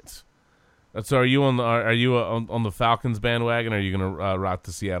chance. So are you on the Falcons bandwagon, or are you going to rock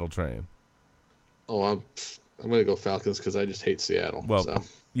the Seattle train? Oh, I'm going to go Falcons because I just hate Seattle. Well,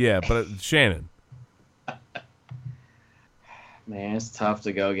 yeah, but Shannon. Man, it's tough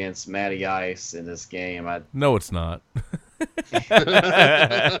to go against Matty Ice in this game. No, it's not.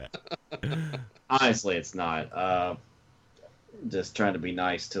 Honestly, it's not. Just trying to be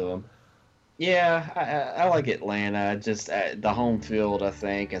nice to him. Yeah, I like Atlanta. Just the home field, I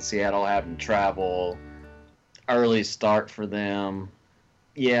think, and Seattle having travel, early start for them.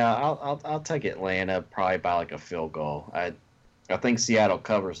 Yeah, I'll take Atlanta probably by like a field goal. I think Seattle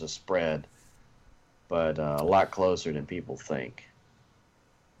covers the spread, but a lot closer than people think.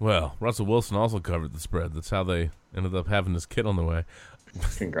 Well, Russell Wilson also covered the spread. That's how they ended up having this kid on the way.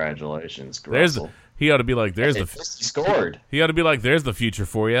 Congratulations, Russell. He ought to be like, he scored. He ought to be like, there's the future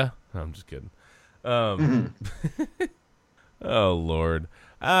for you. No, I'm just kidding. Oh, Lord.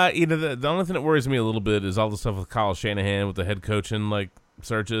 The only thing that worries me a little bit is all the stuff with Kyle Shanahan with the head coaching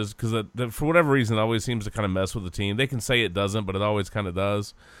searches, because for whatever reason it always seems to kind of mess with the team. They can say it doesn't, but it always kind of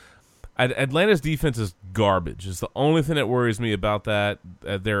does. Atlanta's defense is garbage. It's the only thing that worries me about that.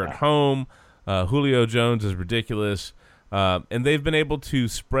 They're at home. Julio Jones is ridiculous. And they've been able to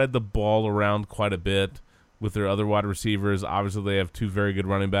spread the ball around quite a bit with their other wide receivers. Obviously, they have two very good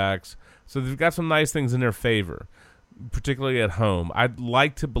running backs. So they've got some nice things in their favor, particularly at home. I'd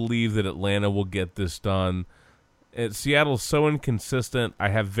like to believe that Atlanta will get this done. Seattle's so inconsistent. I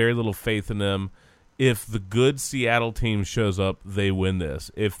have very little faith in them. If the good Seattle team shows up, they win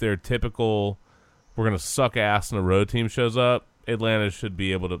this. If their typical, we're going to suck ass and a road team shows up, Atlanta should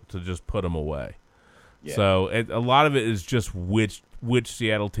be able to just put them away. Yeah. So a lot of it is just which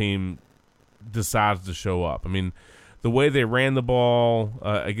Seattle team decides to show up. I mean, the way they ran the ball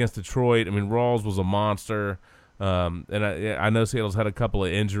against Detroit, I mean, Rawls was a monster. And I know Seattle's had a couple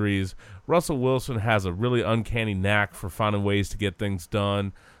of injuries. Russell Wilson has a really uncanny knack for finding ways to get things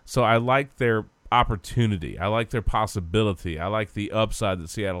done. So I like their opportunity. I like their possibility. I like the upside that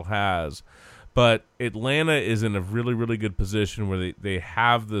Seattle has. But Atlanta is in a really, really good position where they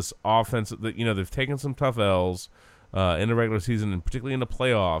have this offense that, they've taken some tough L's in the regular season and particularly in the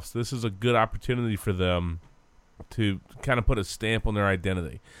playoffs. This is a good opportunity for them to kind of put a stamp on their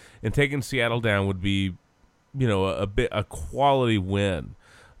identity. And taking Seattle down would be, a quality win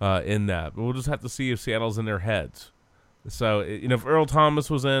in that. But we'll just have to see if Seattle's in their heads. So, if Earl Thomas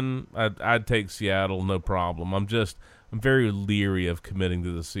was in, I'd take Seattle, no problem. I'm very leery of committing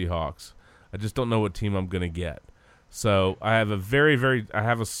to the Seahawks. I just don't know what team I'm going to get. So I have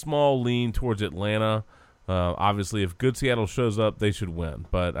a small lean towards Atlanta. Obviously, if good Seattle shows up, they should win.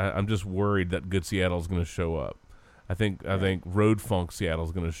 But I'm just worried that good Seattle is going to show up. I think Road Funk Seattle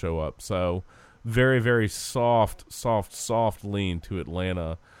is going to show up. So very, very soft lean to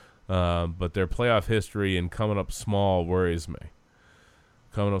Atlanta. But their playoff history and coming up small worries me.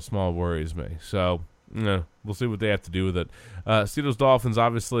 So, we'll see what they have to do with it. Steelers-Dolphins,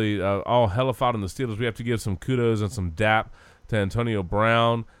 obviously, all hellified on the Steelers. We have to give some kudos and some dap to Antonio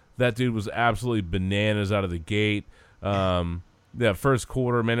Brown. That dude was absolutely bananas out of the gate. That first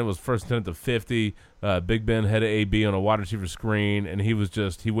quarter, man, it was first and 10 at the 50. Big Ben had an AB on a wide receiver screen, and he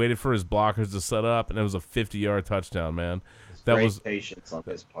waited for his blockers to set up, and it was a 50-yard touchdown, man. That was patience on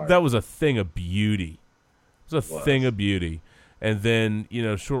his part. That was a thing of beauty. Thing of beauty. And then,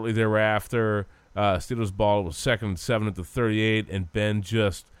 shortly thereafter, Steelers ball was 2nd and 7 at the 38, and Ben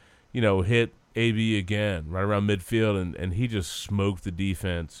just, hit AB again right around midfield, and he just smoked the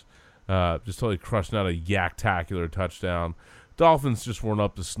defense, just totally crushing out a yak-tacular touchdown. Dolphins just weren't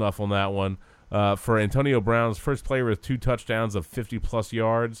up to snuff on that one. For Antonio Brown's first player with 2 touchdowns of 50-plus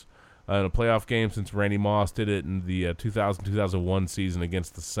yards in a playoff game since Randy Moss did it in the 2000-2001 season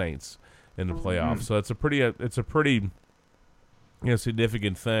against the Saints in the playoffs. So it's a pretty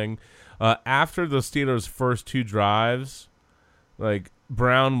significant thing. After the Steelers' first 2 drives,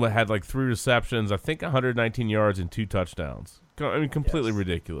 Brown had 3 receptions, I think 119 yards and 2 touchdowns. I mean, completely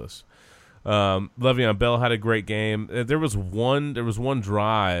ridiculous. Le'Veon Bell had a great game. There was one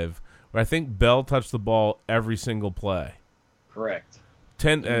drive where I think Bell touched the ball every single play. Correct.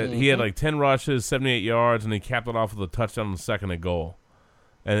 He had 10 rushes, 78 yards, and he capped it off with a touchdown on the 2nd and goal.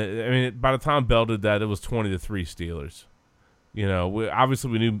 And by the time Bell did that, it was 20-3 Steelers. Obviously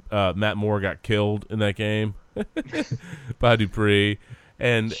we knew Matt Moore got killed in that game by Dupree,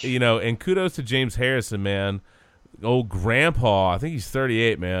 and kudos to James Harrison, man, old grandpa. I think he's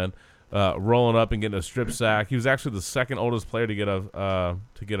 38, man, rolling up and getting a strip sack. He was actually the second oldest player to get a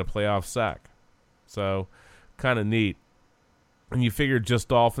playoff sack, so kind of neat. And you figured just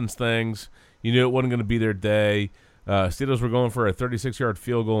Dolphins things. You knew it wasn't going to be their day. Steelers were going for a 36-yard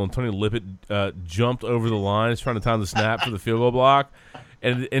field goal, and Tony Lippett jumped over the line. He's trying to time the snap for the field goal block,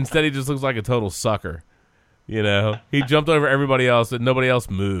 and instead he just looks like a total sucker. He jumped over everybody else, and nobody else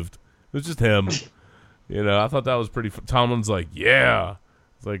moved. It was just him. I thought that was pretty. Tomlin's like, yeah,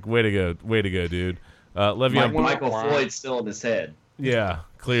 it's like way to go, dude. Michael Floyd's still in his head. Yeah,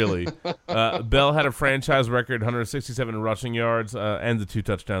 clearly. Bell had a franchise record, 167 rushing yards, and the 2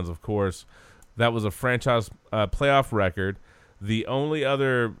 touchdowns, of course. That was a franchise playoff record. The only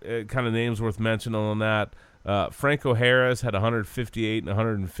other kind of names worth mentioning on that, Franco Harris had 158 and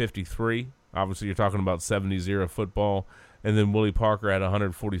 153. Obviously, you're talking about 70-0 football. And then Willie Parker had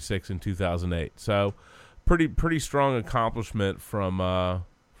 146 in 2008. So pretty strong accomplishment from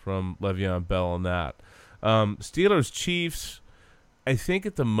Le'Veon Bell on that. Steelers-Chiefs, I think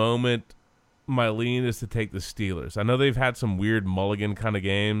at the moment my lean is to take the Steelers. I know they've had some weird mulligan kind of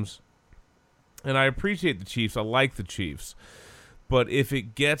games, and I appreciate the Chiefs. I like the Chiefs. But if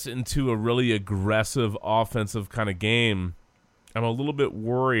it gets into a really aggressive offensive kind of game, I'm a little bit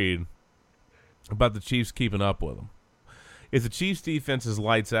worried about the Chiefs keeping up with them. If the Chiefs' defense is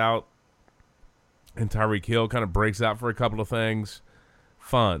lights out and Tyreek Hill kind of breaks out for a couple of things,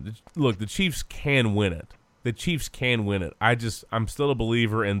 fun. Look, the Chiefs can win it. I'm still a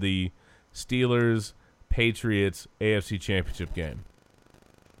believer in the Steelers-Patriots AFC Championship game.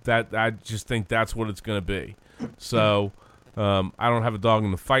 That I just think that's what it's going to be. So I don't have a dog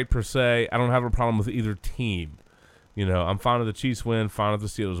in the fight per se. I don't have a problem with either team. I'm fine if the Chiefs win, fine if the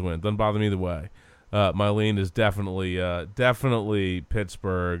Steelers win. Doesn't bother me either way. My lean is definitely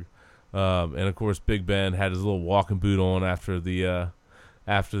Pittsburgh. And of course, Big Ben had his little walking boot on after that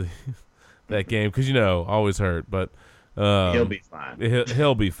game because always hurt, but he'll be fine.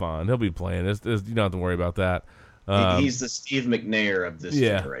 He'll be fine. He'll be playing. You don't have to worry about that. He's the Steve McNair of this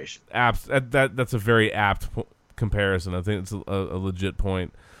generation. That's a very apt comparison. I think it's a legit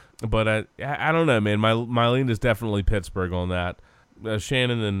point. But I don't know, man. My lean is definitely Pittsburgh on that.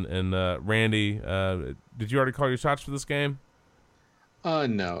 Shannon and Randy, did you already call your shots for this game?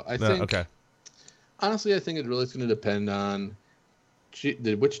 No. I think. Okay. Honestly, I think it really is going to depend on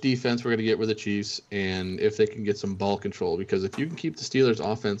which defense we're going to get with the Chiefs and if they can get some ball control. Because if you can keep the Steelers'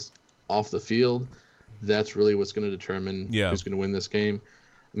 offense off the field, that's really what's going to determine who's going to win this game.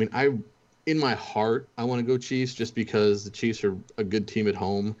 I mean, in my heart, I want to go Chiefs just because the Chiefs are a good team at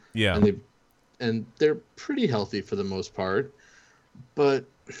home. Yeah. And they're pretty healthy for the most part. But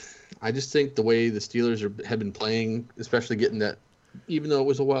I just think the way the Steelers have been playing, especially getting that even though it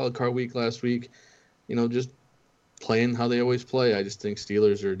was a wild card week last week, just playing how they always play. I just think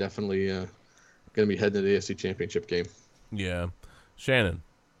Steelers are definitely going to be heading to the AFC Championship game. Yeah. Shannon.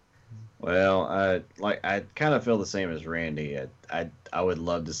 Well, I kind of feel the same as Randy. I would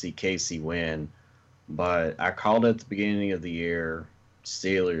love to see Casey win, but I called it at the beginning of the year,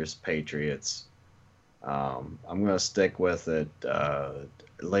 Steelers, Patriots. I'm going to stick with it.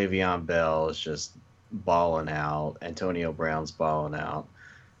 Le'Veon Bell is just balling out. Antonio Brown's balling out.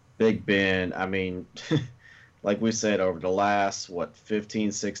 Big Ben, I mean, like we said, over the last,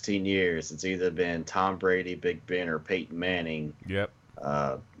 15, 16 years, it's either been Tom Brady, Big Ben, or Peyton Manning. Yep.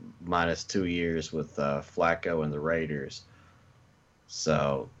 Minus 2 years with Flacco and the Raiders.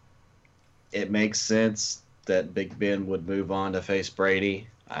 So it makes sense that Big Ben would move on to face Brady.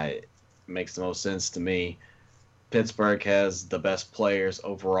 It makes the most sense to me. Pittsburgh has the best players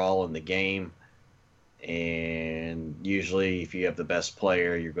overall in the game. And usually if you have the best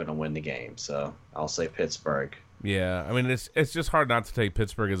player, you're going to win the game. So I'll say Pittsburgh. Yeah, I mean, it's just hard not to take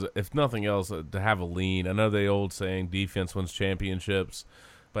Pittsburgh as, if nothing else, to have a lean. I know the old saying, defense wins championships.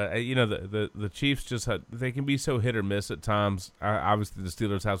 But, the Chiefs they can be so hit or miss at times. Obviously, the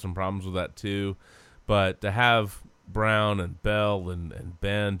Steelers have some problems with that too. But to have Brown and Bell and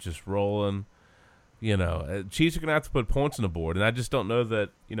Ben just rolling, Chiefs are going to have to put points on the board. And I just don't know that,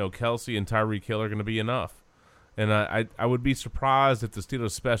 Kelsey and Tyreek Hill are going to be enough. And I would be surprised if the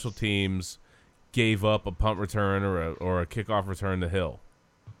Steelers special teams gave up a punt return or a kickoff return to Hill.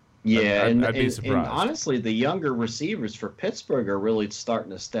 Yeah, I'd be surprised. And honestly, the younger receivers for Pittsburgh are really starting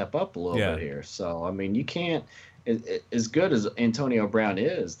to step up a little bit here. So, I mean, you can't – as good as Antonio Brown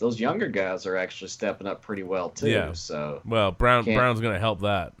is, those younger guys are actually stepping up pretty well too. Yeah. So well, Brown's going to help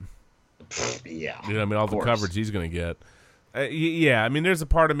that. Yeah. All the coverage he's going to get. Yeah, I mean, there's a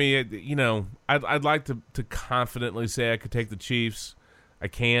part of me, I'd like to confidently say I could take the Chiefs. I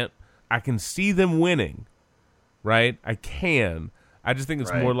can't. I can see them winning, right? I can. I just think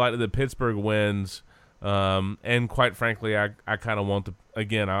it's more likely that Pittsburgh wins. And quite frankly, I kind of want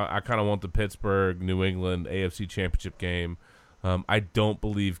the Pittsburgh, New England AFC Championship game. I don't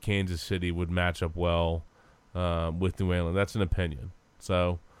believe Kansas City would match up well with New England. That's an opinion.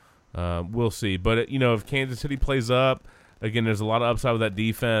 So we'll see. But, if Kansas City plays up, again, there's a lot of upside with that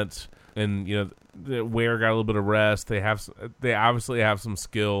defense. And, Ware got a little bit of rest. They obviously have some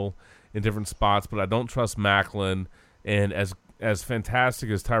skill in different spots, but I don't trust Macklin. And as fantastic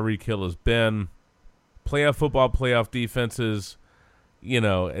as Tyreek Hill has been, playoff football, playoff defenses,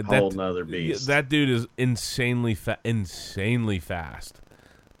 whole nother beast. That dude is insanely fast.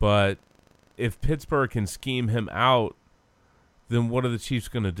 But if Pittsburgh can scheme him out, then what are the Chiefs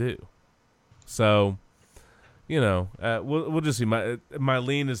going to do? So, we'll just see. My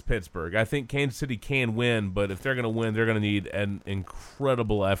lean is Pittsburgh. I think Kansas City can win, but if they're going to win, they're going to need an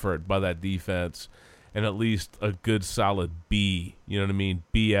incredible effort by that defense and at least a good solid B. You know what I mean?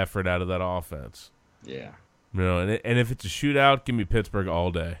 B effort out of that offense. Yeah. And if it's a shootout, give me Pittsburgh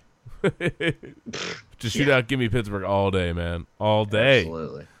all day. If it's a shootout, give me Pittsburgh all day, man. All day.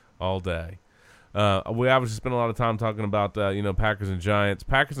 Absolutely. All day. We obviously spent a lot of time talking about, Packers and Giants.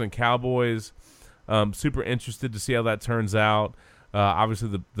 Packers and Cowboys, super interested to see how that turns out.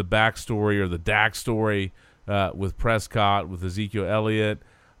 Obviously, the backstory or the Dak story with Prescott, with Ezekiel Elliott.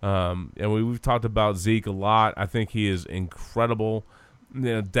 And we've talked about Zeke a lot. I think he is incredible.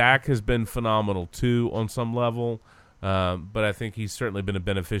 Dak has been phenomenal too on some level, but I think he's certainly been a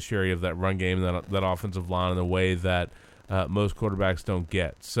beneficiary of that run game, that offensive line in a way that most quarterbacks don't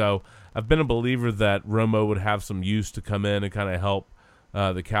get. So I've been a believer that Romo would have some use to come in and kind of help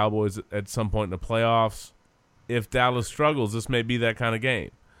the Cowboys at some point in the playoffs. If Dallas struggles, this may be that kind of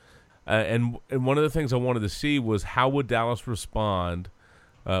game. And one of the things I wanted to see was how would Dallas respond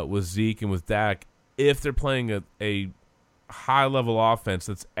with Zeke and with Dak if they're playing a high-level offense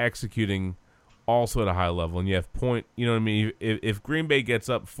that's executing also at a high level, and you have point, you know what I mean? If Green Bay gets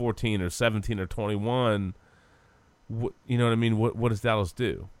up 14 or 17 or 21, you know what I mean? What does Dallas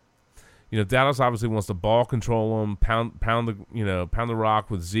do? Dallas obviously wants to ball control them, pound the rock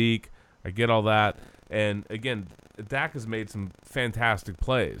with Zeke. I get all that, and again, Dak has made some fantastic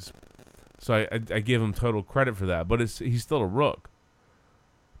plays, so I give him total credit for that. But he's still a rook.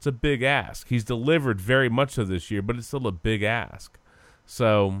 It's a big ask. He's delivered very much so this year, but it's still a big ask.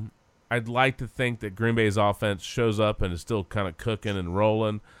 So I'd like to think that Green Bay's offense shows up and is still kind of cooking and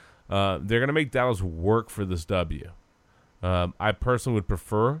rolling. They're going to make Dallas work for this W. I personally would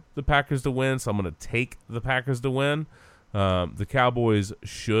prefer the Packers to win, so I'm going to take the Packers to win. The Cowboys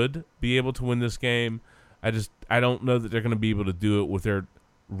should be able to win this game. I don't know that they're going to be able to do it with their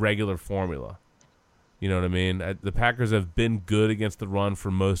regular formula. You know what I mean? The Packers have been good against the run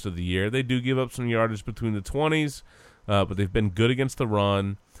for most of the year. They do give up some yardage between the 20s, but they've been good against the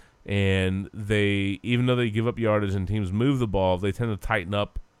run. And even though they give up yardage and teams move the ball, they tend to tighten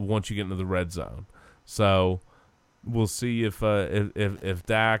up once you get into the red zone. So we'll see if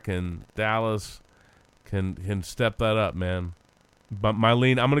Dak and Dallas can step that up, man. But my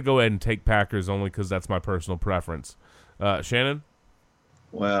lean, I'm going to go ahead and take Packers only because that's my personal preference. Shannon?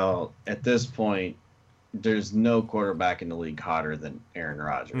 Well, at this point, there's no quarterback in the league hotter than Aaron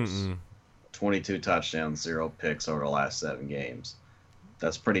Rodgers. 22 touchdowns, 0 picks over the last 7 games.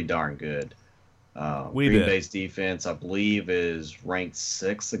 That's pretty darn good. Green Bay's defense, I believe, is ranked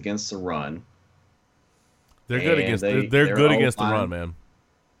 6th against the run. They're good against they're good against the run, man.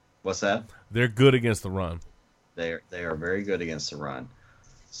 What's that? They're good against the run. They are very good against the run.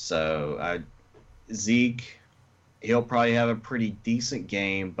 So Zeke, he'll probably have a pretty decent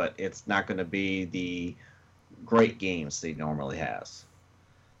game, but it's not going to be the great games that he normally has.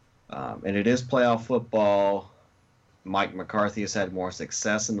 And it is playoff football. Mike McCarthy has had more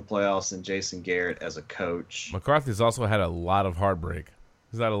success in the playoffs than Jason Garrett as a coach. McCarthy's also had a lot of heartbreak.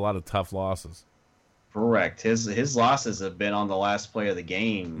 He's had a lot of tough losses. Correct. His losses have been on the last play of the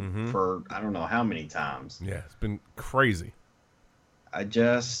game for I don't know how many times. Yeah, it's been crazy. I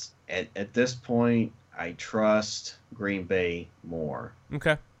just, at this point, I trust Green Bay more.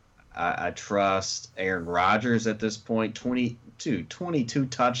 Okay. I trust Aaron Rodgers at this point. 22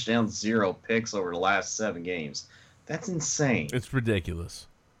 touchdowns, 0 picks over the last 7 games. That's insane. It's ridiculous.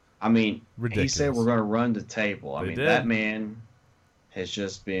 I mean, ridiculous. He said we're going to run the table. I mean, that man has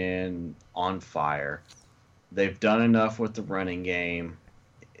just been on fire. They've done enough with the running game.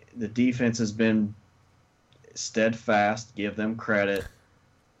 The defense has been steadfast. Give them credit.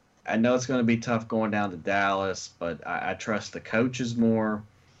 I know it's going to be tough going down to Dallas, but I trust the coaches more.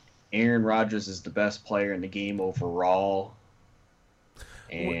 Aaron Rodgers is the best player in the game overall.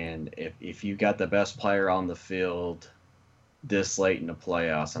 And if you got the best player on the field this late in the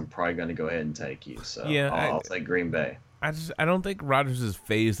playoffs, I'm probably going to go ahead and take you. So yeah, I'll take Green Bay. I don't think Rodgers is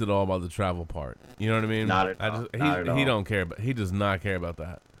phased at all about the travel part. You know what I mean? Not at all. He don't care, but he does not care about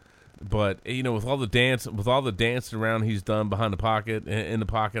that. But you know, with all the dance around he's done behind the pocket, in the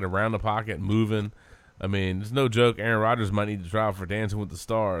pocket, around the pocket, moving. I mean, it's no joke. Aaron Rodgers might need to try for Dancing with the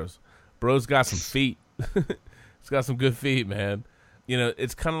Stars. Bro's got some feet. He's got some good feet, man. You know,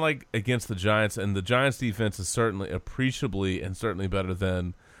 it's kind of like against the Giants, and the Giants' defense is certainly appreciably and certainly better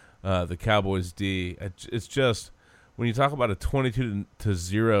than the Cowboys' D. It's just when you talk about a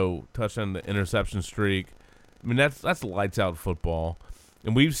 22-0 touchdown to interception streak. I mean, that's lights out football,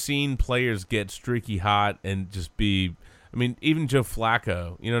 and we've seen players get streaky hot and just be. I mean, even Joe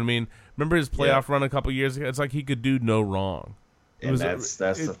Flacco. You know what I mean? Remember his playoff run a couple years ago? It's like he could do no wrong. And that's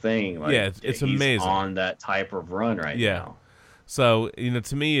the thing. Like, yeah, it's amazing. He's on that type of run right now. So, you know,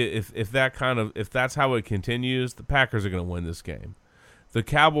 to me, if that's how it continues, the Packers are going to win this game. The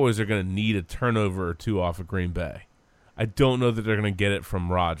Cowboys are going to need a turnover or 2 off of Green Bay. I don't know that they're going to get it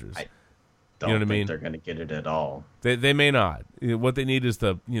from Rodgers. I don't think they're going to get it at all. They may not. What they need is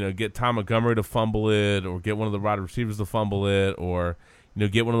to, get Tom Montgomery to fumble it, or get one of the wide receivers to fumble it, or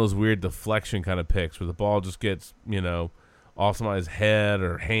get one of those weird deflection kind of picks where the ball just gets off somebody's head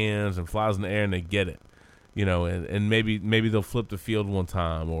or hands and flies in the air and they get it. And maybe they'll flip the field one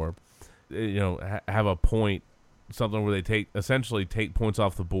time, or have a point, something where they essentially take points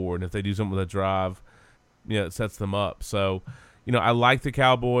off the board. And if they do something with a drive, it sets them up. So, I like the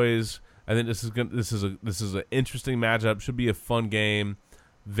Cowboys. I think this is an interesting matchup. Should be a fun game.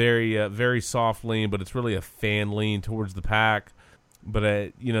 Very very soft lean, but it's really a fan lean towards the Pack. But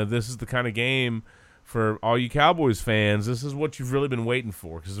this is the kind of game for all you Cowboys fans. This is what you've really been waiting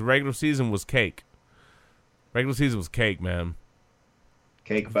for, because the regular season was cake. Regular season was cake, man.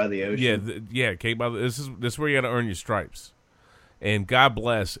 Cake by the ocean. Yeah, cake by the. This is where you got to earn your stripes. And God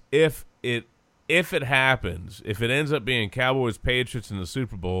bless if it happens, if it ends up being Cowboys Patriots in the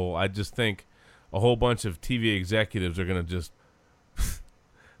Super Bowl. I just think a whole bunch of TV executives are gonna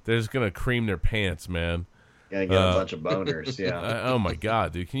they're just gonna cream their pants, man. Gonna get a bunch of boners. Yeah. Oh my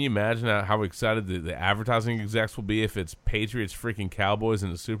God, dude! Can you imagine how excited the advertising execs will be if it's Patriots freaking Cowboys in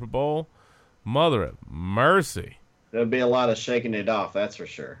the Super Bowl? Mother of mercy. There'll be a lot of shaking it off, that's for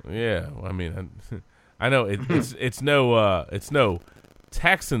sure. Yeah, well, I mean, I know it's no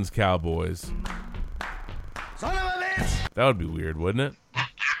Texans Cowboys. Son of a bitch! That would be weird, wouldn't it?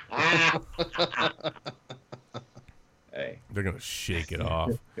 Hey, they're gonna shake it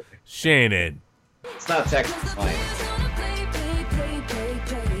off. Shannon. It's not Texans playing.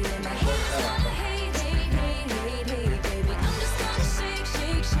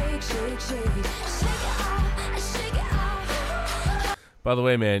 By the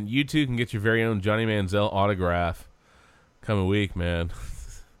way, man, you too can get your very own Johnny Manziel autograph coming week, man.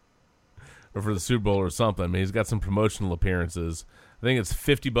 Or for the Super Bowl or something. I mean, he's got some promotional appearances. I think it's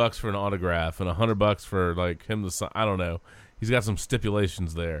 $50 for an autograph and $100 for like him to sign. I don't know. He's got some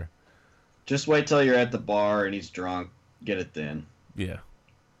stipulations there. Just wait till you're at the bar and he's drunk. Get it then. Yeah,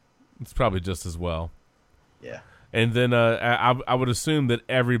 it's probably just as well. Yeah. And then I would assume that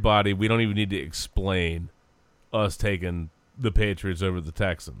everybody, we don't even need to explain us taking the Patriots over the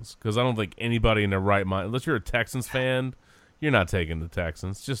Texans, because I don't think anybody in their right mind, unless you're a Texans fan, you're not taking the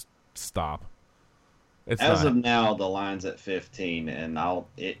Texans. Just stop. As of now, the line's at 15, and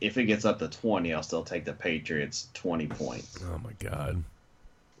if it gets up to 20, I'll still take the Patriots 20 points. Oh my God.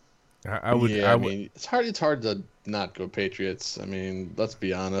 I mean, it's hard to not go Patriots. I mean, let's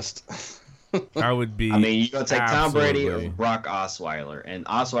be honest. I would be. I mean, you go take Tom Brady or Brock Osweiler, and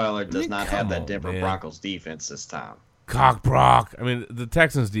Osweiler does not have that Denver Broncos defense this time. Cock Brock. I mean, the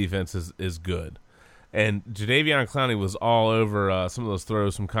Texans defense is good, and Jadeveon Clowney was all over some of those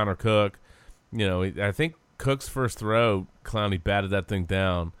throws from Connor Cook. You know, I think Cook's first throw, Clowney batted that thing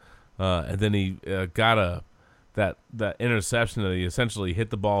down, and then he got that interception that he essentially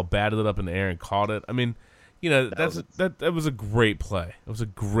hit the ball, batted it up in the air, and caught it. I mean, you know, that was a great play. It was a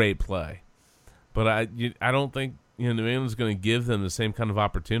great play, but I don't think New England's going to give them the same kind of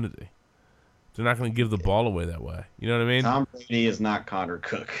opportunity. They're not going to give the ball away that way. You know what I mean? Tom Brady is not Connor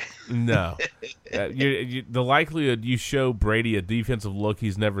Cook. No. The likelihood you show Brady a defensive look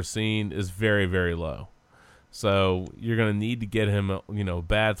he's never seen is very, very low. So you're going to need to get him a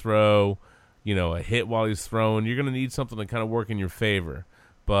bad throw, a hit while he's throwing. You're going to need something to kind of work in your favor.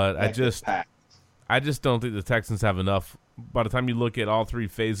 But I just don't think the Texans have enough. By the time you look at all three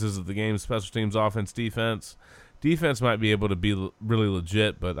phases of the game, special teams, offense, defense might be able to be really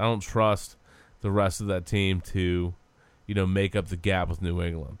legit, but I don't trust the rest of that team to, make up the gap with New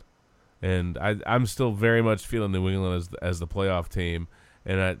England. And I'm still very much feeling New England as the playoff team.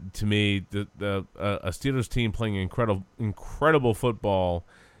 And to me, a Steelers team playing incredible football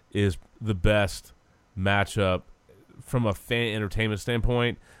is the best matchup from a fan entertainment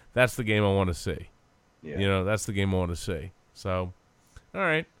standpoint. That's the game I want to see. Yeah. That's the game I want to see. So, all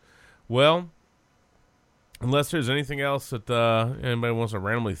right. Well, unless there's anything else that anybody wants to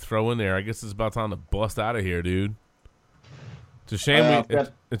randomly throw in there, I guess it's about time to bust out of here, dude. It's a shame.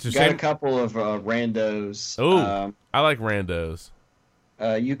 It's a shame. A couple of randos. Oh, I like randos.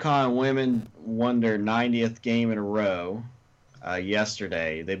 UConn women won their 90th game in a row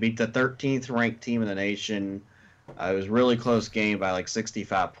yesterday. They beat the 13th ranked team in the nation. It was a really close game by like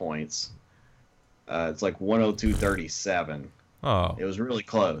 65 points. It's like 102-37. Oh, it was really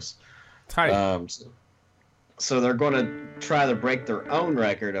close. Tight. So they're going to try to break their own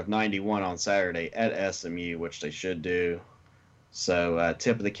record of 91 on Saturday at SMU, which they should do. So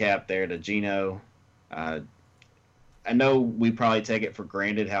tip of the cap there to Gino. I know we probably take it for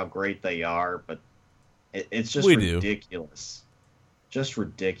granted how great they are, but it's just ridiculous. Just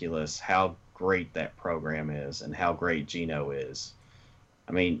ridiculous how great that program is and how great Gino is.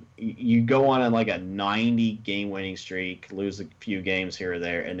 I mean, you go on like a 90-game winning streak, lose a few games here or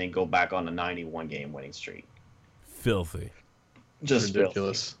there, and then go back on a 91-game winning streak. Filthy. Just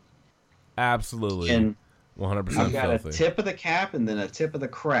ridiculous. Filthy. Absolutely. And 100% filthy. I've got a tip of the cap and then a tip of the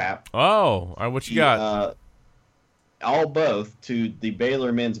crap. Oh, all right, what you got? Both to the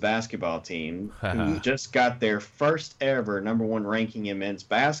Baylor men's basketball team, who just got their first ever #1 ranking in men's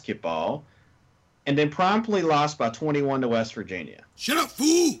basketball, and then promptly lost by 21 to West Virginia. Shut up,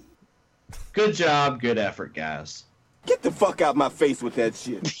 fool! Good job, good effort, guys. Get the fuck out my face with that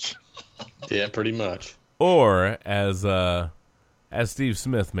shit. Yeah, pretty much. Or, as Steve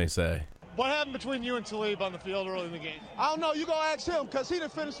Smith may say, what happened between you and Talib on the field early in the game? I don't know. You go ask him, because he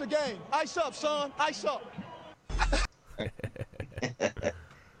didn't finish the game. Ice up, son. Ice up.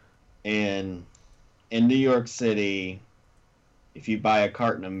 In New York City, if you buy a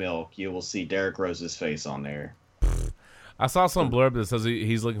carton of milk, you will see Derrick Rose's face on there. I saw some blurb that says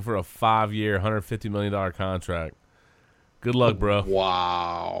he's looking for a 5-year, $150 million contract. Good luck, bro.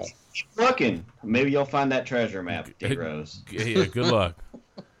 Wow. Keep looking. Maybe you'll find that treasure map, D. Rose. Yeah, good luck.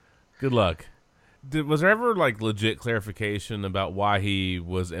 Good luck. Was there ever legit clarification about why he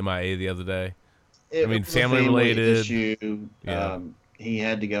was MIA the other day? It was family related issue. Yeah. He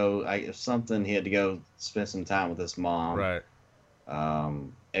had to go. He had to go spend some time with his mom. Right.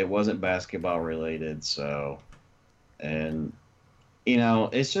 It wasn't basketball related, so, and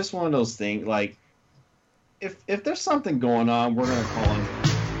it's just one of those things. Like, if there's something going on, we're gonna call him.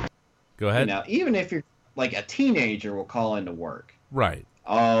 Go ahead. Even if you're like a teenager, will call into work. Right.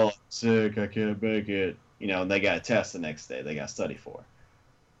 Oh, I'm sick. I can't make it. They got a test the next day. They got to study for.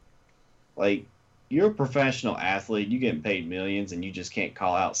 Like, you're a professional athlete. You getting paid millions, and you just can't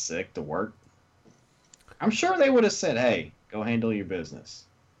call out sick to work. I'm sure they would have said, "Hey, go handle your business,"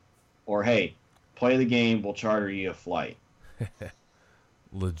 or "Hey, play the game. We'll charter you a flight."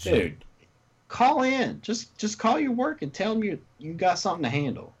 Legit. Dude, call in. Just call your work and tell them you got something to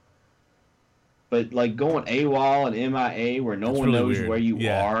handle. But like going AWOL and MIA where no one really knows weird. where you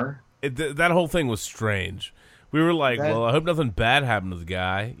Yeah. are. That whole thing was strange. We were like, well, I hope nothing bad happened to the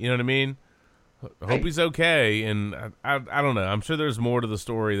guy. You know what I mean? I hope he's okay. And I don't know. I'm sure there's more to the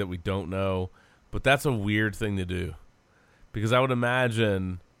story that we don't know. But that's a weird thing to do. Because I would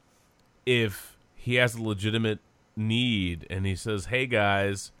imagine if he has a legitimate need and he says, hey,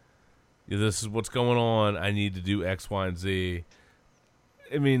 guys, this is what's going on. I need to do X, Y, and Z.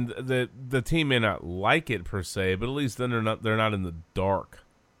 I mean, the team may not like it per se, but at least then they're not in the dark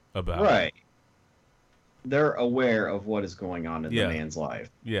about it. Right. They're aware of what is going on in the man's life.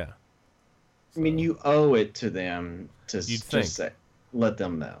 Yeah. I mean, you owe it to them to just let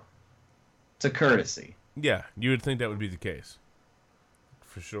them know. It's a courtesy. Yeah, you would think that would be the case.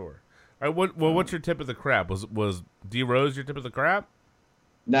 For sure. All right, what's your tip of the crap? Was D. Rose your tip of the crap?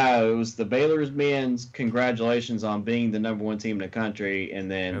 No, it was the Baylor's men's congratulations on being the number 1 team in the country, and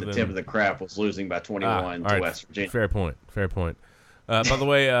then the tip of the crap was losing by 21 to West Virginia. Fair point. By the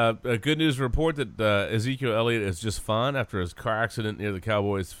way, a good news report that Ezekiel Elliott is just fine after his car accident near the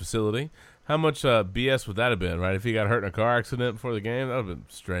Cowboys facility. How much BS would that have been, right? If he got hurt in a car accident before the game, that would have been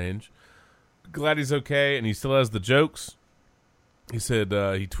strange. Glad he's okay, and he still has the jokes. He said,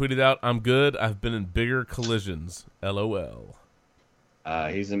 he tweeted out, "I'm good. I've been in bigger collisions. LOL."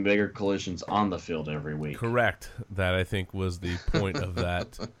 He's in bigger collisions on the field every week. Correct. That, I think, was the point of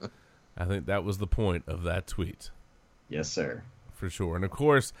that. I think that was the point of that tweet. Yes, sir. For sure. And, of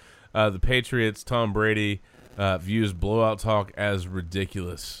course, the Patriots, Tom Brady, views blowout talk as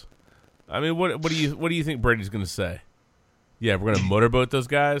ridiculous. I mean, what do you think Brady's going to say? Yeah, we're going to motorboat those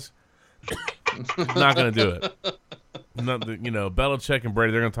guys? Not going to do it. Belichick and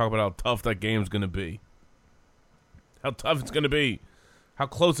Brady, they're going to talk about how tough that game's going to be. How tough it's going to be. How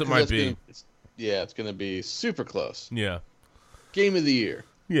close it might be. It's going to be super close. Yeah. Game of the year.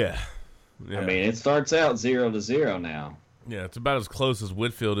 Yeah. I mean, it starts out 0-0 now. Yeah, it's about as close as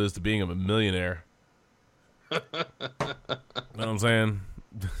Whitfield is to being a millionaire. You know what I'm saying?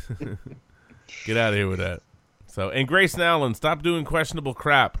 Get out of here with that. So, and Grayson Allen, stop doing questionable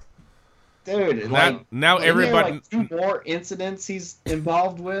crap. Dude, now everybody. There 2 more incidents he's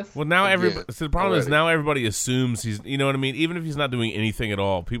involved with. Well, now everybody. So the problem is now everybody assumes he's. You know what I mean? Even if he's not doing anything at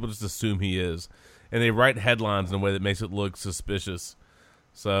all, people just assume he is, and they write headlines in a way that makes it look suspicious.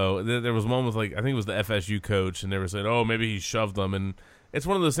 So there was one with I think it was the FSU coach, and they were saying, "Oh, maybe he shoved them." And it's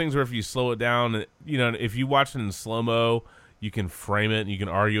one of those things where if you slow it down, if you watch it in slow mo, you can frame it and you can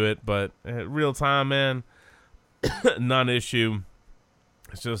argue it, but real time, man, non-issue.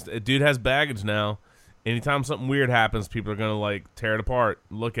 It's just a dude has baggage now. Anytime something weird happens, people are gonna tear it apart,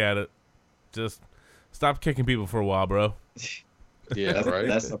 look at it. Just stop kicking people for a while, bro. Yeah, right.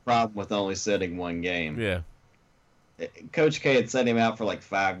 That's the problem with only sitting 1 game. Yeah. Coach K had set him out for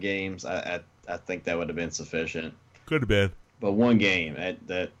 5 games. I think that would have been sufficient. Could have been. But 1 game,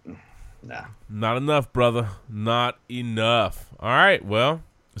 nah. Not enough, brother. Not enough. All right. Well,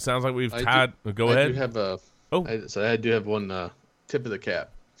 it sounds like we've tied. Go ahead. I do have one tip of the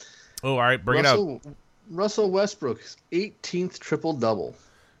cap. Oh, all right. Bring it out. Russell Westbrook's 18th triple-double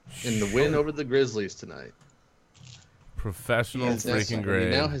in the win over the Grizzlies tonight. Professional freaking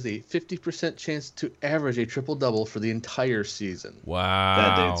grade. He now has a 50% chance to average a triple-double for the entire season.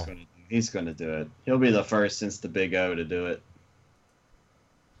 Wow. That dude's going to do it. He'll be the first since the Big O to do it.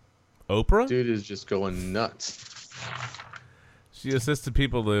 Oprah? Dude is just going nuts. She assisted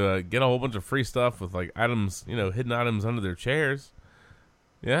people to get a whole bunch of free stuff with items, hidden items under their chairs.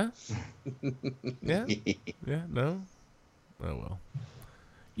 Yeah? Yeah? Yeah? No? Oh, well.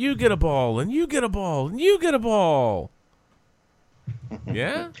 You get a ball, and you get a ball, and you get a ball.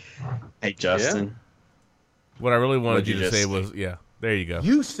 Yeah? Hey, Justin. Yeah? What I really wanted you to say was, there you go.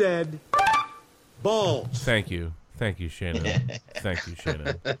 You said balls. Thank you. Thank you, Shannon. Thank you,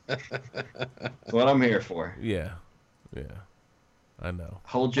 Shannon. That's what I'm here for. Yeah. Yeah. I know.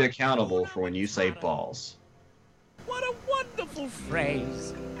 Hold you accountable for when you say balls. What a wonderful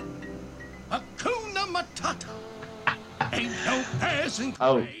phrase. Hakuna Matata. Ain't no passing.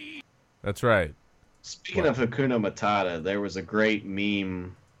 Oh, that's right. Speaking of Hakuna Matata, there was a great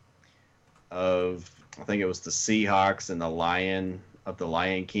meme of, I think it was the Seahawks and the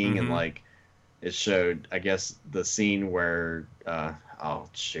Lion King, and it showed, I guess, the scene where,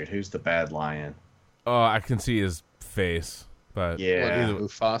 who's the bad lion? Oh, I can see his face, but yeah,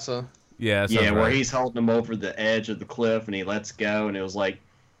 Mufasa. Yeah, where right. he's holding him over the edge of the cliff and he lets go, and it was like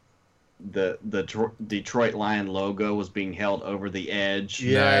the Detroit Lion logo was being held over the edge.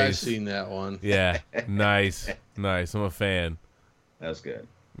 Yeah, Nice. I've seen that one. Yeah, nice. I'm a fan. That was good.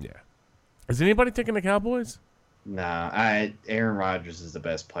 Yeah. Is anybody taking the Cowboys? Nah, Aaron Rodgers is the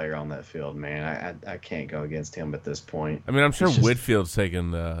best player on that field, man. I can't go against him at this point. I mean, I'm sure Whitfield's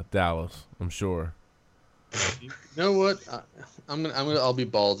taking Dallas. I'm sure. You know what? I'll be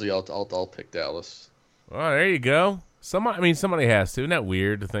ballsy. I'll pick Dallas. Oh, there you go. Somebody has to. Isn't that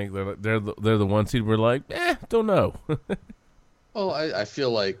weird to think they're the one seed? We're like, don't know. Well, I feel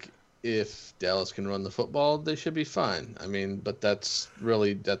like if Dallas can run the football, they should be fine. I mean, but that's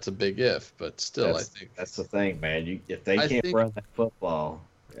a big if. But still, I think that's the thing, man. If they can't run that football,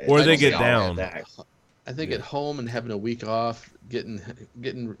 or they get down. I think at home and having a week off,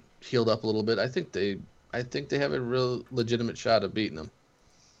 getting healed up a little bit, I think they have a real legitimate shot of beating them.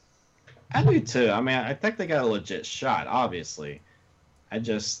 I do too. I mean, I think they got a legit shot. Obviously,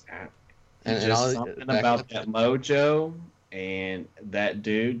 something about that mojo. And that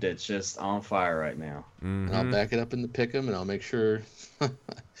dude that's just on fire right now. Mm-hmm. And I'll back it up in the pick 'em, and I'll make sure. I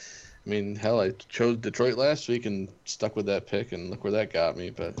mean, hell, I chose Detroit last week and stuck with that pick, and look where that got me.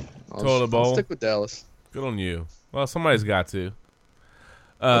 But I'll stick with Dallas. Good on you. Well, somebody's got to.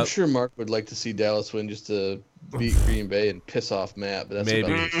 I'm sure Mark would like to see Dallas win just to beat Green Bay and piss off Matt, but that's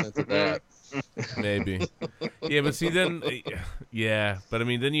maybe. about the extent of that. Maybe. Yeah, but see, then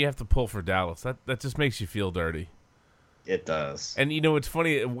then you have to pull for Dallas. That just makes you feel dirty. It does. And, it's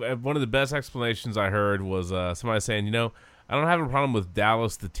funny. One of the best explanations I heard was somebody saying, I don't have a problem with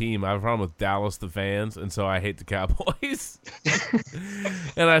Dallas, the team. I have a problem with Dallas, the fans, and so I hate the Cowboys.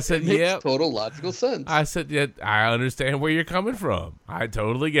 And I said, yeah. Total logical sense. I said, yeah, I understand where you're coming from. I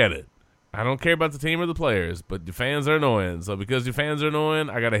totally get it. I don't care about the team or the players, but your fans are annoying. So because your fans are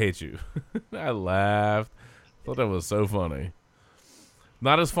annoying, I got to hate you. I laughed. Thought that was so funny.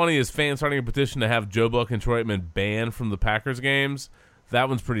 Not as funny as fans starting a petition to have Joe Buck and Troy Aikman banned from the Packers games. That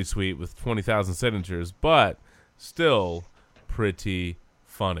one's pretty sweet with 20,000 signatures, but still pretty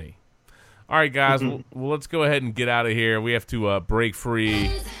funny. All right, guys, well, let's go ahead and get out of here. We have to break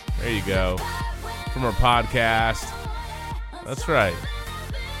free. There you go. From our podcast. That's right.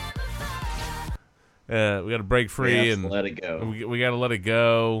 We got to break free and let it go. We got to let it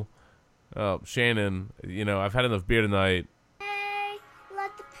go. Shannon, I've had enough beer tonight.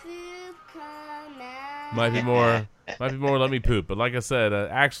 Might be more. Let me poop. But like I said,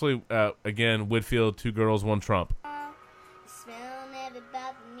 actually, again, Whitfield, 2 girls, 1 Trump.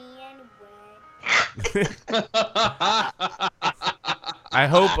 I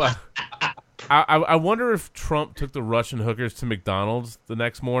hope. I wonder if Trump took the Russian hookers to McDonald's the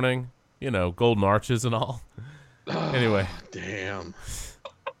next morning. Golden arches and all. Anyway, damn.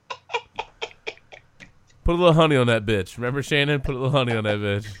 Put a little honey on that bitch. Remember, Shannon? Put a little honey on that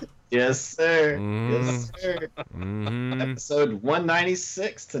bitch. Yes, sir. Mm-hmm. Yes, sir. Mm-hmm. Episode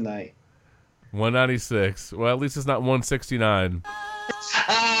 196 tonight. 196. Well, at least it's not 169.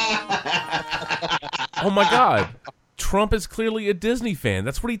 Oh, my God. Trump is clearly a Disney fan.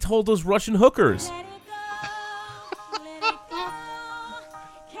 That's what he told those Russian hookers.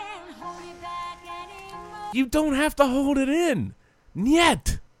 You don't have to hold it in.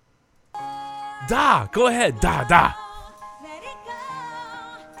 Niet. Da. Go ahead. Da.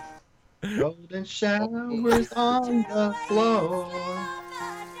 Golden showers on the floor.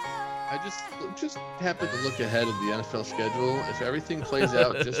 I just happen to look ahead of the NFL schedule. If everything plays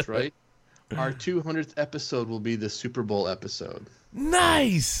out just right, our 200th episode will be the Super Bowl episode.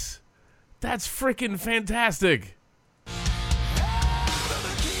 Nice! That's freaking fantastic.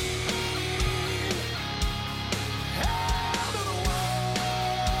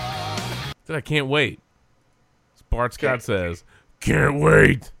 I can't wait. As Bart Scott says, can't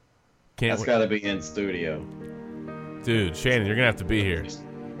wait. That's got to be in studio. Dude, Shannon, you're going to have to be here.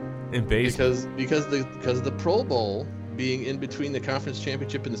 In basement. Because the Pro Bowl being in between the conference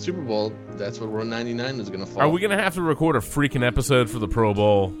championship and the Super Bowl, that's where 199 is going to fall. Are we going to have to record a freaking episode for the Pro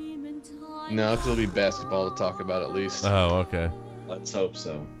Bowl? No, because it'll be basketball to talk about at least. Oh, okay. Let's hope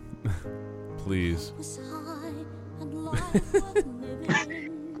so. Please.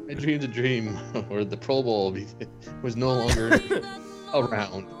 I dreamed a dream where the Pro Bowl was no longer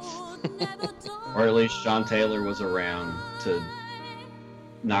around. Or at least Sean Taylor was around to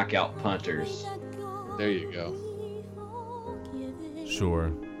knock out punters. There you go.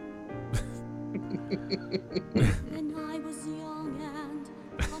 Sure.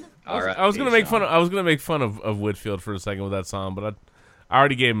 All right. I was gonna make fun of Whitfield for a second with that song, but I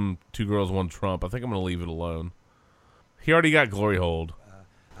already gave him 2 girls, 1 Trump. I think I'm gonna leave it alone. He already got Glory Hold.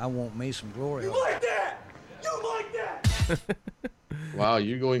 I want me some glory. You like that? You like that? Wow,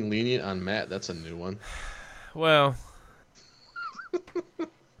 you're going lenient on Matt. That's a new one. Well,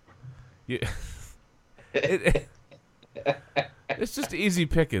 yeah, it's just easy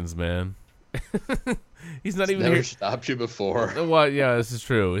pickings, man. He's not even never here. Stopped you before. Well, yeah, this is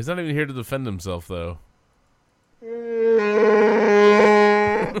true. He's not even here to defend himself, though.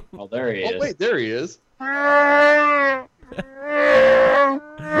 Oh, there he is. Oh, wait, there he is.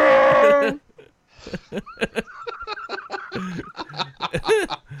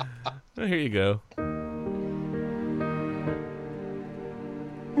 Oh, here you go.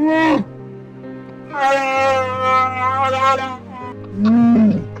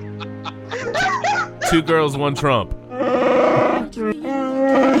 Two girls, one Trump.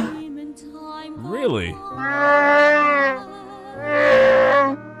 Really?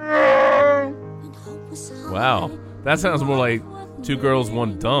 Wow. That sounds more like two girls,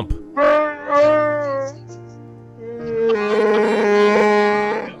 one dump.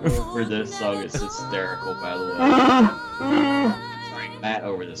 Over this song is hysterical, by the way. Sorry, Matt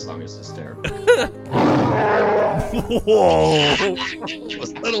over this song is hysterical. Whoa.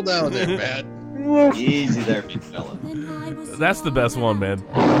 Just settle down there, Matt. Easy there, big fella. That's the best one, man.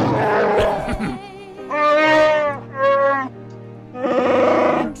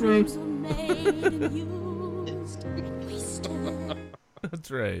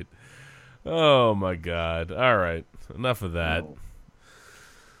 That's right. Oh, my God. All right. Enough of that. All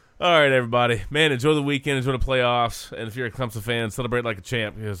right, everybody. Man, enjoy the weekend. Enjoy the playoffs. And if you're a Clemson fan, celebrate like a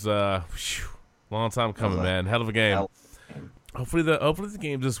champ. Because, long time coming, man. Hell of a game. Hopefully the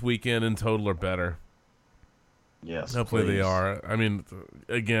games this weekend in total are better. Yes, hopefully please. they are. I mean,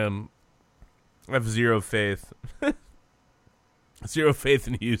 again, I have zero faith. Zero faith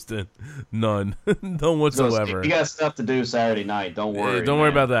in Houston. None. None whatsoever. You got stuff to do Saturday night. Don't worry. Don't worry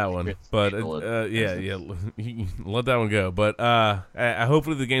about that one. But yeah, let that one go. But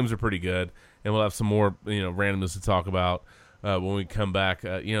hopefully the games are pretty good, and we'll have some more randomness to talk about when we come back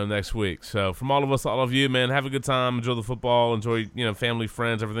next week. So from all of us, all of you, man, have a good time. Enjoy the football. Enjoy family,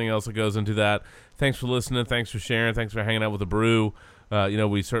 friends, everything else that goes into that. Thanks for listening. Thanks for sharing. Thanks for hanging out with the Brew.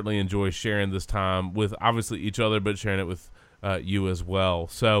 We certainly enjoy sharing this time with obviously each other, but sharing it with you as well.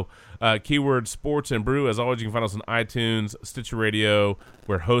 So keyword sports and Brew. As always, you can find us on iTunes, Stitcher Radio.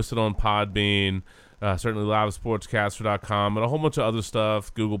 We're hosted on Podbean, certainly livesportscaster.com, and a whole bunch of other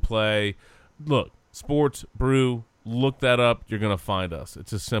stuff, Google Play. Look, Sports Brew, look that up. You're going to find us.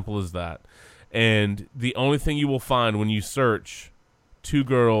 It's as simple as that. And the only thing you will find when you search two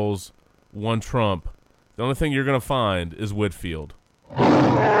girls, one Trump, the only thing you're going to find is Whitfield. All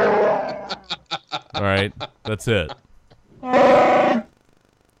right? That's it.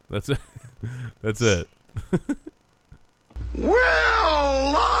 That's it. That's it.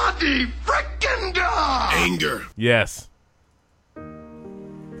 Well, Lottie frickin' God! Anger. Yes. I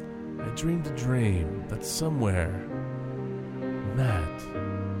dreamed a dream that somewhere, Matt.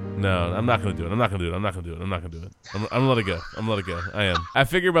 No, I'm not gonna do it. I'm not gonna do it. I'm gonna let it go. I am. I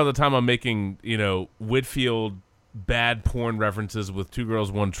figure by the time I'm making, Whitfield bad porn references with two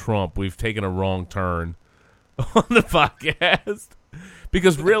girls, one Trump, we've taken a wrong turn on the podcast.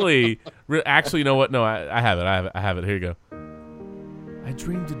 Because really, actually, you know what? No, I have it. Here you go. I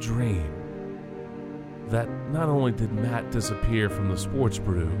dreamed a dream that not only did Matt disappear from the Sports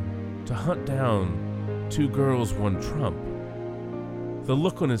Brew to hunt down two girls, one Trump, the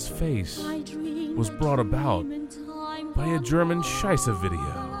look on his face was brought about by a German Scheisse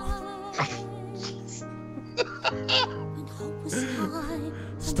video.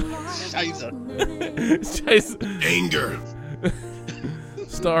 Scheisse. Anger.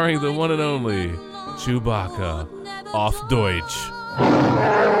 Starring the one and only Chewbacca off Deutsch.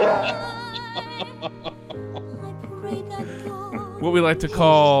 What we like to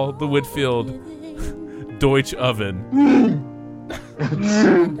call the Whitfield Deutsch oven.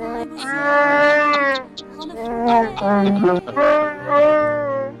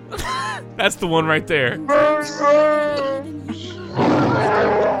 That's the one right there.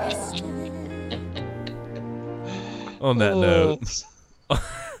 On that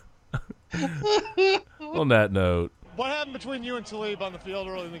note. What happened between you and Talib on the field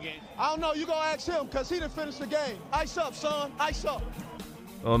early in the game? I don't know. You go ask him because he didn't finish the game. Ice up, son. Ice up.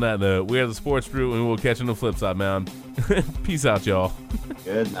 On that note, we are the Sports Brew, and we'll catch you on the flip side, man. Peace out, y'all.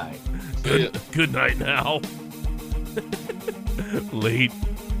 Good night. Good night now. Late.